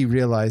 he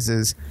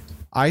realizes,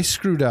 I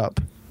screwed up.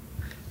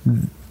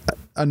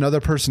 Another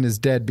person is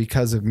dead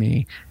because of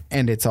me,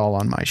 and it's all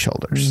on my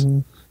shoulders.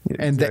 Yeah,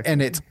 And exactly.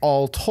 and it's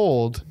all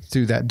told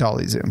through that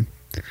dolly zoom.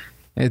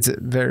 It's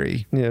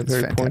very it's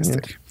very fantastic.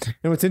 poignant.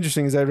 And what's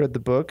interesting is I read the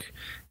book,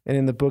 and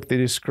in the book they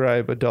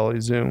describe a dolly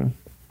zoom.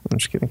 I'm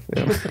just kidding.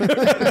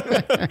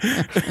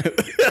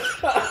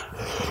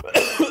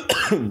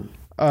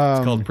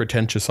 It's called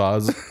Pretentious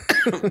Oz.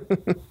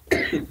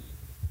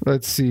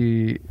 Let's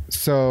see.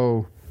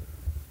 So,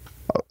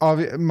 I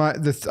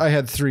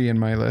had 3 in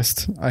my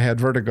list. I had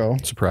Vertigo.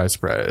 Surprise,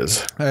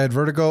 surprise. I had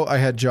Vertigo. I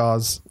had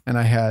Jaws, and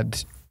I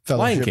had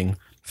Lion King.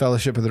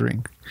 Fellowship of the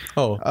Ring.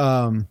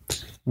 Oh,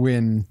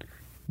 When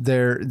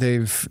they're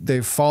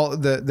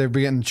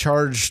being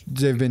charged,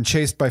 they've been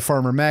chased by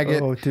Farmer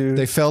Maggot. Oh, dude.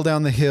 They fell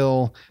down the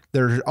hill.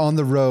 They're on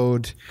the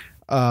road.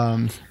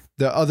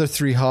 The other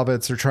 3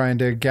 hobbits are trying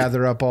to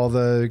gather up all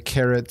the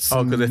carrots.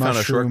 Oh, and 'cause they found a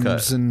mushrooms,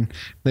 shortcut. and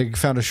they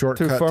found a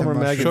shortcut to Farmer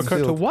Maggot's mushrooms. shortcut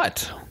to field.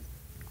 what?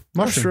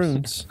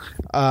 Mushrooms.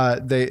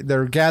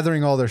 They're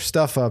gathering all their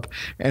stuff up,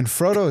 and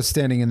Frodo is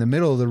standing in the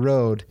middle of the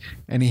road,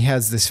 and he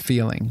has this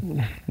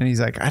feeling, and he's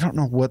like, I don't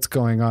know what's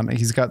going on.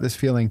 He's got this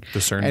feeling,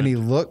 Discernment. and he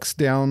looks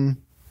down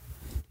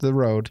the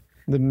road,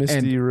 The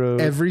misty and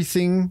road.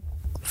 everything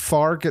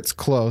far gets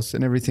close,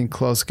 and everything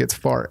close gets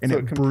far, and So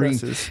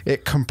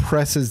it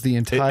compresses the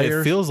entire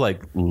It feels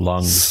like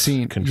lungs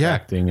scene.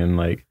 contracting and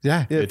like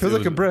yeah. Yeah, it feels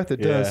like a breath. It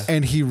yeah. does.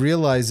 And he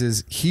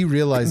realizes.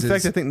 In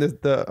fact, I think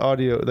that the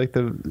audio, like it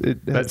has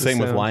That the same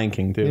with sound. Lion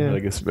King too. Yeah.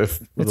 Like it looks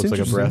like a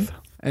interesting. breath.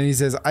 And he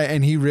says,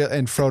 and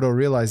Frodo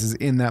realizes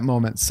in that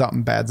moment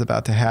something bad's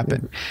about to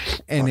happen,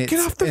 and it's, Get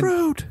off the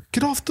road.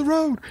 Get off the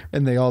road,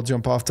 and they all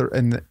jump off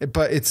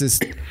but it's this,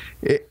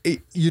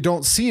 you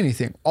don't see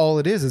anything. All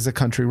it is a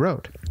country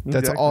road. That's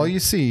Exactly. all you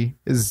see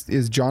is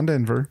John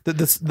Denver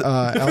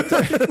out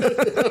there.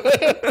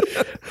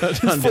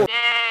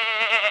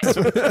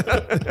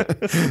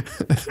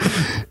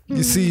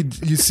 you see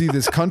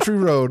this country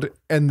road,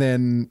 and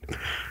then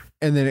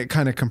it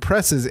kind of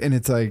compresses, and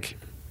it's like,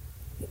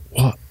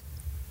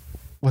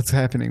 what's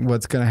happening?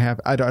 What's going to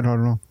happen? I don't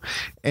know.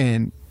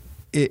 And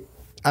I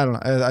don't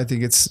know. I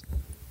think it's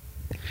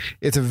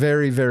a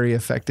very, very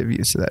effective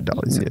use of that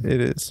dolly zoom.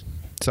 It is.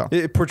 So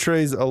It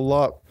portrays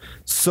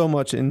so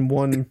much in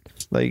one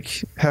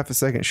like half a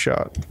second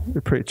shot.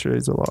 It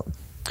portrays a lot.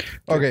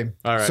 okay.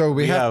 All right. So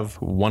we have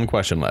one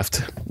question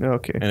left.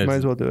 Okay, And might it's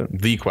as well do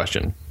it. The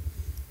question.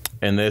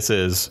 And this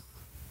is,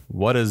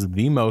 what is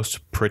the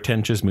most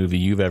pretentious movie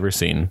you've ever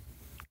seen?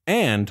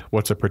 And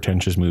what's a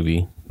pretentious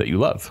movie that you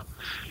love?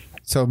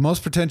 so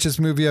most pretentious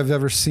movie I've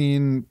ever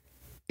seen.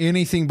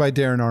 Anything by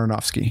Darren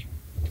Aronofsky.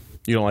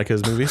 You don't like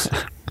his movies?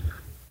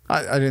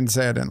 I didn't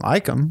say I didn't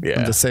like them. Yeah.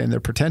 I'm just saying they're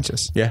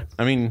pretentious. Yeah.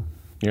 I mean,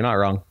 you're not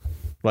wrong.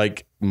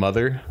 Like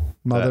Mother.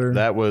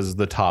 That was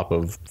the top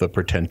of the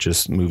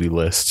pretentious movie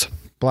list.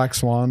 Black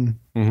Swan,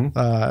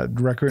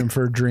 Requiem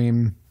for a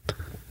Dream.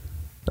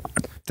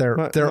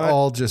 They're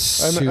all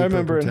just. I super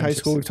remember in high pretentious.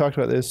 school we talked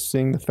about this,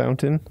 seeing The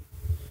Fountain.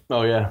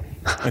 Oh, yeah.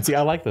 And see,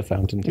 I like The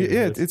Fountain, too.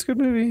 Yeah, it's a good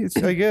movie.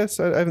 I guess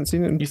I haven't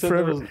seen it in You said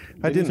forever.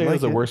 I didn't say it like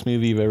was the it. worst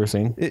movie you've ever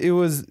seen? It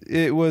was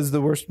the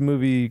worst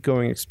movie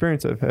going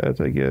experience I've had.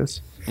 I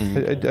guess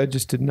I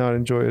just did not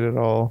enjoy it at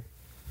all.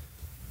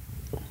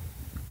 It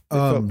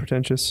felt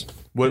pretentious.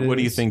 What It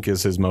do you is. think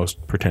is his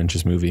most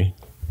pretentious movie?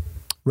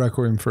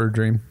 Requiem for a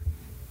Dream.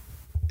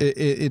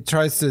 It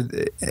tries to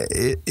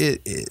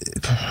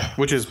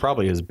which is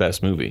probably his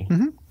best movie.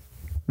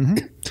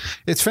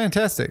 it's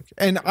fantastic,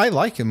 and I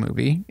like a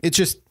movie.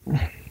 It's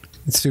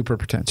super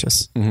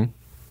pretentious.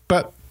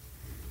 But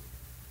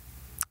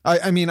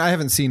I mean, I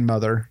haven't seen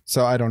Mother,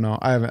 so I don't know.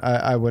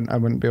 I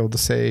wouldn't be able to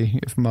say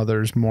if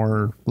Mother's more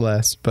or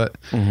less, but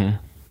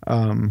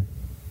Mother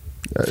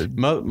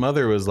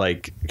was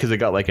like, because it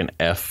got like an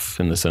F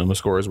in the cinema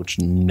scores, which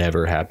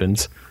never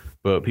happens.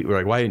 But people were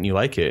like, "Why didn't you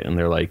like it?" And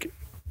they're like,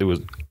 "It was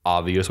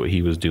obvious what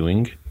he was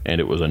doing, and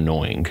it was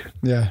annoying."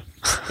 Yeah,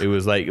 it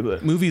was like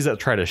movies that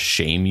try to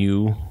shame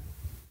you,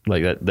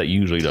 like that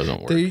usually doesn't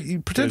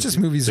work. Pretentious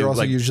movies are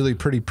also like, usually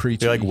pretty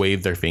preachy. They like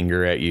wave their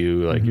finger at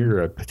you, like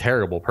you're a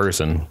terrible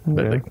person.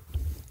 But like,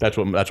 that's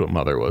what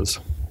Mother was.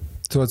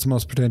 So, what's the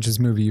most pretentious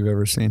movie you've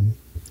ever seen?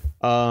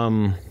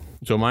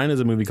 So mine is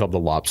a movie called The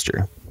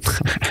Lobster,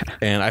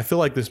 and I feel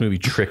like this movie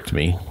tricked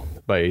me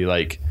by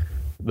like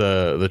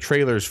the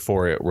trailers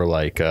for it were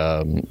like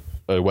a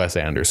Wes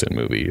Anderson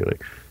movie,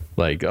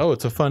 like oh,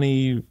 it's a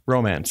funny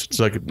romance. It's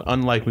like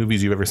unlike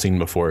movies you've ever seen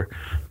before.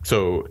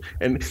 So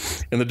and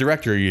the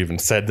director even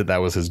said that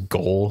was his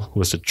goal,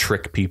 was to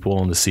trick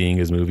people into seeing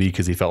his movie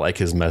because he felt like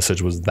his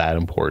message was that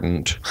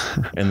important,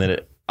 and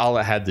that all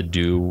it had to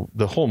do,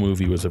 the whole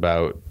movie was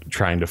about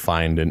trying to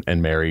find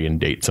and marry and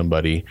date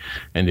somebody.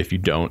 And if you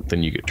don't,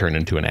 then you get turned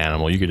into an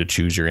animal. You get to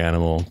choose your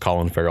animal.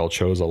 Colin Farrell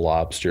chose a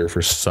lobster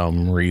for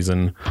some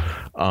reason.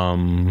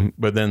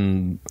 But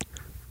then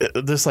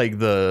this, like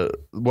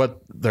what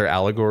their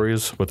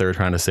allegories, what they were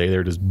trying to say,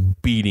 they're just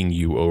beating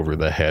you over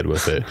the head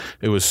with it.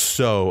 It was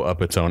so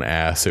up its own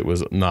ass. It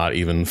was not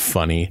even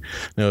funny.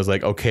 And it was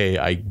like, okay,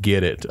 I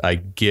get it. I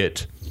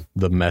get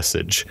the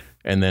message.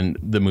 And then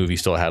the movie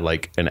still had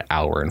like an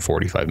hour and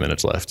 45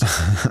 minutes left.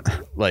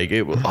 Like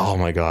it was, oh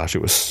my gosh,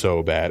 it was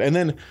so bad. And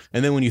then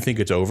when you think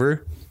it's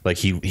over, like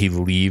he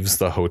leaves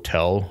the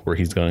hotel where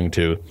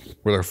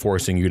they're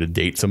forcing you to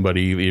date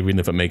somebody, even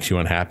if it makes you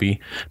unhappy.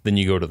 Then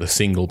you go to the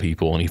single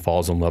people and he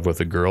falls in love with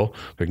a girl.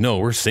 Like, no,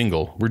 we're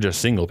single. We're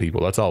just single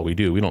people. That's all we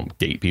do. We don't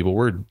date people.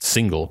 We're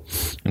single.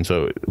 And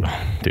so,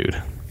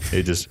 dude,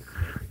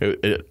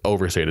 it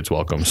overstayed its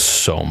welcome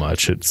so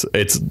much. It's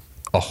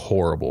a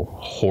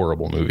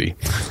horrible movie.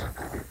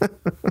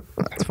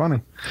 That's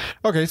funny.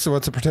 Okay, so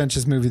what's a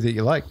pretentious movie that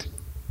you liked?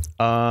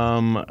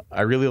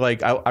 I really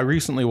like. I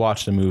recently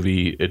watched a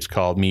movie. It's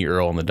called Me,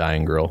 Earl, and the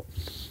Dying Girl.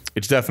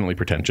 It's definitely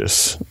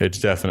pretentious. It's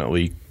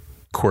definitely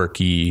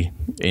quirky,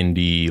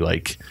 indie,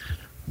 like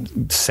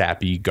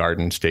sappy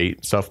Garden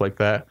State stuff like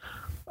that.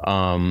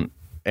 And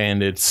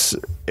it's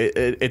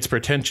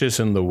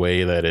pretentious in the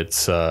way that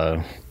it's.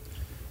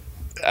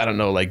 I don't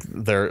know, like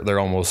they're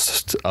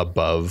almost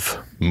above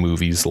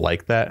movies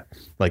like that.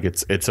 Like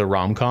it's a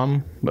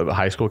rom-com about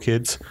high school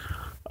kids,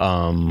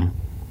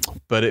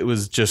 but it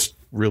was just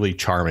really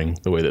charming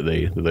the way that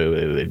they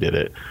did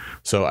it.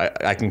 So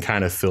I can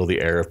kind of feel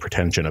the air of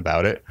pretension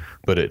about it,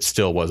 but it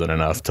still wasn't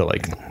enough to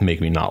like make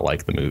me not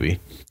like the movie,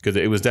 because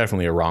it was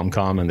definitely a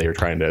rom-com and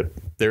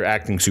they're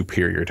acting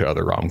superior to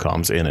other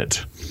rom-coms in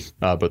it,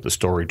 but the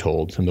story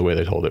told and the way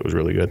they told it was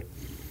really good.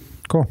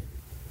 Cool.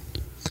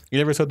 You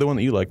never said the one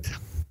that you liked.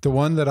 The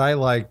one that I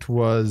liked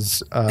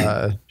was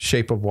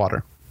Shape of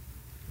Water.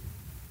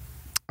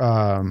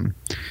 The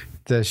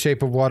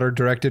Shape of Water,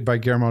 directed by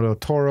Guillermo del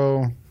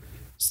Toro,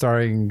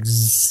 starring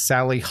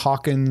Sally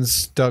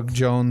Hawkins, Doug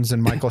Jones,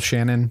 and Michael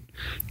Shannon.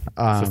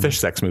 It's a fish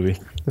sex movie.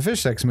 The fish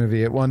sex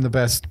movie. It won the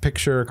Best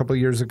Picture a couple of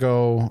years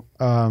ago.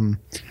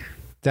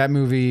 That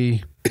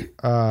movie, it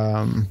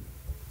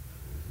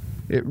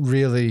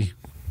really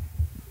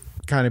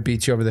kind of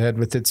beats you over the head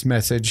with its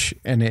message,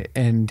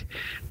 and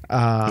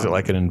is it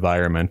like an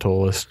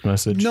environmentalist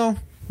message? No,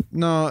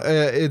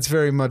 it's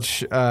very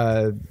much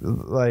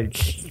like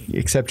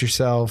accept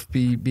yourself,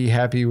 be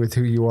happy with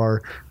who you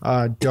are.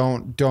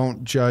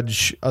 Don't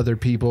judge other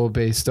people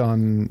based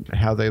on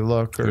how they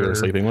look or you're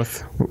sleeping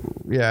with.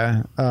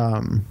 Yeah,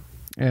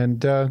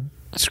 and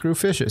screw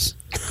fishes.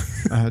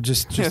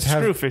 Just have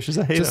screw fishes.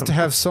 I hate just them.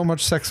 have so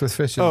much sex with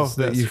fishes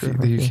that you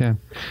can.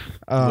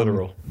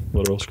 Literal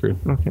screw.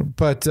 Okay,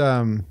 but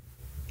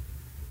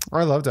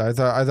I loved it. I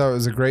thought it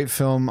was a great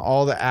film.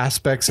 All the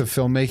aspects of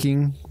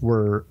filmmaking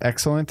were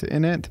excellent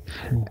in it.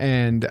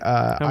 And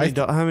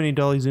how many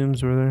dolly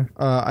zooms were there?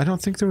 I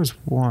don't think there was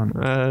one.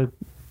 Are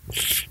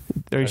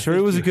you sure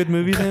it was a good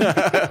movie then?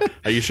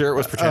 Are you sure it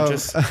was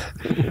pretentious?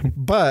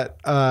 But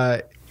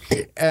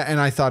and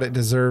I thought it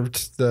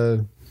deserved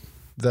the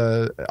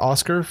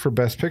Oscar for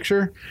Best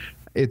Picture.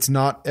 It's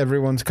not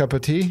everyone's cup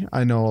of tea.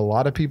 I know a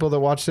lot of people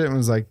that watched it and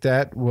was like,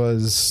 that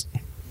was.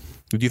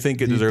 Do you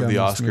think it deserved the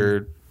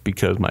Oscar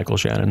because Michael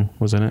Shannon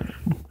was in it?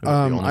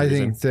 I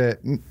think that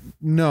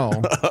no,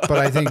 but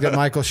I think that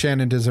Michael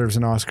Shannon deserves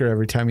an Oscar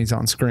every time he's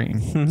on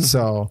screen.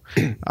 So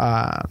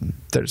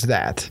there's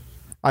that.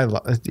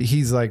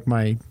 He's like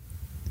my.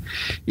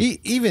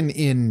 Even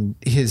in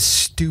his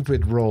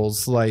stupid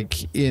roles,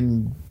 like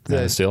in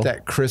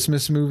that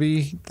Christmas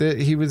movie that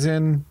he was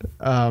in,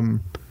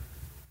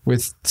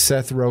 with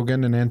Seth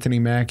Rogen and Anthony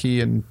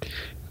Mackie and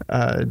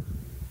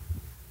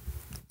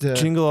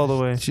Jingle All the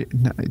Way.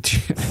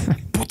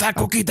 Put that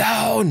cookie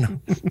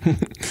down.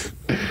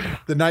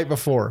 The night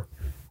before,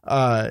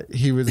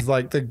 he was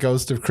like the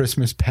ghost of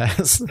Christmas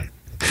Past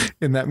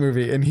in that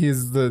movie, and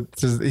he's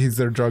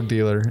their drug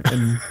dealer,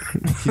 and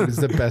he was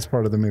the best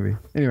part of the movie.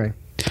 Anyway,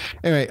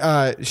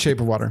 Shape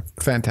of Water,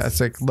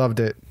 fantastic, loved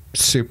it,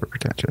 super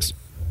pretentious.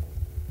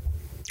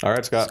 All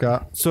right,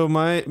 Scott. So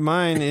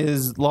mine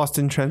is Lost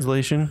in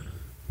Translation.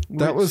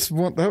 That was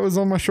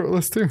on my short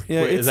list too.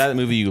 Yeah, Wait, is that the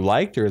movie you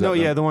liked, or is no? that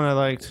Yeah, the one I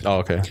liked. Oh,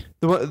 okay.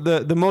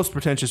 The most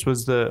pretentious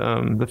was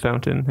the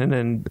Fountain, and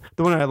then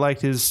the one I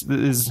liked is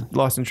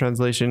Lost in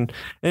Translation,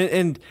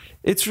 and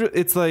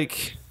it's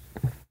like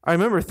I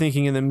remember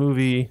thinking in the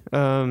movie,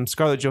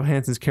 Scarlett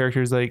Johansson's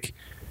character is like,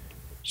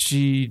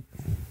 she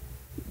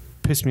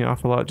pissed me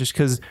off a lot just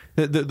because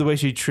the way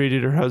she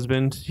treated her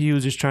husband. He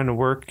was just trying to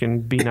work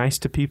and be nice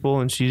to people,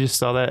 and she just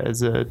saw that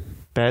as a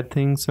bad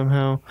thing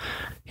somehow.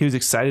 He was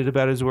excited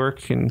about his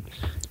work, and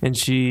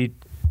she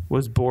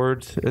was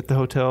bored at the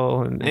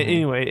hotel, and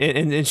anyway,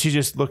 and she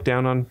just looked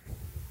down on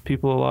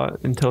people a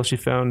lot until she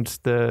found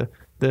the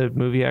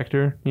movie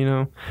actor,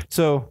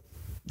 So,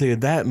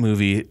 dude, that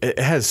movie, it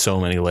has so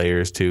many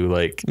layers too.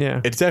 Like, yeah,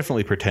 it's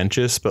definitely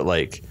pretentious, but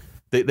like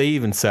they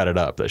even set it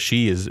up that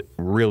she is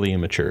really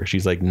immature.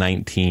 She's like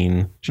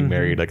 19. She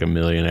married like a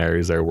millionaire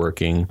who's there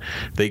working.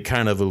 They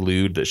kind of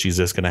allude that she's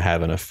just going to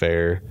have an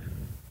affair.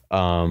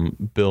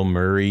 Bill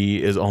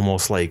Murray is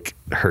almost like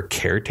her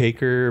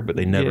caretaker, but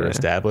they never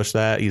established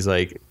that. He's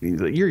like,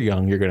 you're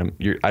young.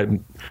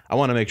 I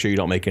want to make sure you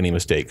don't make any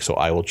mistakes, so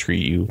I will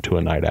treat you to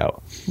a night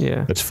out.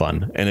 Yeah, it's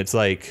fun, and it's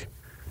like,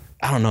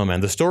 I don't know,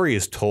 man. The story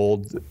is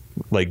told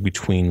like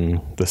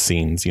between the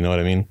scenes. You know what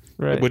I mean?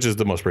 Right. Which is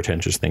the most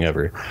pretentious thing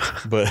ever.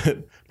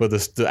 but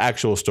the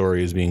actual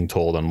story is being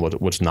told on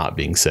what's not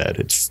being said.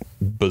 It's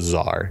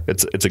bizarre.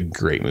 It's a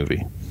great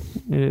movie.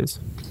 It is.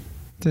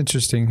 It's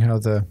interesting how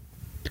the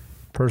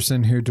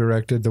person who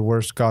directed the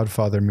worst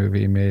Godfather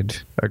movie made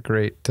a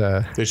great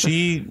Did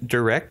she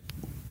direct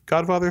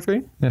Godfather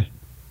 3? Yeah.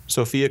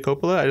 Sofia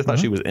Coppola? I just thought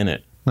she was in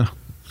it. No.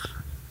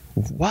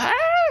 What?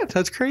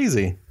 That's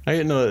crazy. I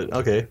didn't know that.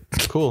 Okay,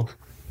 cool.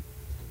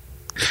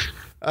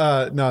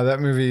 No, that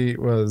movie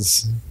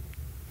was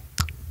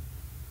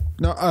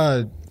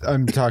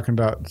I'm talking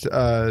about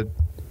the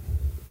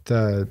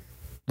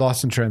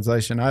Lost in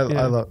Translation. I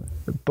love,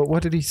 but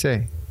what did he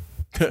say?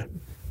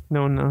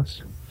 No one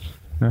knows.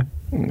 Huh?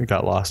 We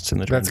got lost in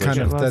the That's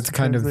translation.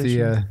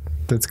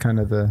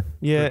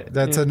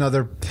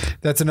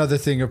 That's another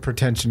thing of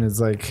pretension is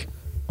like,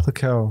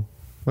 look how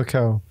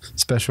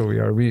special we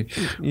are.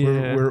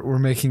 We're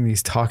making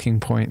these talking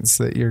points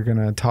that you're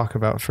gonna talk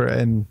about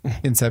and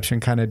Inception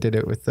kind of did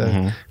it with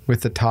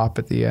the top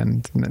at the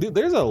end. Dude,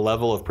 there's a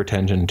level of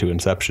pretension to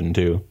Inception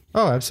too.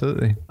 Oh,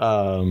 absolutely.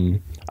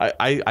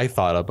 I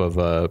thought up of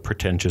a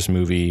pretentious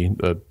movie,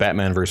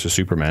 Batman versus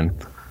Superman.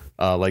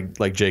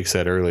 Like Jake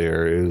said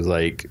earlier, it was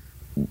like,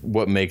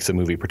 what makes a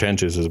movie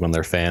pretentious is when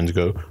their fans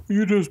go,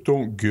 you just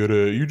don't get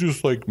it. You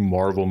just like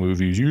Marvel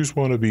movies. You just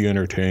want to be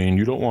entertained.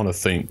 You don't want to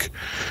think.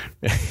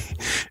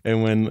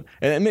 and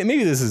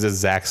maybe this is a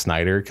Zack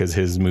Snyder, because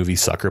his movie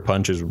Sucker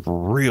Punch is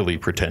really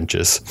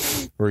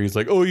pretentious, where he's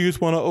like, oh, you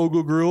just want to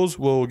ogle girls?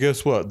 Well,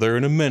 guess what? They're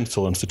in a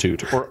mental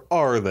institute. Or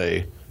are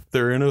they?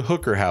 They're in a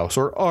hooker house.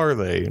 Or are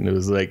they? And it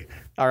was like,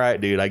 all right,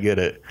 dude, I get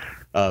it.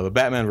 But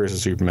Batman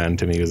versus Superman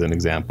to me is an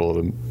example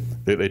of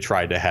they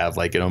tried to have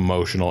like an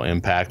emotional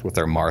impact with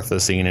their Martha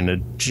scene, and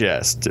it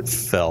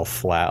fell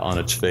flat on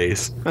its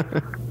face.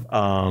 But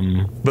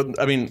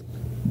I mean,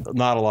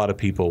 not a lot of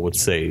people would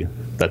say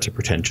that's a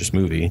pretentious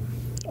movie.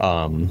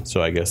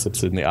 So I guess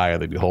it's in the eye of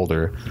the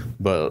beholder.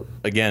 But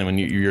again, when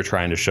you're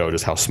trying to show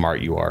just how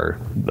smart you are,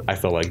 I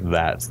feel like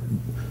that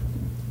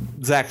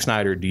Zack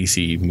Snyder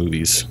DC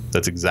movies,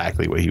 that's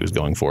exactly what he was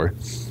going for.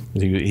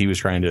 He was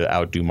trying to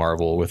outdo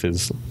Marvel with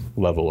his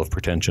level of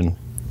pretension.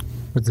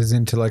 With his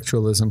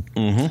intellectualism.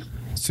 Mm-hmm.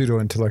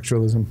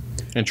 Pseudo-intellectualism.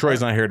 And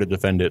Troy's not here to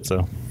defend it,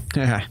 so.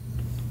 Yeah.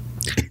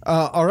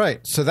 All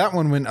right. So that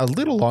one went a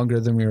little longer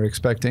than we were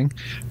expecting,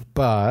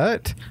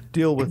 but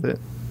deal with it.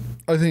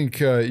 I think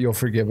you'll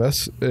forgive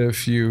us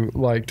if you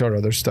liked our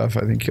other stuff.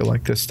 I think you'll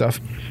like this stuff.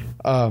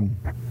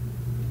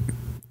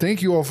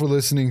 Thank you all for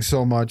listening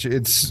so much.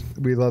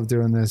 We love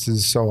doing this.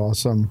 It's so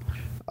awesome.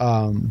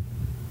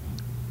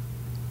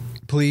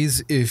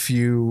 Please, if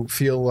you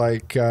feel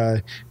like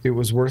it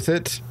was worth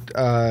it,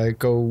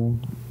 go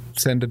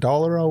send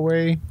 $1 our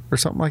way or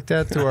something like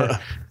that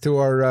to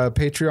our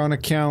Patreon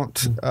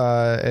account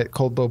at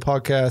Cold Blow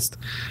Podcast.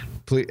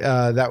 Please,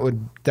 that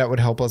would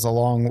help us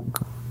along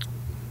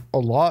a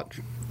lot.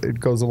 It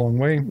goes a long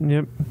way.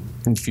 Yep.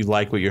 And if you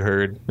like what you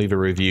heard, leave a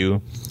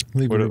review.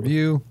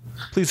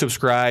 Please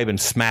subscribe and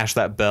smash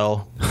that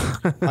bell.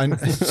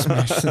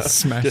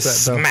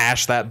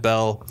 Smash that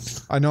bell.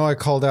 I know I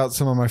called out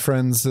some of my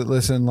friends that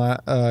listened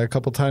a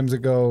couple times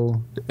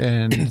ago,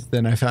 and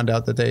then I found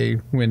out that they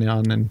went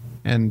on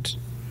and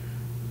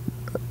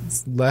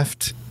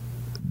left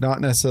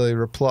not necessarily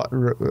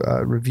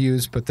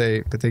reviews, but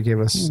they gave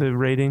us The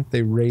rating.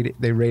 they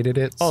rated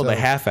it. Oh, so, they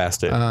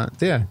half-assed it.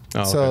 yeah.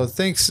 Oh, so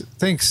okay.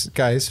 thanks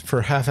guys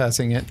for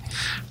half-assing it.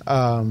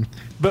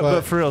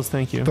 But for reals,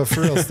 thank you. But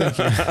for reals, thank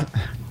you.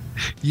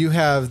 You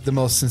have the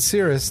most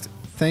sincerest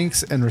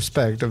thanks and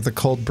respect of the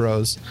Cold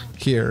Bros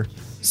here.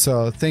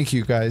 So thank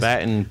you guys.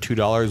 That and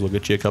 $2 will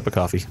get you a cup of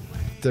coffee.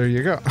 There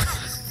you go.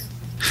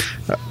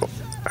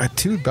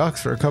 $2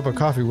 for a cup of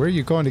coffee. Where are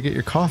you going to get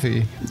your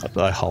coffee?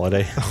 A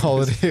holiday.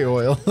 Holiday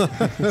oil.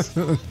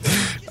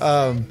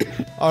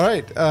 All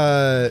right.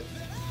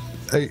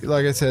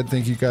 Like I said,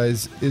 thank you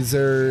guys. Is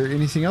there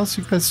anything else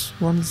you guys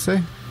wanted to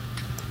say?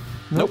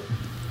 Nope.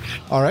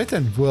 All right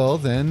then. Well,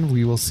 then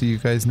we will see you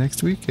guys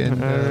next week.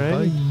 And All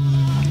right.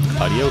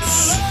 bye.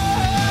 Adios.